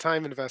definitely a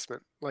time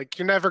investment. Like,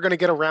 you're never going to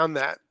get around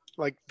that.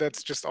 Like,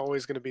 that's just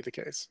always going to be the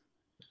case.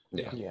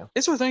 Yeah.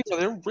 It's one thing.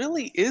 There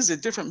really is a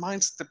different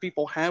mindset that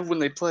people have when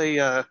they play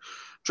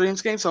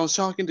Dreams games. I was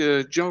talking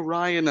to Joe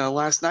Ryan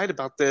last night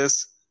about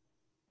this.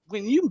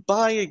 When you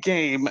buy a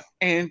game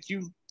and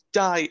you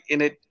die in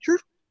it,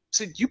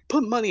 you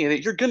put money in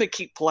it, you're going to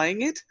keep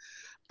playing it.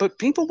 But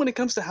people, when it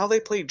comes to how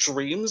they play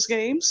Dreams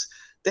games,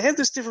 they have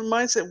this different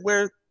mindset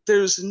where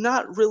there's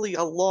not really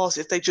a loss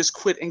if they just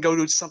quit and go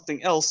do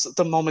something else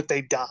the moment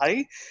they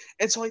die.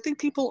 And so I think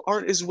people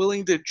aren't as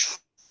willing to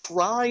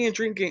try in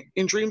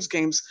Dreams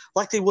games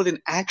like they would an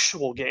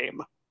actual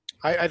game.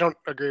 I don't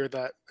agree with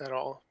that at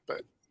all.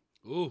 But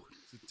Ooh.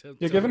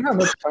 Yeah, given how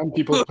much time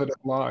people put in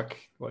Lock,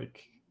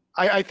 like,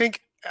 I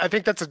think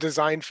that's a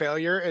design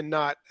failure and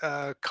not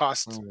a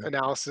cost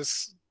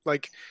analysis.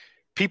 Like,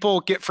 people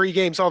get free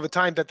games all the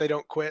time that they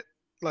don't quit.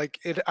 Like,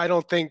 I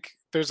don't think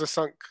there's a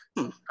sunk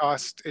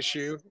cost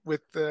issue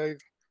with the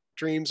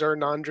Dreams or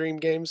non-Dream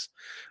games.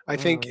 I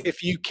think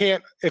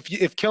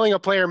if killing a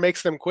player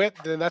makes them quit,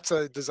 then that's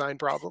a design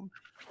problem,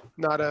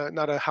 not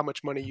a how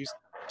much money you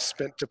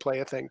spent to play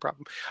a thing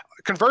problem.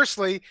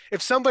 Conversely,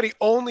 if somebody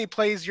only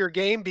plays your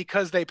game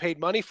because they paid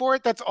money for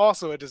it, that's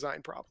also a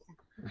design problem.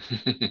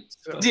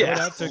 So,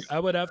 Yeah. I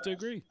would have to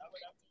agree.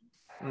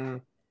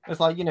 It's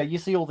like, you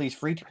see all these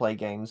free-to-play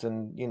games,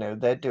 and,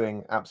 they're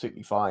doing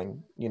absolutely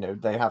fine.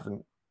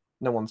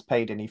 No one's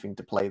paid anything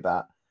to play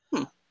that.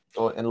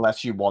 Or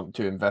unless you want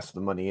to invest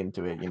the money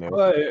into it,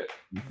 But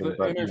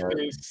the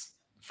interface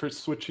for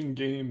switching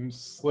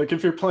games, like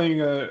if you're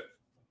playing a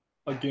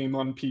game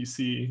on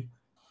PC,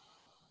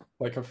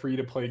 like a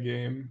free-to-play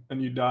game,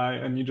 and you die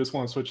and you just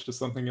want to switch to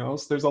something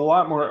else, there's a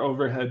lot more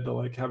overhead to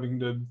like having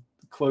to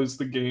close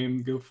the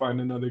game, go find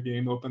another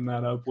game, open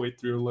that up, wait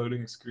through a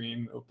loading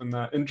screen, open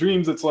that. In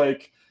Dreams, it's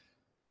like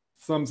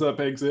thumbs up,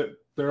 exit.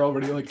 There are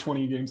already like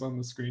 20 games on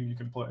the screen you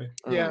can play.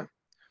 Yeah,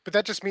 but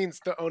that just means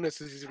the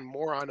onus is even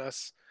more on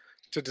us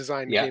to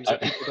design games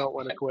that people don't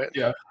want to quit.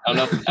 Yeah, I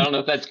don't know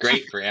if that's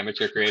great for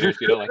amateur creators.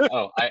 Like,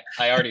 oh,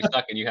 I already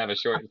suck, and you have a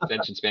short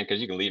attention span because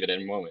you can leave it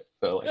in a moment.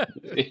 So like,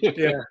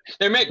 yeah,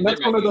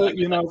 that's one of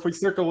the if we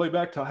circle way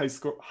back to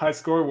high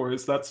score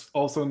wars, that's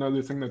also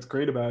another thing that's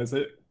great about it, is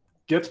it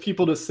gets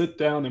people to sit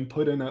down and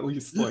put in at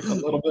least like a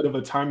little bit of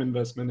a time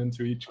investment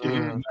into each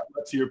game, and that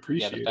lets you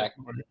appreciate the fact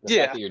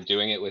that you're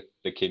doing it with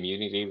the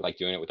community, like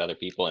doing it with other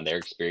people, and they're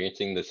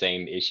experiencing the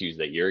same issues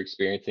that you're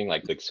experiencing,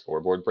 like the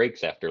scoreboard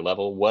breaks after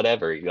level,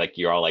 whatever. Like,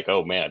 you're all like,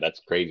 oh man,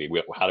 that's crazy.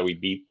 How do we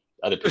beat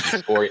other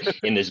people's score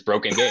in this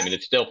broken game? And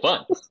it's still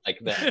fun. Like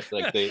that.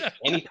 Like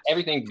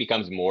everything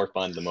becomes more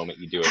fun the moment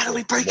you do it. How do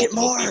we break it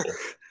more? People.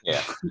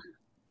 Yeah.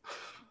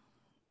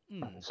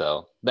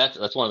 So that's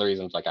one of the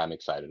reasons like I'm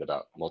excited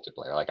about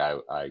multiplayer. Like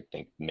I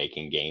think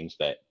making games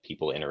that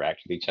people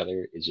interact with each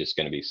other is just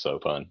going to be so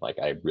fun. Like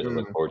I really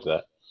look forward to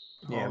that.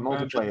 Yeah, Oh,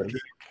 imagine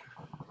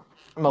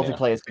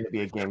multiplayer is going to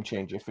be a game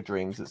changer for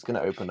Dreams. It's going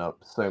to open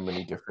up so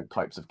many different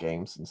types of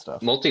games and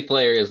stuff.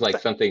 Multiplayer is like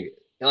something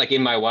like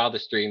in my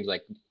wildest dreams,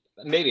 like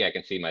maybe I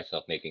can see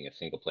myself making a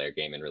single player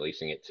game and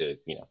releasing it to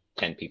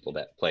 10 people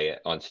that play it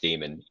on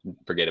Steam and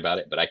forget about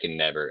it. But I can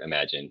never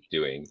imagine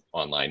doing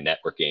online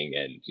networking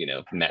and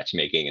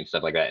matchmaking and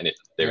stuff like that. And if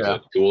there's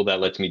a tool that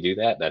lets me do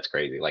that, that's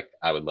crazy. Like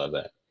I would love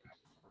that.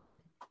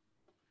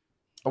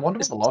 I wonder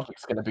what the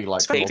logic's going to be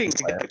like. Paintings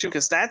together too,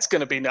 because that's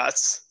going to be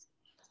nuts.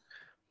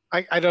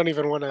 I don't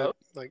even want to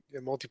like a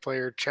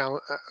multiplayer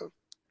challenge.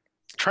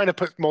 Trying to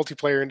put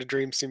multiplayer into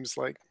Dreams seems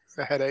like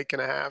a headache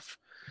and a half.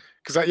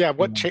 Because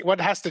what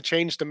has to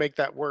change to make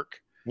that work?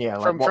 Yeah,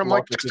 from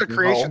like just a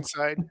creation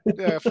side.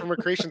 Yeah, from a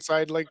creation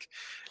side, like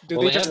do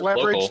they just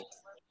leverage?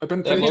 I've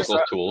been thinking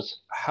about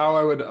tools. How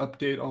I would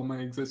update all my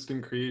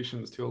existing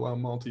creations to allow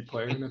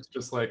multiplayer, and it's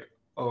just like,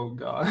 oh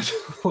god,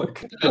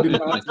 like I did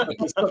not set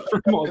this up for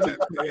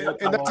multiplayer.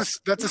 And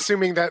that's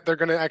assuming that they're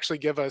going to actually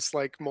give us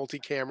like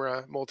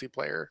multi-camera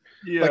multiplayer.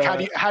 Yeah. Like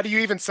how do you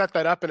even set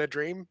that up in a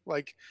Dream?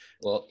 Like,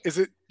 is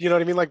it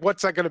what I mean? Like,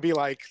 what's that going to be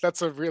like?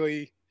 That's a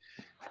really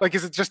like,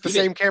 is it just the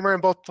same camera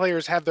and both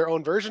players have their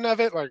own version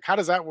of it? Like, how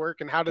does that work?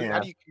 And how do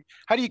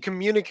you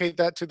communicate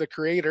that to the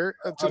creator,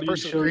 to the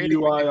person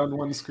creating? How do you show UI on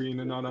one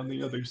screen and not on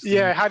the other screen?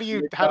 Yeah, how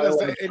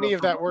does any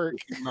of that work?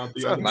 Not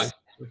the other.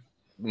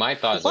 My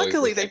thought.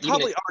 Luckily, they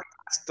probably already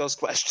asked those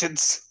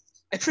questions.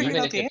 Even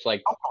if it's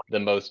like the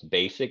most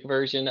basic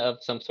version of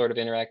some sort of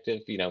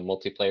interactive,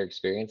 multiplayer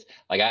experience,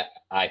 like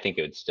I think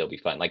it would still be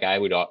fun. Like I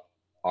would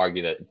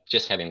argue that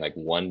just having like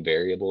one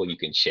variable you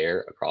can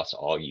share across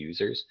all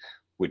users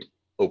would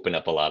open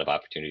up a lot of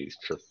opportunities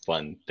for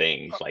fun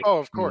things. Like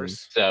of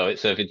course. So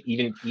if it's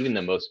even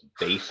the most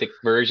basic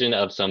version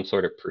of some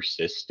sort of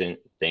persistent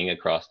thing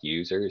across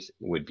users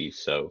would be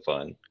so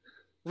fun.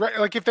 Right,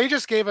 like if they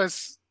just gave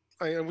us,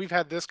 and we've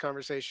had this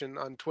conversation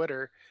on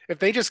Twitter, if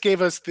they just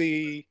gave us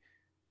a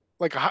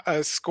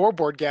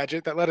scoreboard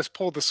gadget that let us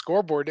pull the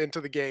scoreboard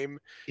into the game,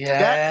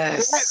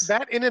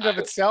 that in and of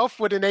itself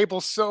would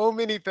enable so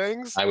many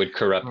things. I would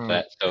corrupt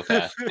that so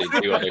fast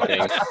to do other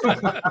things.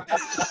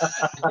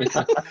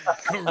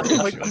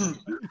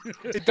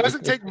 It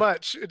doesn't take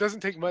much. It doesn't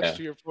take much,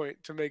 to your point,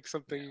 to make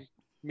something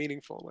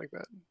meaningful like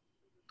that.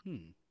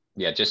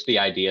 Yeah, just the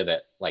idea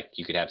that like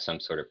you could have some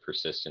sort of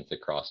persistence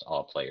across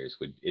all players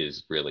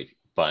is really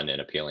fun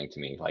and appealing to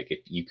me. Like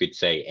if you could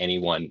say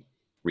anyone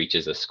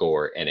reaches a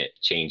score and it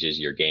changes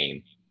your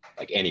game,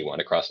 like anyone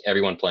across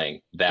everyone playing,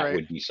 that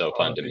would be so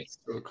fun to me.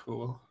 So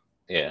cool.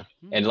 Yeah.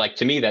 And like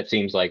to me that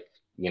seems like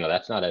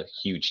that's not a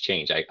huge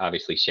change.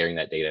 Obviously sharing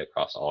that data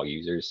across all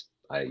users,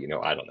 I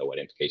don't know what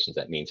implications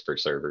that means for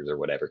servers or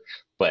whatever,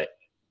 but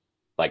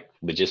like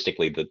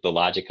logistically the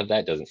logic of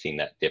that doesn't seem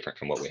that different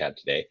from what we have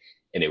today,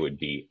 and it would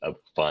be a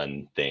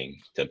fun thing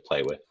to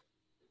play with.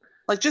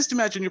 Like, just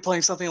imagine you're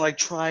playing something like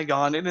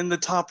Trigon, and in the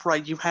top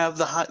right, you have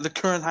the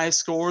current high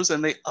scores,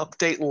 and they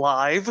update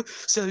live,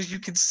 so you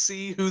can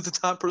see who the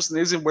top person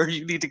is and where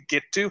you need to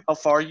get to, how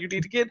far you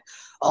need to get.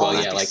 Oh,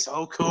 that'd be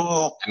so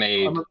cool.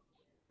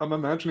 I'm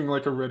imagining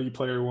like a Ready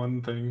Player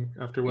One thing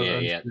after what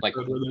like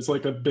where there's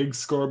like a big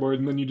scoreboard,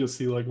 and then you just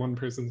see like one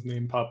person's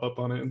name pop up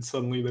on it, and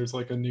suddenly there's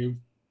like a new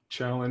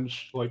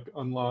challenge like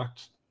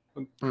unlocked.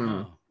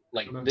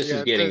 Like this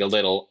is getting a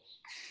little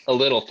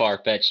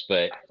far-fetched,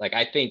 but like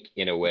I think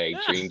in a way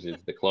Dreams is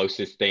the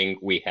closest thing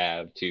we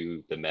have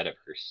to the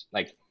metaverse.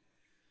 Like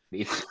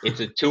it's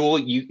a tool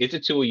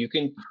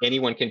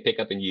anyone can pick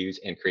up and use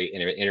and create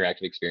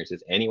interactive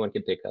experiences. Anyone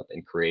can pick up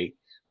and create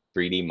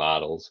 3D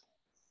models.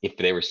 If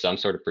there was some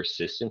sort of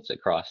persistence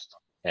across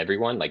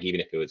everyone, like even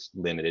if it was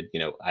limited,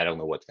 I don't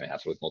know what's going to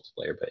happen with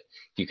multiplayer, but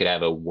if you could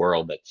have a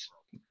world that's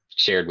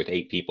shared with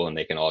 8 people and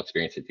they can all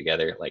experience it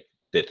together, like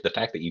the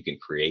fact that you can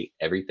create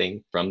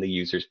everything from the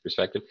user's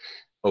perspective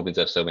opens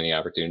up so many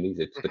opportunities.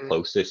 It's the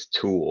closest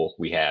tool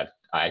we have,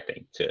 I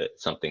think, to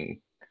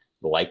something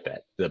like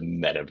that, the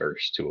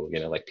metaverse tool.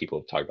 Like people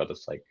have talked about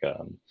this, like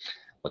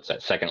what's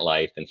that, Second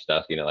Life and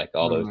stuff, like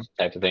all those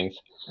types of things.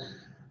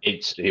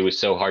 It was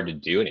so hard to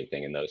do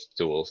anything in those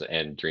tools,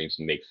 and Dreams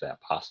makes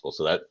that possible.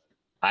 So that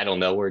I don't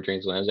know where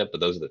Dreams will end up, but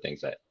those are the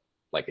things that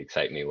like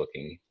excite me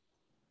looking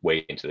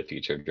way into the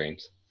future of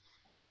Dreams.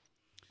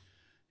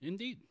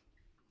 Indeed.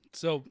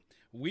 So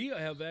we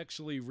have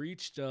actually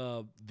reached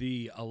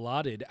the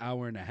allotted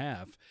hour and a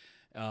half.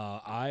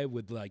 I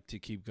would like to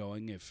keep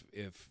going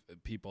if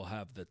people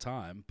have the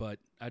time, but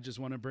I just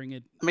want to bring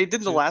it. I mean,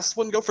 didn't the last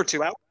one go for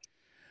 2 hours?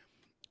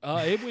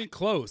 It went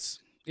close.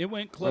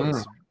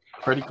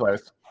 Pretty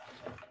close.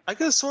 I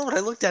could have sworn when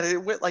I looked at it,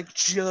 it went like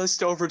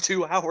just over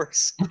 2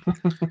 hours.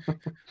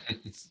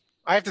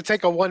 I have to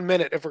take a 1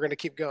 minute if we're going to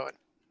keep going.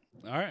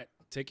 All right.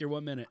 Take your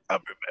 1 minute.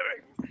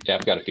 Yeah,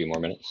 I've got a few more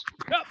minutes.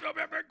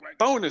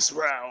 Bonus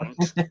round.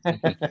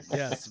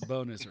 Yes,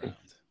 bonus round.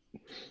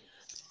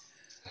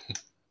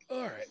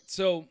 All right.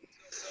 So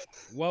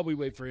while we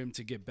wait for him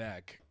to get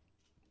back,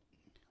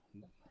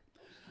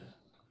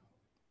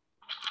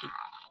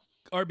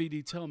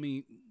 RBD, tell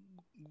me,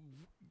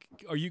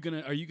 are you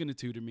gonna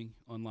tutor me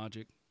on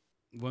Logic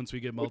once we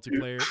get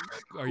multiplayer?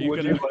 Are you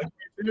Would gonna? you like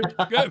me to?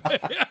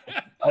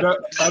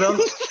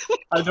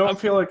 I don't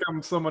feel like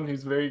I'm someone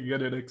who's very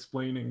good at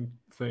explaining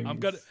things. I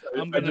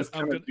just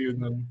kind of do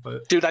them,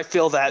 but Dude, I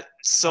feel that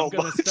so I'm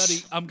gonna much.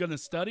 study. I'm gonna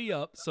study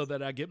up so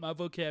that I get my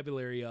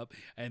vocabulary up,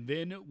 and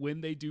then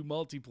when they do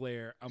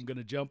multiplayer, I'm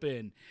gonna jump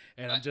in,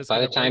 and I'm just by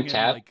the gonna time bring in,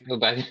 Tap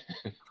like,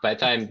 by the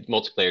time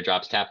multiplayer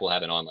drops, Tap will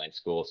have an online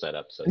school set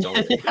up. So don't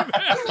just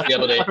be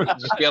able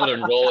to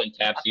enroll in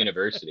Tap's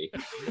university.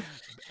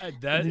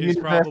 that is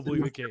probably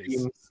the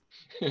case.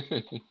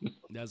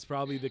 That's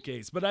probably the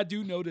case. But I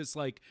do notice,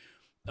 like,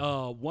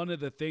 one of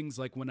the things,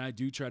 like, when I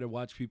do try to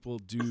watch people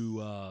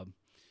do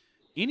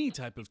any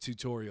type of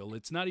tutorial,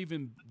 it's not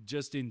even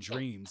just in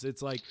dreams.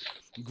 It's like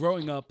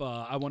growing up,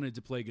 I wanted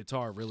to play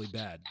guitar really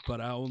bad,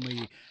 but I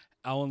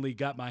only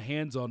got my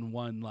hands on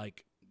one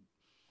like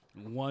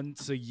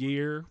once a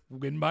year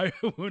when I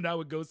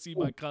would go see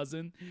my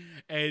cousin.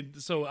 And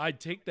so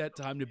I'd take that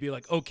time to be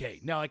like, okay,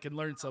 now I can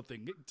learn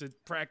something to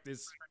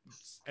practice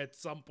at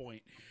some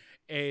point.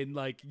 And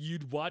like,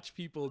 you'd watch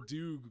people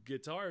do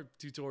guitar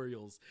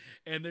tutorials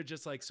and they're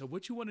just like, so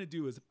what you want to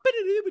do is,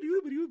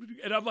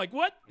 and I'm like,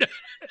 what?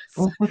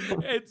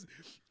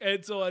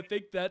 and so I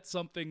think that's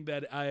something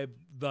that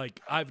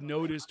I've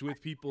noticed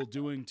with people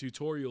doing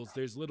tutorials.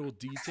 There's little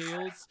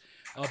details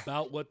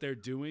about what they're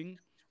doing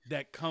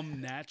that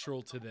come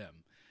natural to them,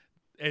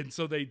 and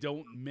so they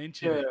don't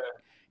mention it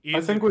in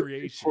I think the with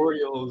creation.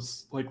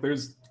 tutorials, like,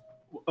 there's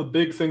a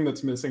big thing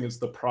that's missing is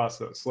the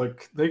process.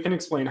 Like, they can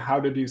explain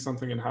how to do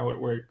something and how it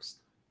works,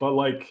 but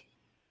like,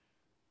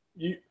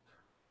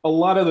 a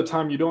lot of the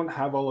time you don't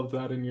have all of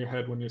that in your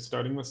head when you're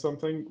starting with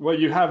something. What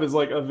you have is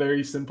like a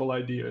very simple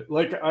idea.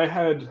 Like, I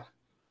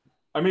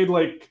made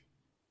like,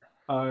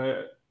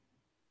 I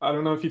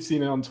don't know if you've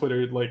seen it on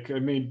Twitter. Like,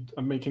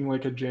 I'm making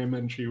like a jam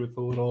entry with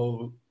a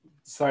little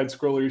side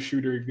scroller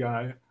shooter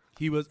guy.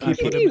 He was.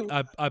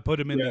 I put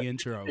him in the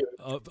intro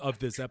of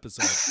this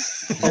episode.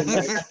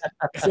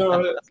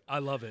 So I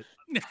love it.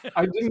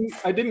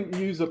 I didn't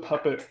use a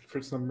puppet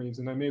for some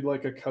reason. I made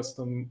like a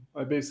custom.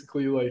 I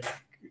basically like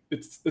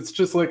it's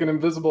just like an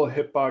invisible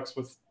hitbox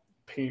with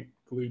paint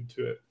glued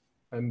to it,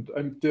 and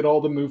I did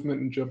all the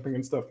movement and jumping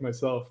and stuff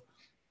myself.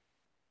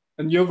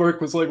 And Yovork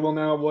was like, "Well,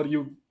 now what do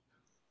you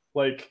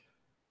like?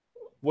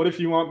 What if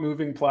you want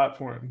moving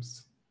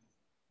platforms?"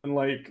 And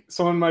like,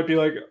 someone might be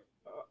like,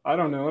 "I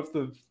don't know,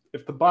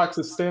 if the box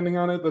is standing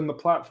on it, then the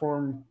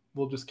platform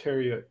will just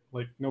carry it,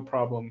 like, no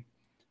problem."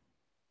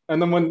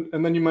 And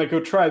then you might go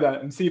try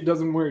that and see if it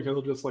doesn't work.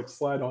 It'll just like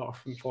slide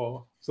off and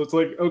fall. So it's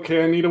like,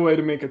 okay, I need a way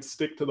to make it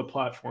stick to the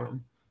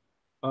platform.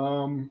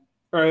 All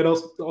right,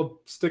 I'll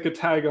stick a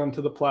tag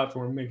onto the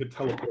platform, make it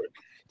teleport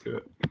to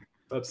it.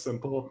 That's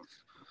simple.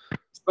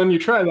 So then you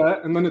try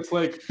that, and then it's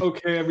like,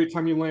 okay, every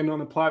time you land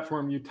on a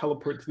platform, you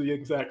teleport to the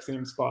exact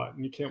same spot,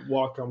 and you can't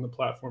walk on the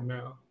platform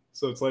now.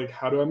 So it's like,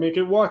 how do I make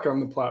it walk on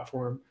the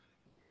platform?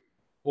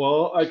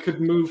 Well, I could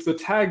move the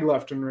tag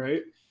left and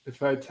right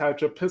if I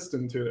attach a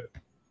piston to it,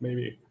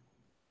 maybe.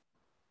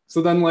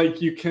 So then,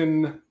 like, you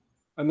can,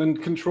 and then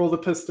control the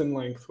piston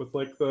length with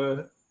like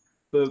the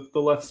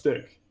left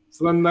stick.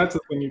 So then that's a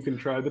thing you can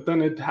try. But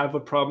then it'd have a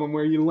problem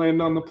where you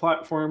land on the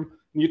platform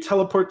and you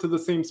teleport to the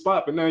same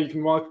spot, but now you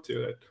can walk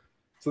to it.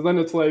 So then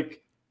it's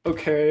like,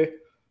 okay,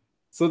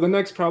 so the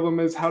next problem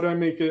is, how do I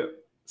make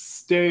it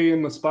stay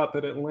in the spot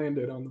that it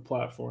landed on the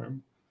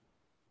platform?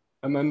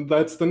 And then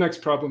that's the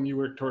next problem you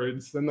work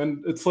towards. And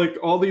then it's like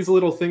all these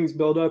little things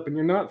build up, and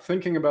you're not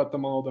thinking about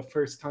them all the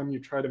first time you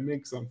try to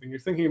make something. You're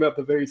thinking about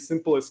the very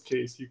simplest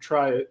case. You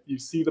try it, you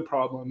see the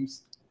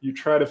problems, you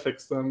try to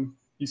fix them,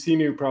 you see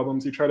new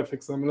problems, you try to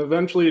fix them, and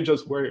eventually it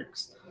just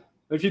works.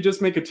 If you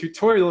just make a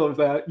tutorial of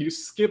that, you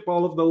skip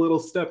all of the little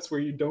steps where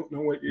you don't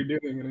know what you're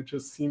doing, and it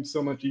just seems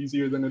so much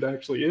easier than it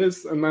actually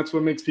is. And that's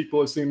what makes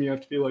people assume you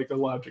have to be like a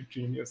logic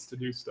genius to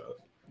do stuff.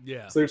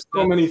 Yeah. So there's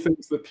so many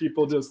things that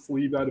people just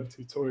leave out of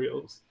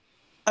tutorials.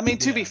 I mean,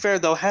 to be fair,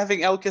 though, having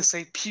Elka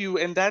say pew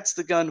and that's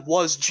the gun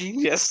was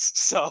genius,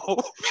 so...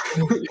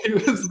 He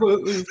was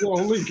the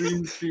only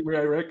Dream streamer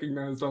I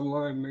recognized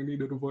online, and I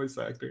needed a voice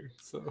actor,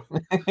 so...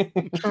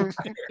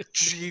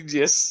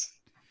 Genius.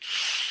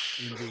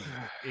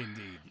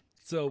 Indeed.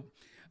 So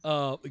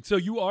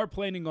you are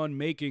planning on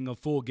making a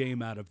full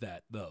game out of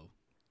that, though?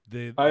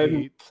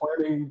 I'm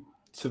planning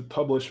to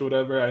publish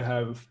whatever I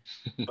have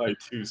by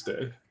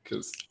Tuesday,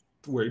 because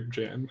we're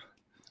jam.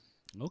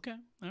 Okay.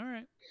 All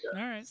right. Yeah.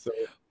 All right. So,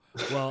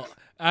 well,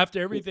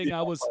 after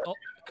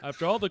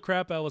all the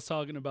crap I was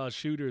talking about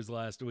shooters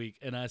last week,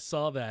 and I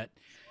saw that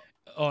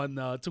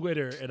on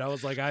Twitter, and I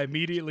was like, I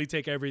immediately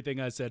take everything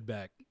I said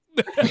back.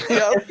 because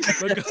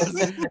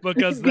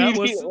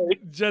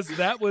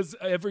that was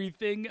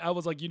everything. I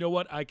was like, you know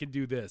what? I can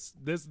do this.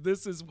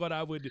 This is what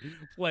I would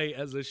play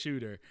as a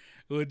shooter.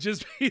 It would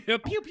just be a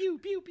pew pew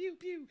pew pew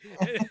pew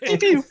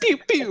Pew pew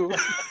pew.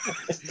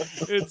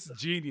 It's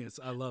genius.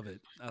 I love it.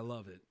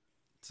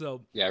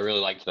 So yeah, I really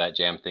liked that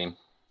jam theme.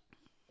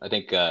 I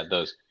think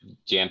those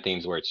jam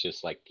themes where it's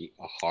just like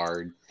a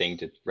hard thing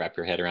to wrap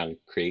your head around and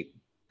create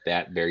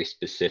that very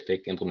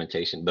specific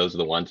implementation. Those are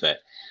the ones that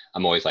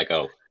I'm always like,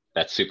 oh,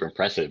 that's super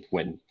impressive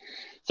when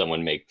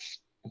someone makes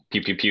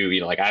pew pew pew.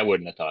 You know, like I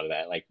wouldn't have thought of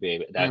that. Like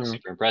that's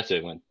super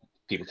impressive when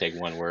people take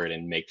one word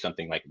and make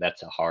something like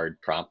that's a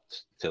hard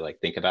prompt to like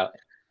think about.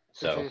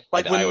 So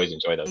like I always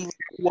enjoy those.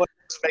 Was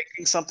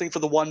making something for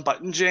the one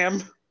button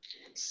jam.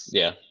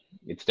 Yeah,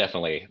 it's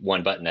definitely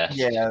one button S.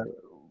 Yeah,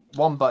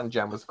 one button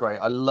jam was great.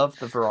 I love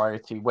the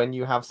variety when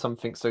you have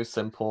something so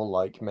simple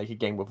like make a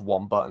game with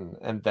one button,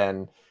 and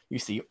then you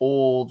see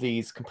all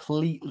these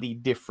completely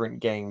different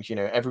games. You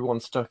know, everyone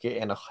stuck it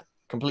in a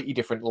completely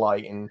different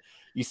light, and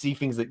you see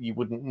things that you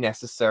wouldn't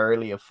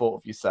necessarily have thought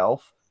of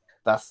yourself.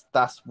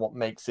 That's what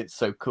makes it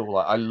so cool.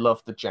 I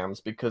love the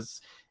jams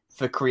because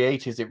for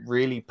creators, it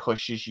really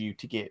pushes you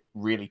to get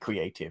really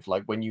creative.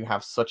 Like when you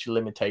have such a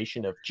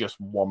limitation of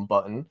just one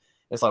button,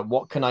 it's like,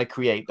 what can I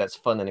create that's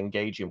fun and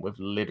engaging with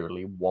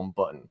literally one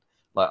button?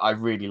 Like, I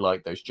really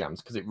like those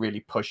jams because it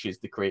really pushes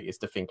the creators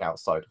to think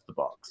outside of the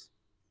box.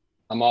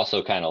 I'm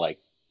also kind of like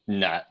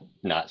not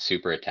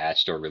super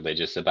attached or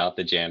religious about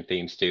the jam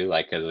themes too.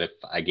 Like, because if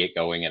I get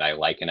going and I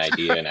like an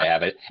idea and I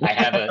have a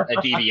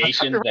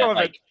deviation that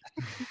like,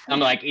 I'm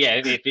like,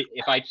 yeah,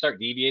 if I start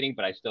deviating,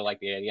 but I still like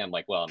the idea, I'm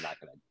like, well, I'm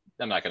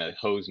not gonna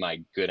hose my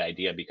good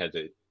idea because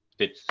it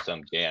fits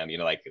some jam. You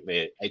know, like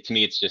to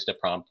me, it's just a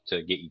prompt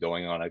to get you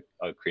going on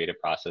a creative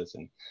process,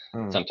 and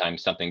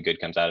sometimes something good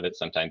comes out of it.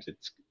 Sometimes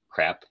it's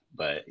crap,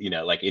 but you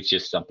know, like it's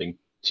just something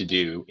to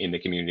do in the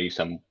community,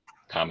 some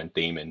common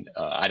theme, and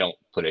I don't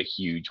put a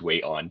huge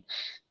weight on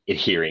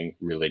adhering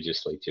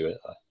religiously to it.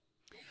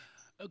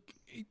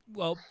 Okay,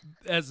 well,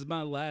 as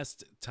my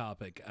last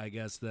topic, I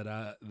guess that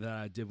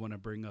I did want to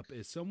bring up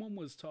is someone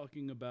was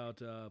talking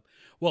about.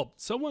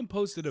 Someone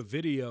posted a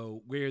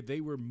video where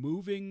they were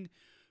moving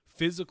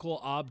physical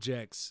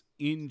objects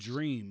in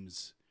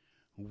Dreams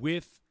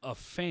with a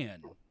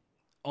fan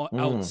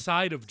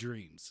outside of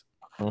Dreams.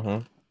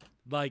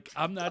 Like,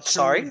 I'm not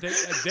sure. Sorry?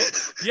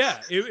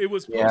 It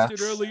was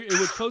posted earlier. It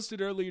was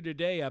posted earlier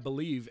today, I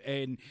believe.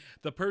 And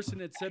the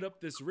person had set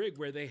up this rig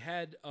where they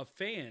had a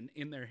fan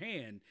in their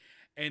hand,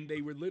 and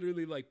they were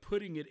literally like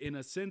putting it in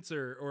a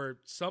sensor or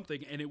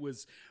something, and it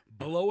was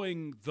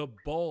blowing the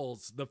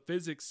balls, the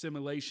physics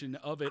simulation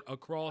of it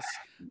across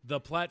the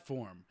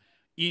platform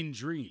in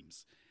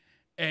Dreams.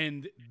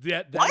 And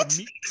What?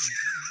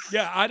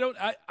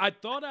 I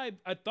thought I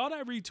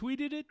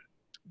retweeted it.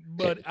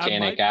 But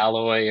Janik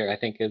Alloy, or I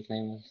think his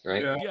name is,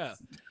 right? Yeah.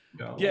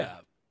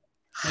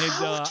 And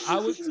How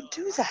do you even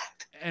do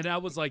that? And I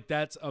was like,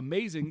 that's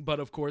amazing. But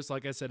of course,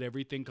 like I said,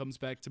 everything comes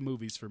back to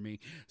movies for me.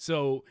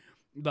 So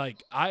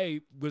like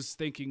I was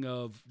thinking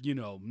of, you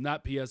know,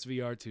 not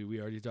PSVR 2,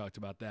 we already talked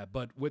about that,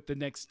 but with the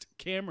next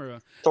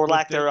camera or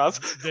lack thereof,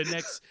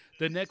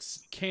 the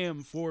next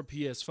cam for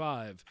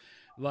PS5,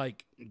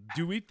 like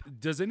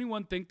does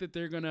anyone think that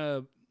they're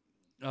gonna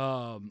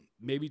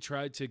maybe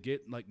try to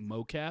get like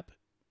mocap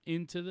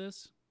into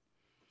this?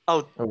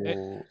 Oh,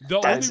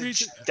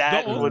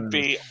 that would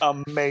be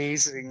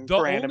amazing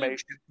for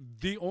animation.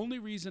 The only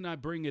reason I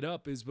bring it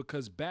up is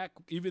because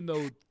even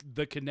though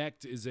the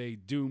Kinect is a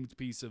doomed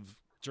piece of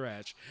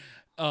trash,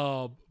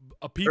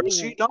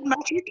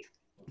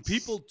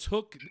 people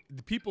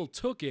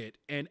took it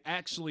and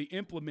actually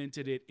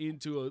implemented it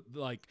into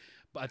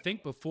I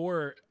think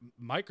before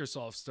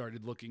Microsoft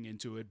started looking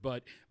into it,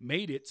 but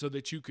made it so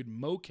that you could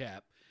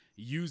mocap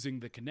using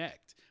the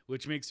Kinect,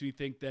 which makes me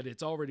think that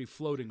it's already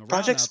floating around.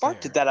 Project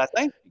Spark did that, I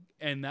think.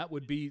 And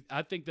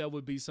I think that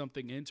would be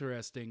something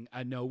interesting.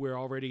 I know we're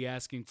already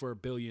asking for a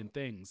billion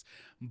things,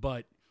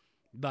 but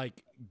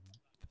like,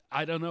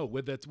 I don't know.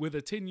 With a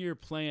 10-year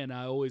plan,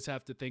 I always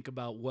have to think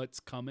about what's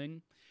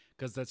coming,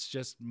 because that's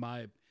just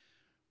my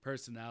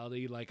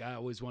personality. Like, I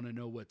always want to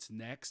know what's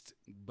next,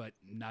 but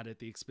not at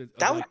the expense.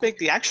 That would make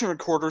the action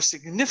recorder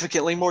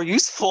significantly more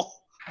useful.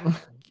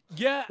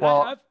 Yeah.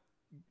 Well,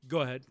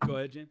 Go ahead,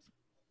 James.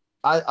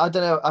 I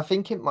don't know. I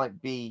think it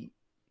might be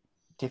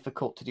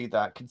difficult to do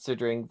that,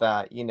 considering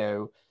that, you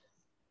know,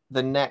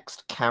 the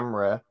next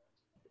camera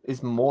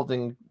is more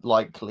than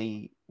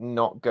likely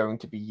not going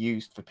to be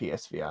used for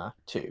PSVR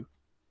 2.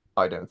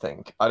 I don't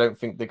think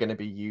they're going to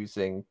be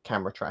using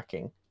camera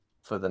tracking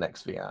for the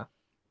next VR.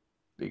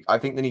 I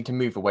think they need to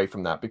move away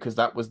from that, because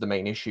that was the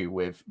main issue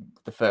with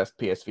the first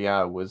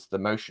PSVR, was the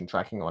motion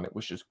tracking on it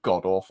was just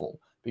god awful,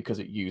 because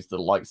it used the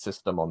light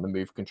system on the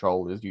Move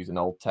controllers using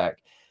old tech,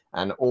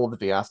 and all the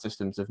VR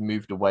systems have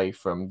moved away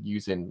from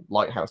using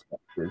lighthouse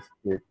boxes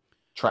to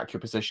track your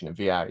position in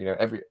VR. You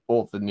know,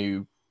 all the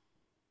new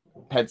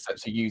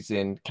headsets are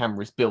using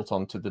cameras built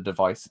onto the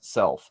device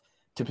itself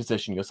to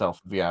position yourself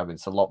in VR.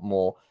 It's a lot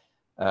more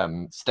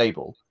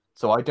stable.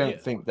 So I don't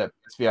think that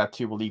PSVR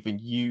 2 will even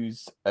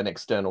use an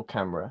external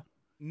camera.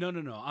 No.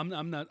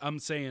 I'm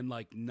saying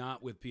like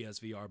not with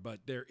PSVR, but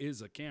there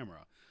is a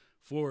camera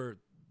for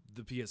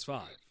the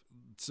PS5.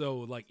 So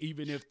like,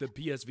 even if the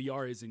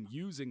PSVR isn't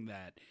using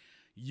that,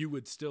 you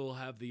would still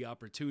have the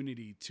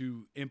opportunity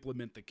to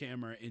implement the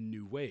camera in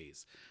new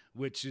ways,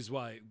 which is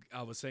why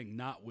I was saying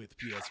not with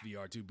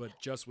PSVR 2, but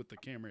just with the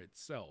camera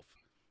itself.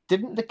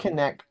 Didn't the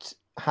Kinect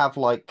have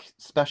like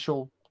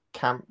special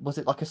was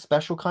it like a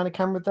special kind of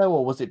camera though,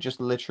 or was it just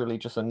literally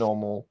just a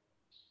normal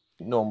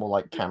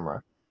like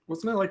camera?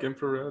 Wasn't it like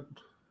infrared?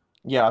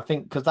 Yeah, I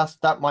think because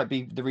that might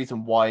be the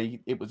reason why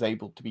it was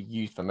able to be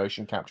used for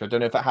motion capture. I don't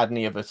know if it had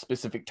any other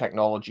specific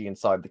technology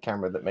inside the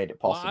camera that made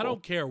it possible. Well, I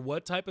don't care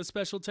what type of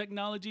special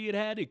technology it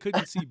had. It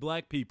couldn't see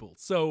black people,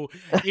 so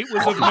it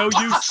was of no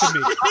use to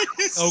me.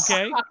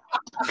 Okay,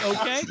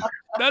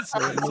 that's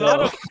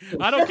so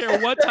I don't care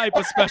what type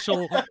of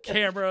special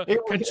camera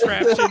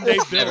contraption they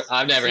built.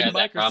 I've never had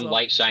that problem. Microsoft.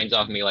 Light shines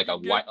off me like a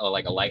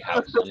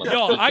lighthouse.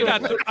 Yo,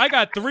 I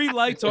got 3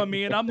 lights on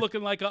me, and I'm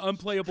looking like an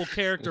unplayable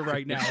character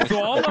right now.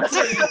 So all I'm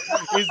saying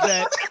is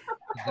that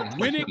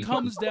when it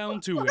comes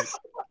down to it,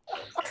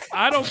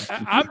 I'm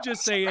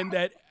just saying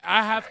that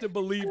I have to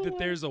believe that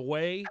there's a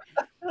way,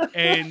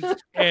 and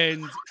with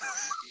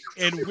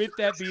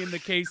that being the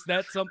case,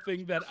 that's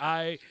something that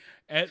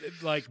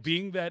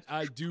being that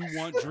I do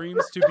want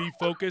Dreams to be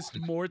focused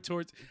more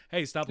towards.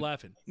 Hey, stop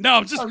laughing. No,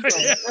 I'm just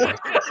playing.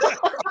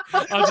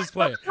 I'll just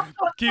play it.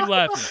 Keep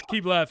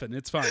laughing.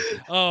 It's fine.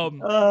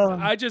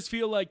 I just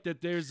feel like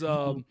that there's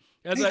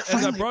as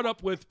I brought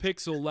up with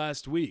Pixel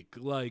last week,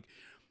 like,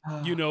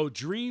 you know,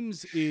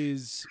 Dreams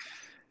is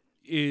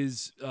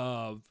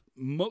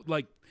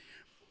like,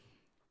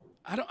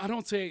 I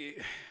don't say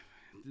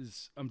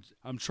this,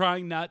 I'm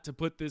trying not to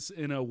put this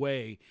in a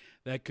way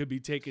that could be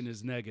taken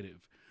as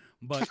negative,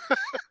 but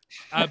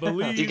I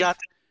believe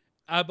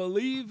I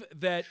believe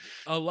that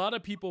a lot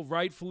of people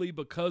rightfully,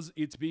 because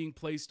it's being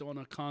placed on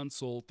a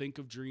console, think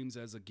of Dreams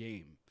as a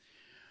game.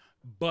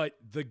 But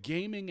the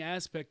gaming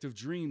aspect of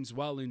Dreams,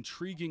 while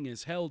intriguing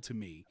as hell to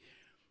me,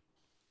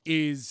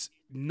 is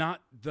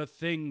not the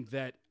thing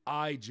that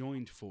I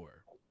joined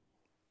for.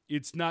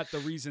 It's not the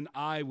reason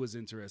I was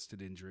interested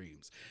in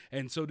Dreams.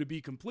 And so to be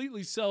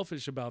completely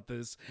selfish about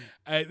this,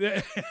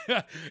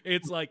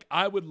 it's like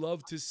I would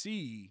love to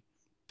see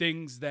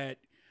things that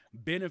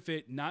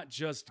benefit not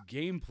just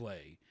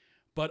gameplay,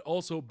 but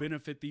also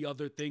benefit the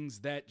other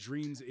things that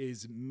Dreams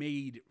is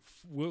made,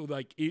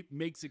 like it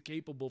makes it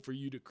capable for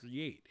you to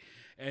create.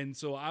 And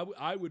so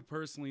I would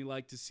personally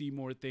like to see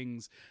more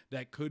things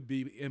that could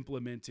be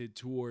implemented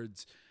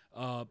towards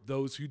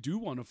those who do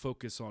want to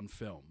focus on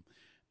film.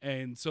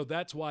 And so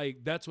that's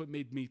what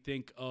made me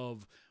think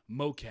of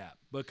mocap,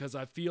 because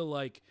I feel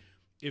like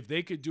if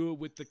they could do it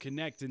with the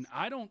Kinect, and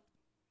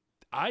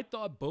I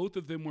thought both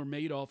of them were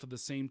made off of the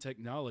same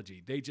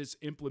technology. They just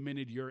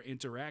implemented your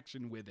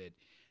interaction with it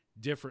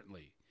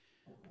differently.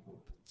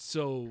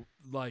 So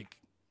like,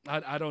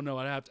 I don't know.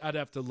 I'd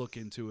have to look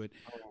into it,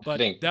 but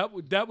that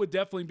would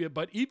definitely be.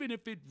 But even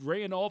if it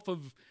ran off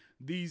of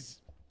these,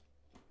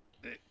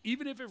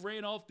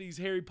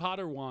 Harry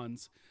Potter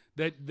wands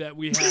that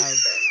we have,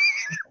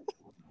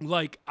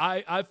 like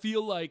I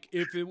feel like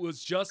if it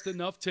was just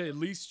enough to at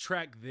least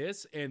track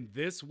this, and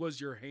this was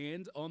your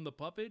hand on the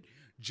puppet,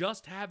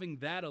 just having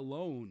that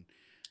alone,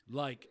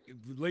 like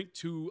linked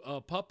to a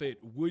puppet,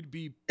 would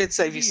be It'd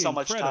save you so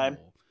much time.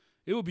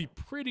 It would be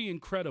pretty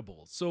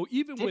incredible. So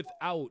even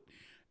without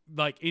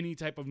like any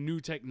type of new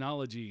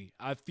technology,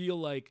 I feel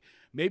like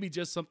maybe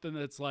just something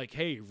that's like,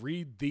 hey,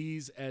 read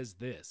these as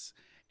this.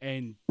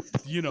 And,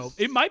 you know,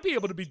 it might be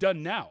able to be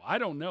done now. I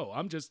don't know.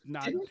 I'm just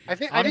not. I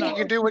think you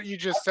can do what you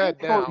just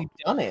said now. Already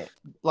done it.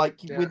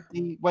 Like with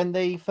when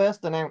they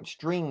first announced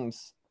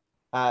Dreams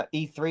at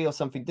E3 or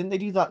something, didn't they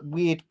do that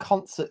weird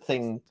concert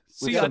thing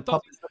with some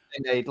puppets that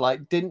they made?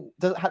 Like, doesn't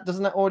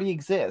that already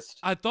exist?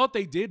 I thought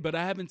they did, but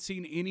I haven't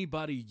seen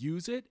anybody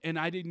use it, and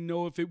I didn't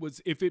know if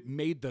it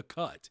made the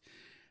cut,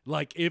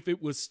 like if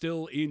it was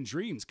still in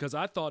Dreams, because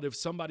I thought if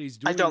somebody's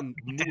doing,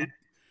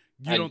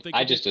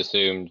 I just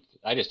assumed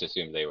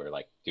they were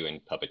like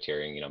doing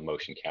puppeteering, you know,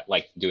 motion cap,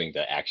 like doing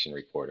the action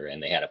recorder,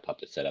 and they had a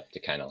puppet set up to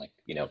kind of like,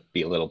 you know,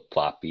 be a little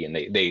ploppy, and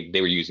they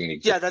were using the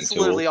existing that's tool.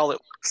 literally all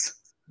it was.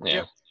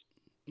 Yeah.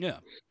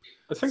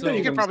 I think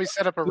you could probably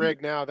set up a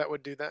rig now that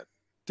would do that.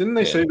 Didn't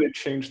they say they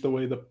changed the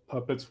way the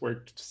puppets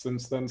worked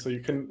since then, so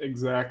you couldn't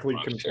exactly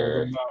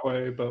control them that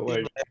way, but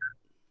like,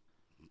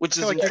 which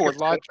is I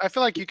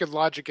feel like you could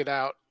logic it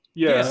out.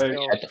 Yeah, I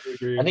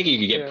think you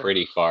could get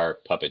pretty far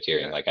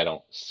puppeteering. Yeah. Like I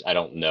don't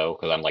know,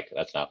 because I'm like,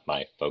 that's not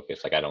my focus.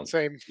 Like I don't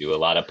do a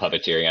lot of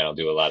puppeteering. I don't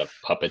do a lot of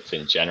puppets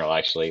in general,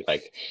 actually.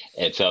 Like,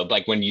 and so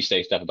like when you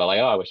say stuff about like,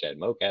 oh, I wish I had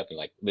mocap, and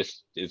like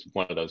this is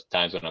one of those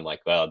times when I'm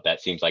like, well,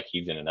 that seems like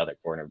he's in another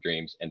corner of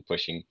Dreams and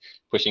pushing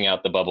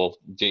out the bubble.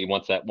 He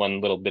wants that one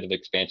little bit of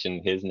expansion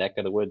in his neck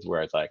of the woods,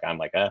 where it's like I'm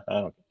like, I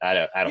don't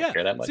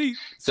care that much.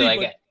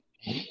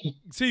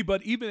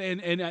 But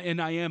even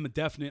and I am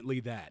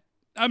definitely that.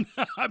 I'm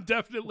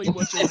definitely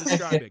what you're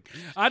describing.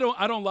 I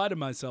don't lie to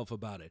myself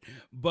about it.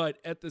 But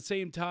at the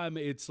same time,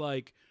 it's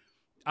like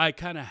I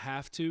kind of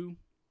have to,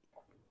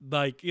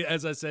 like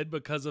as I said,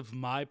 because of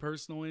my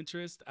personal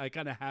interest, I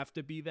kind of have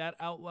to be that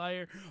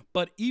outlier.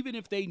 But even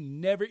if they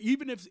never,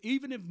 even if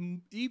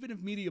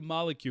Media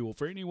Molecule,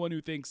 for anyone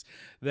who thinks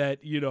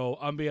that, you know,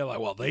 I'm being like,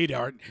 well, they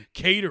aren't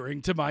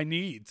catering to my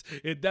needs,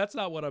 that's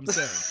not what I'm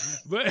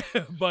saying.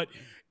 but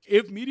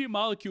if Media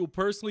Molecule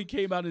personally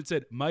came out and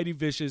said Mighty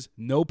Vicious,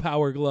 no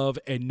Power Glove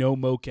and no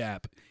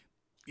mocap,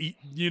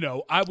 you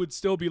know, I would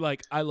still be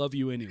like, I love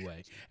you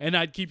anyway, and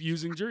I'd keep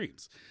using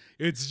Dreams.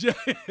 It's just,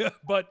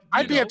 but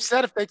I'd be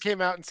upset if they came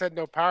out and said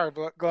no Power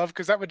Glove,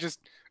 because that would just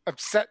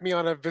upset me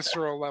on a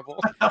visceral level.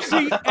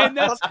 See,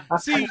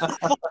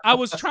 I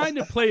was trying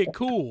to play it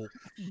cool,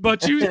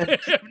 but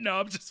no,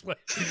 I'm just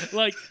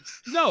like,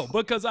 no,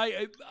 because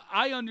I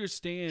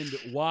understand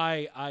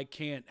why I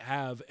can't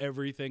have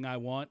everything I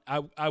want.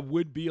 I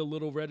would be a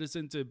little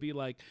reticent to be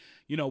like,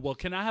 you know, well,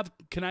 can I have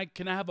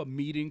a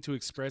meeting to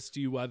express to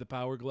you why the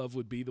Power Glove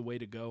would be the way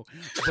to go?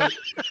 But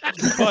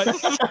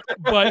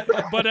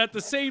at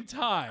the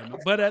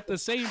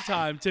same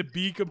time, to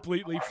be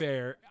completely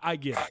fair, I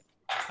get it.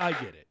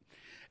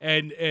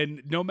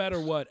 And no matter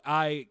what,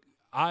 I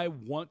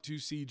want to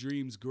see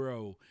Dreams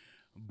grow,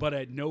 but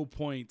at no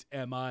point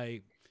am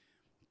I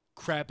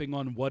crapping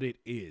on what it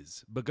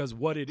is, because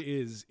what it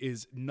is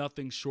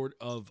nothing short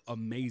of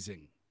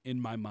amazing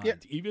in my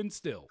mind, even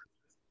still.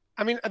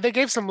 I mean, they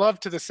gave some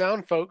love to the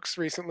sound folks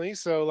recently,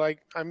 so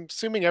like I'm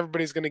assuming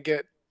everybody's going to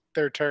get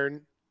their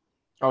turn.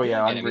 Oh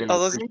yeah, I'm really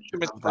those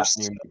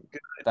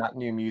that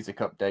new music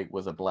update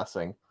was a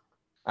blessing.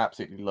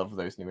 Absolutely love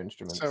those new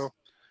instruments. So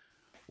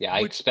yeah,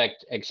 I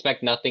expect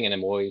nothing, and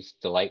I'm always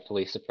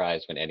delightfully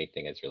surprised when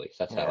anything is released.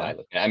 That's how I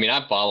look at it. I mean,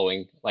 I'm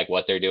following like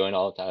what they're doing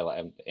all the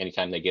time.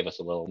 Anytime they give us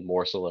a little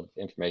morsel of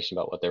information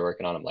about what they're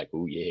working on, I'm like,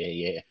 ooh,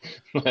 yeah.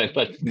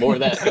 But more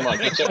of that. Come on,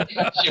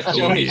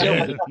 show me.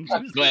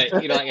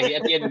 But you know, like,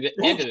 at the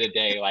end of the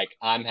day, like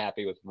I'm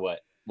happy with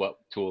what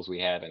tools we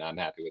have, and I'm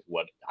happy with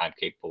what I'm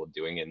capable of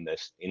doing in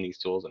these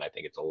tools, and I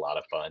think it's a lot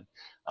of fun.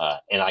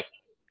 And like,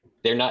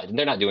 they're not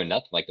doing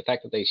nothing. Like the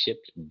fact that they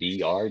shipped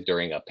VR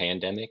during a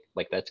pandemic,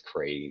 like that's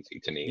crazy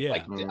to me. Yeah.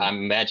 Like I'm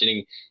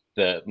imagining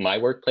my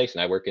workplace,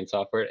 and I work in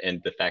software,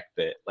 and the fact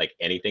that like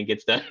anything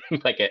gets done,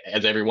 like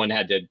as everyone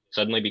had to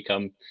suddenly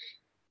become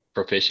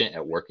proficient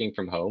at working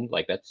from home,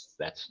 like that's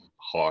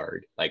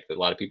hard. Like a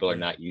lot of people are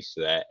not used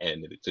to that,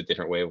 and it's a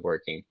different way of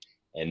working,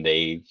 and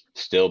they've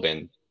still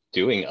been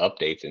doing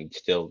updates, and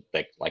still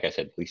like I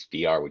said, at least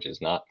VR, which is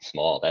not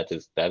small, that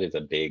is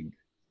a big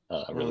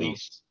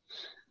release.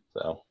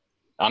 So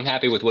I'm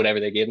happy with whatever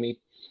they give me,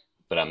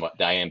 but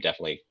I am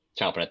definitely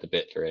chomping at the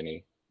bit for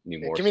any new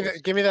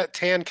morsels. Give me that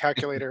TAN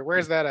calculator.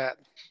 Where's that at?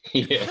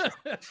 Yeah.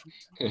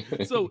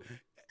 So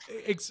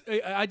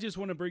I just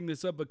want to bring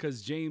this up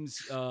because James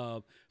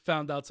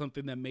found out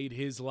something that made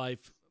his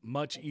life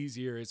much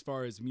easier as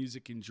far as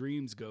music and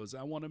Dreams goes.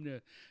 I want him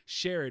to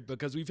share it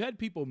because we've had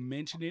people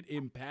mention it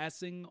in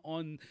passing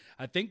on,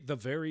 I think, the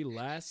very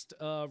last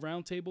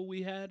roundtable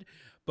we had.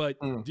 But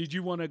did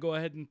you want to go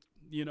ahead and,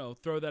 you know,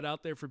 throw that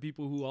out there for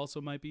people who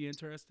also might be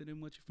interested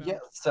in what you found? Yeah,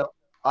 so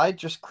I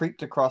just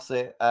creeped across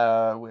it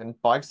when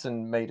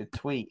Bison made a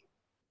tweet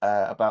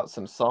about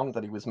some song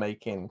that he was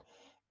making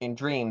in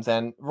Dreams,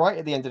 and right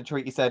at the end of the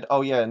tweet he said,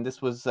 "Oh yeah, and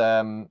this was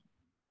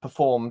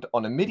performed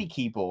on a MIDI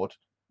keyboard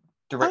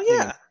directly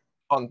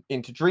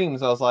into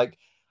Dreams." I was like,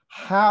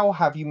 how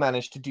have you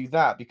managed to do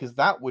that? Because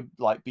that would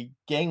like be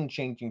game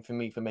changing for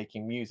me for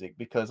making music,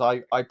 because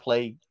I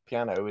play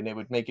piano, and it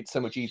would make it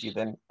so much easier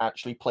than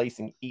actually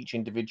placing each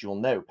individual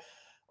note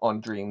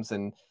on Dreams.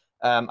 And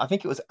I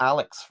think it was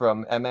Alex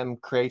from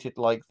created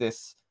like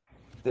this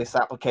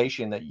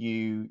application that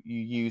you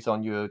use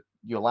on your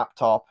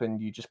laptop,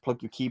 and you just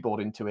plug your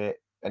keyboard into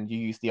it, and you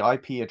use the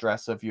IP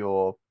address of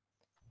your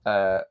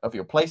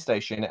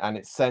PlayStation, and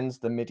it sends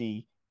the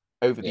MIDI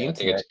over the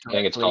internet. I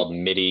think it's called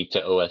MIDI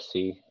to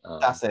OSC.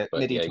 That's it,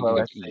 MIDI to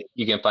OSC.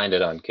 You can find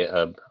it on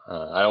GitHub.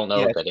 I don't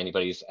know that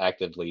anybody's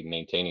actively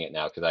maintaining it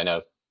now, because I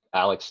know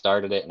Alex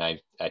started it, and I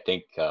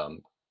think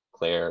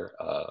Claire,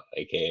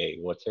 aka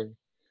what's her?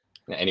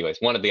 Anyways,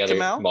 one of the other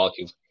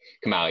molecules,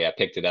 Kamal,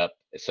 picked it up.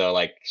 So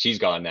like she's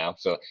gone now.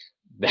 So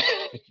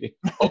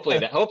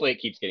hopefully it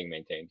keeps getting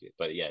maintained.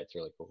 But yeah, it's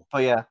really cool. Oh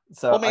yeah.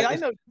 So I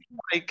know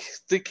like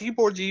the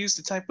keyboard you use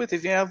to type with,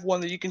 if you have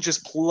one that you can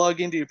just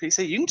plug into your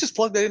PC, you can just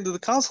plug that into the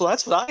console.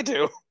 That's what I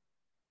do.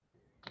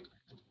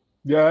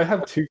 Yeah, I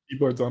have two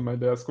keyboards on my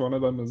desk. One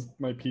of them is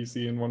my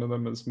PC, and one of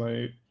them is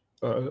my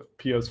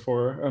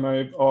PS4, and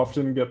I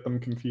often get them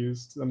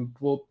confused, and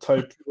we'll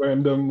type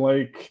random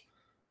like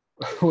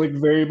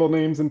variable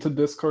names into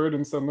Discord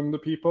and send them to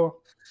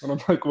people, and I'm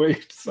like,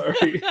 wait,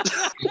 sorry.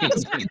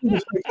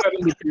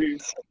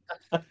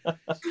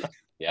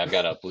 Yeah, I've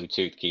got a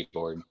Bluetooth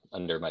keyboard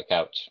under my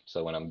couch,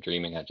 so when I'm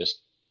dreaming, I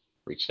just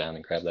reach down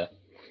and grab that.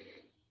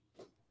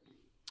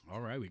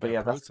 All right,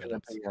 that's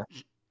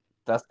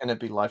gonna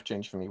be life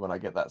change for me when I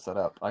get that set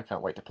up. I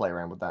can't wait to play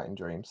around with that in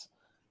Dreams.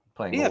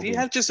 If you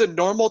have just a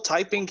normal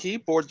typing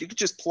keyboard, you could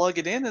just plug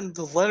it in, and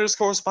the letters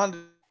correspond to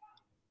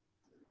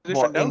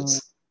different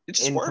notes. It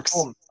just works.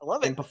 I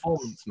love it. In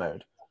performance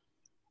mode.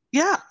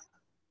 Yeah.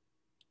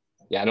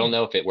 Yeah, I don't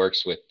know if it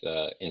works with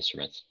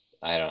instruments.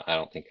 I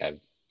don't think I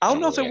don't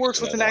know if really it works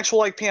actually with know an that. actual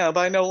like piano, but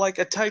I know like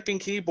a typing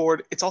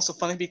keyboard. It's also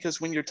funny because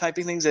when you're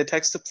typing things in a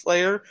text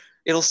player,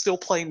 it'll still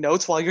play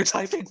notes while you're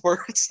typing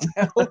words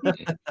down,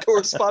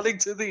 corresponding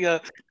to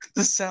the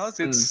sounds.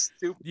 It's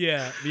stupid.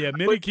 Yeah,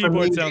 MIDI for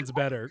keyboard me- sounds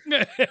better.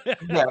 Yeah,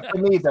 for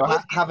me though,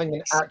 having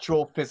an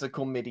actual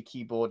physical MIDI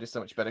keyboard is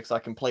so much better because I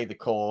can play the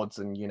chords,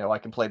 and I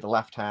can play the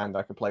left hand,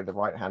 I can play the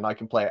right hand, I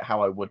can play it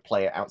how I would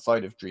play it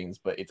outside of Dreams,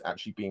 but it's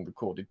actually being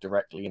recorded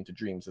directly into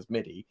Dreams as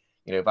MIDI.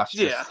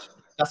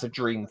 That's a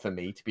dream for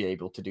me to be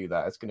able to do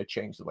that. It's going to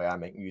change the way I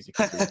make music.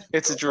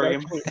 It's a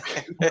dream.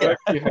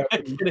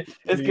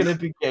 It's going to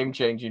be game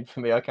changing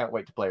for me. I can't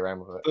wait to play around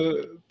with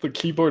it. The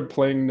keyboard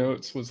playing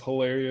notes was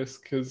hilarious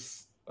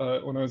because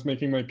when I was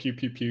making my Pew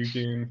Pew Pew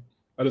game,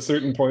 at a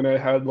certain point I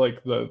had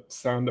like the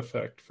sound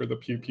effect for the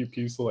Pew Pew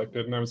Pew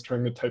selected, and I was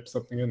trying to type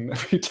something in.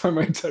 Every time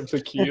I typed a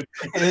key,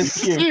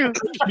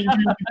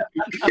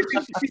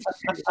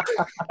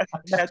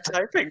 That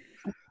typing.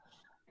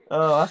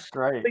 Oh, that's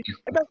great.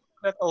 About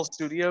FL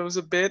Studios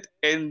a bit,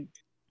 and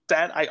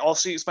that I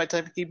also use my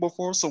typing keyboard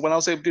for. So when I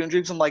was able to do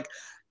Dreams, I'm like,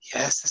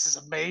 yes, this is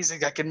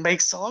amazing. I can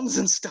make songs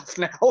and stuff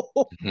now.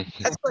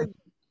 That's like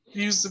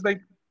used to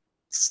make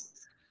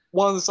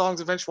one of the songs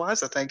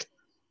Eventualize, I think.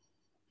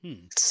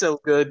 It's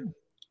so good.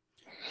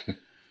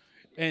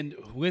 And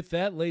with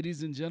that,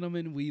 ladies and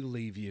gentlemen, we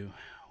leave you.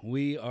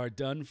 We are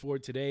done for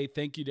today.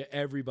 Thank you to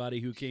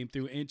everybody who came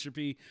through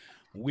Entropy.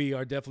 We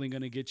are definitely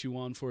going to get you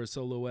on for a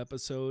solo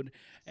episode,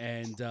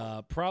 and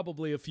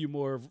probably a few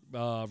more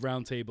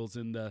roundtables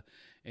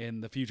in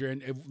the future.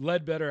 And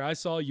Ledbetter, I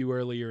saw you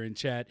earlier in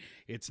chat.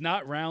 It's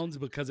not rounds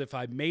because if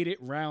I made it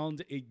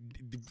round,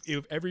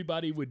 if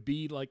everybody would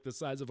be like the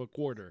size of a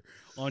quarter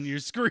on your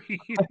screen,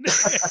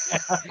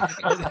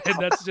 and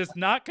that's just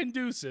not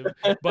conducive.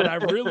 But I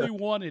really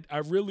wanted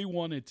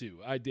to.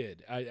 I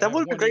did. That would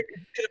have been great.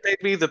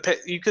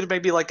 You could have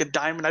made me like a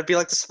diamond. I'd be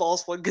like the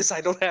smallest one because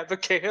I don't have a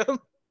cam.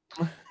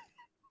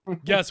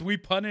 Yes, we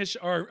punish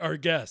our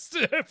guests.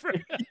 Yeah,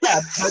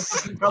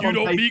 You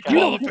don't meet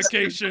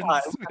qualifications.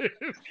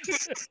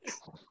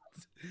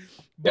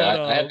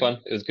 Yeah, I had fun.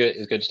 It was good. It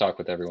was good to talk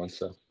with everyone.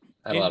 So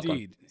I had a lot of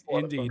fun.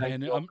 Indeed,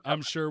 and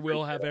I'm sure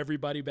we'll have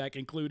everybody back,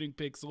 including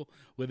Pixel,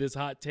 with his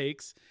hot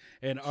takes,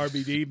 and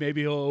RBD.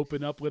 Maybe he'll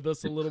open up with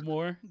us a little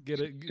more.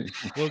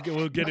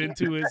 We'll get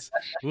into his.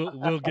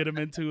 We'll get him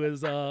into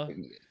his.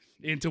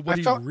 Into what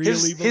he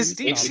really his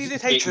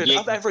deep-seated hatred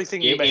of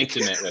everything you Get make.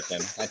 intimate with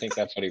him. I think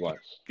that's what he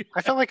wants.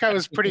 I felt like I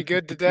was pretty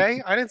good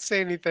today. I didn't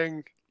say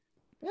anything.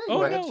 Oh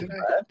What? no!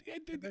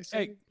 Did I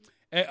say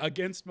Hey,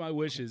 against my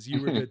wishes,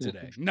 you were good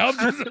today. No, I'm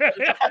just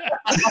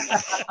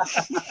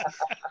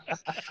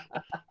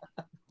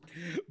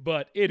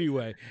But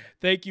anyway,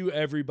 thank you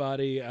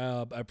everybody.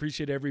 I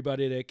appreciate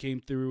everybody that came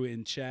through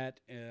in chat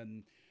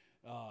and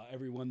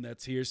everyone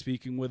that's here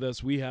speaking with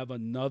us. We have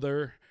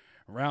another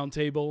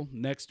roundtable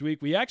next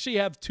week. We actually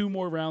have 2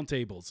 more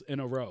roundtables in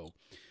a row.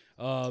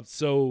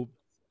 Roundtable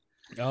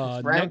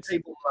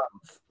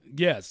month.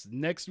 Yes,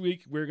 next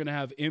week we're gonna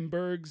have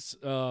Imberg's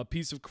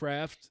Piece of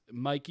Craft,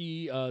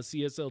 Mikey,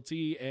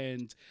 CSLT,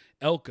 and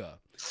Elka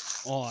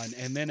on,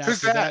 and then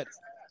Who's after that?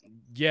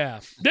 yeah,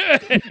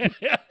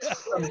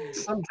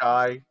 Some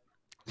guy.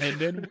 and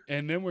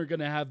then we're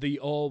gonna have the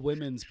all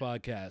women's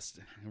podcast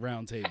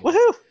roundtable.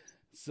 Woohoo!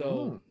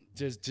 So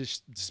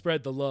just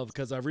spread the love,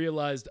 because I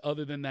realized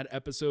other than that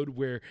episode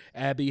where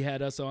Abby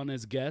had us on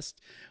as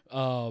guest,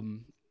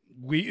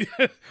 we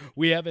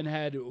haven't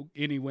had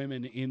any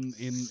women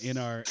in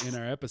our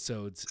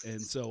episodes,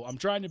 and so I'm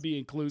trying to be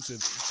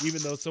inclusive,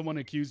 even though someone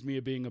accused me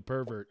of being a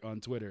pervert on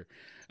Twitter.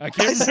 I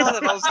can't saw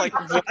remember. that. I was like,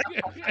 what?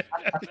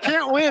 You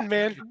can't win,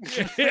 man.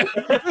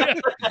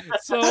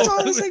 So That's all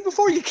I was saying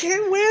before. You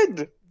can't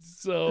win.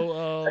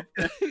 So,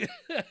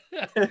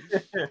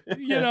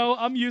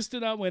 I'm used to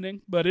not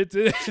winning, but it's.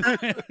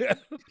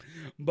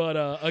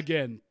 But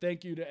again,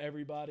 thank you to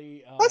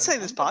everybody. Let's say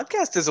this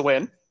podcast is a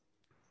win.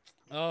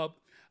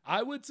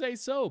 I would say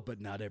so,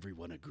 but not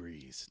everyone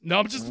agrees. No,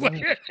 I'm just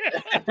playing.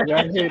 Yeah,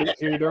 I hate it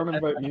here. Don't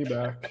invite me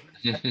back.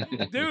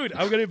 Dude,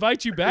 I'm gonna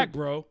invite you back,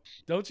 bro.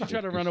 Don't you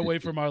try to run away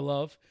from our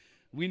love.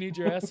 We need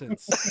your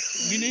essence.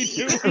 We need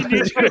you.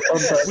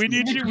 We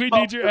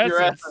need your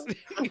essence.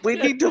 We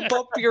need to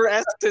bump your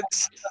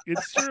essence.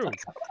 It's true.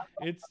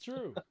 It's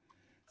true.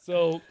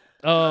 So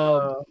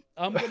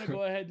I'm gonna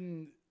go ahead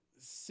and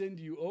send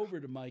you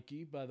over to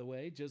Mikey, by the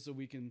way, just so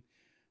we can,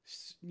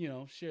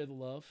 share the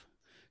love.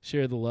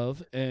 Share the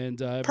love,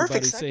 and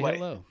everybody say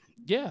hello.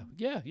 Yeah.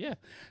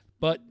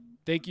 But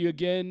thank you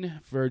again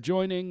for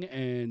joining,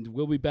 and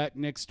we'll be back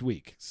next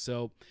week.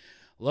 So,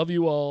 love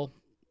you all.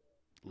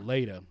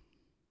 Later.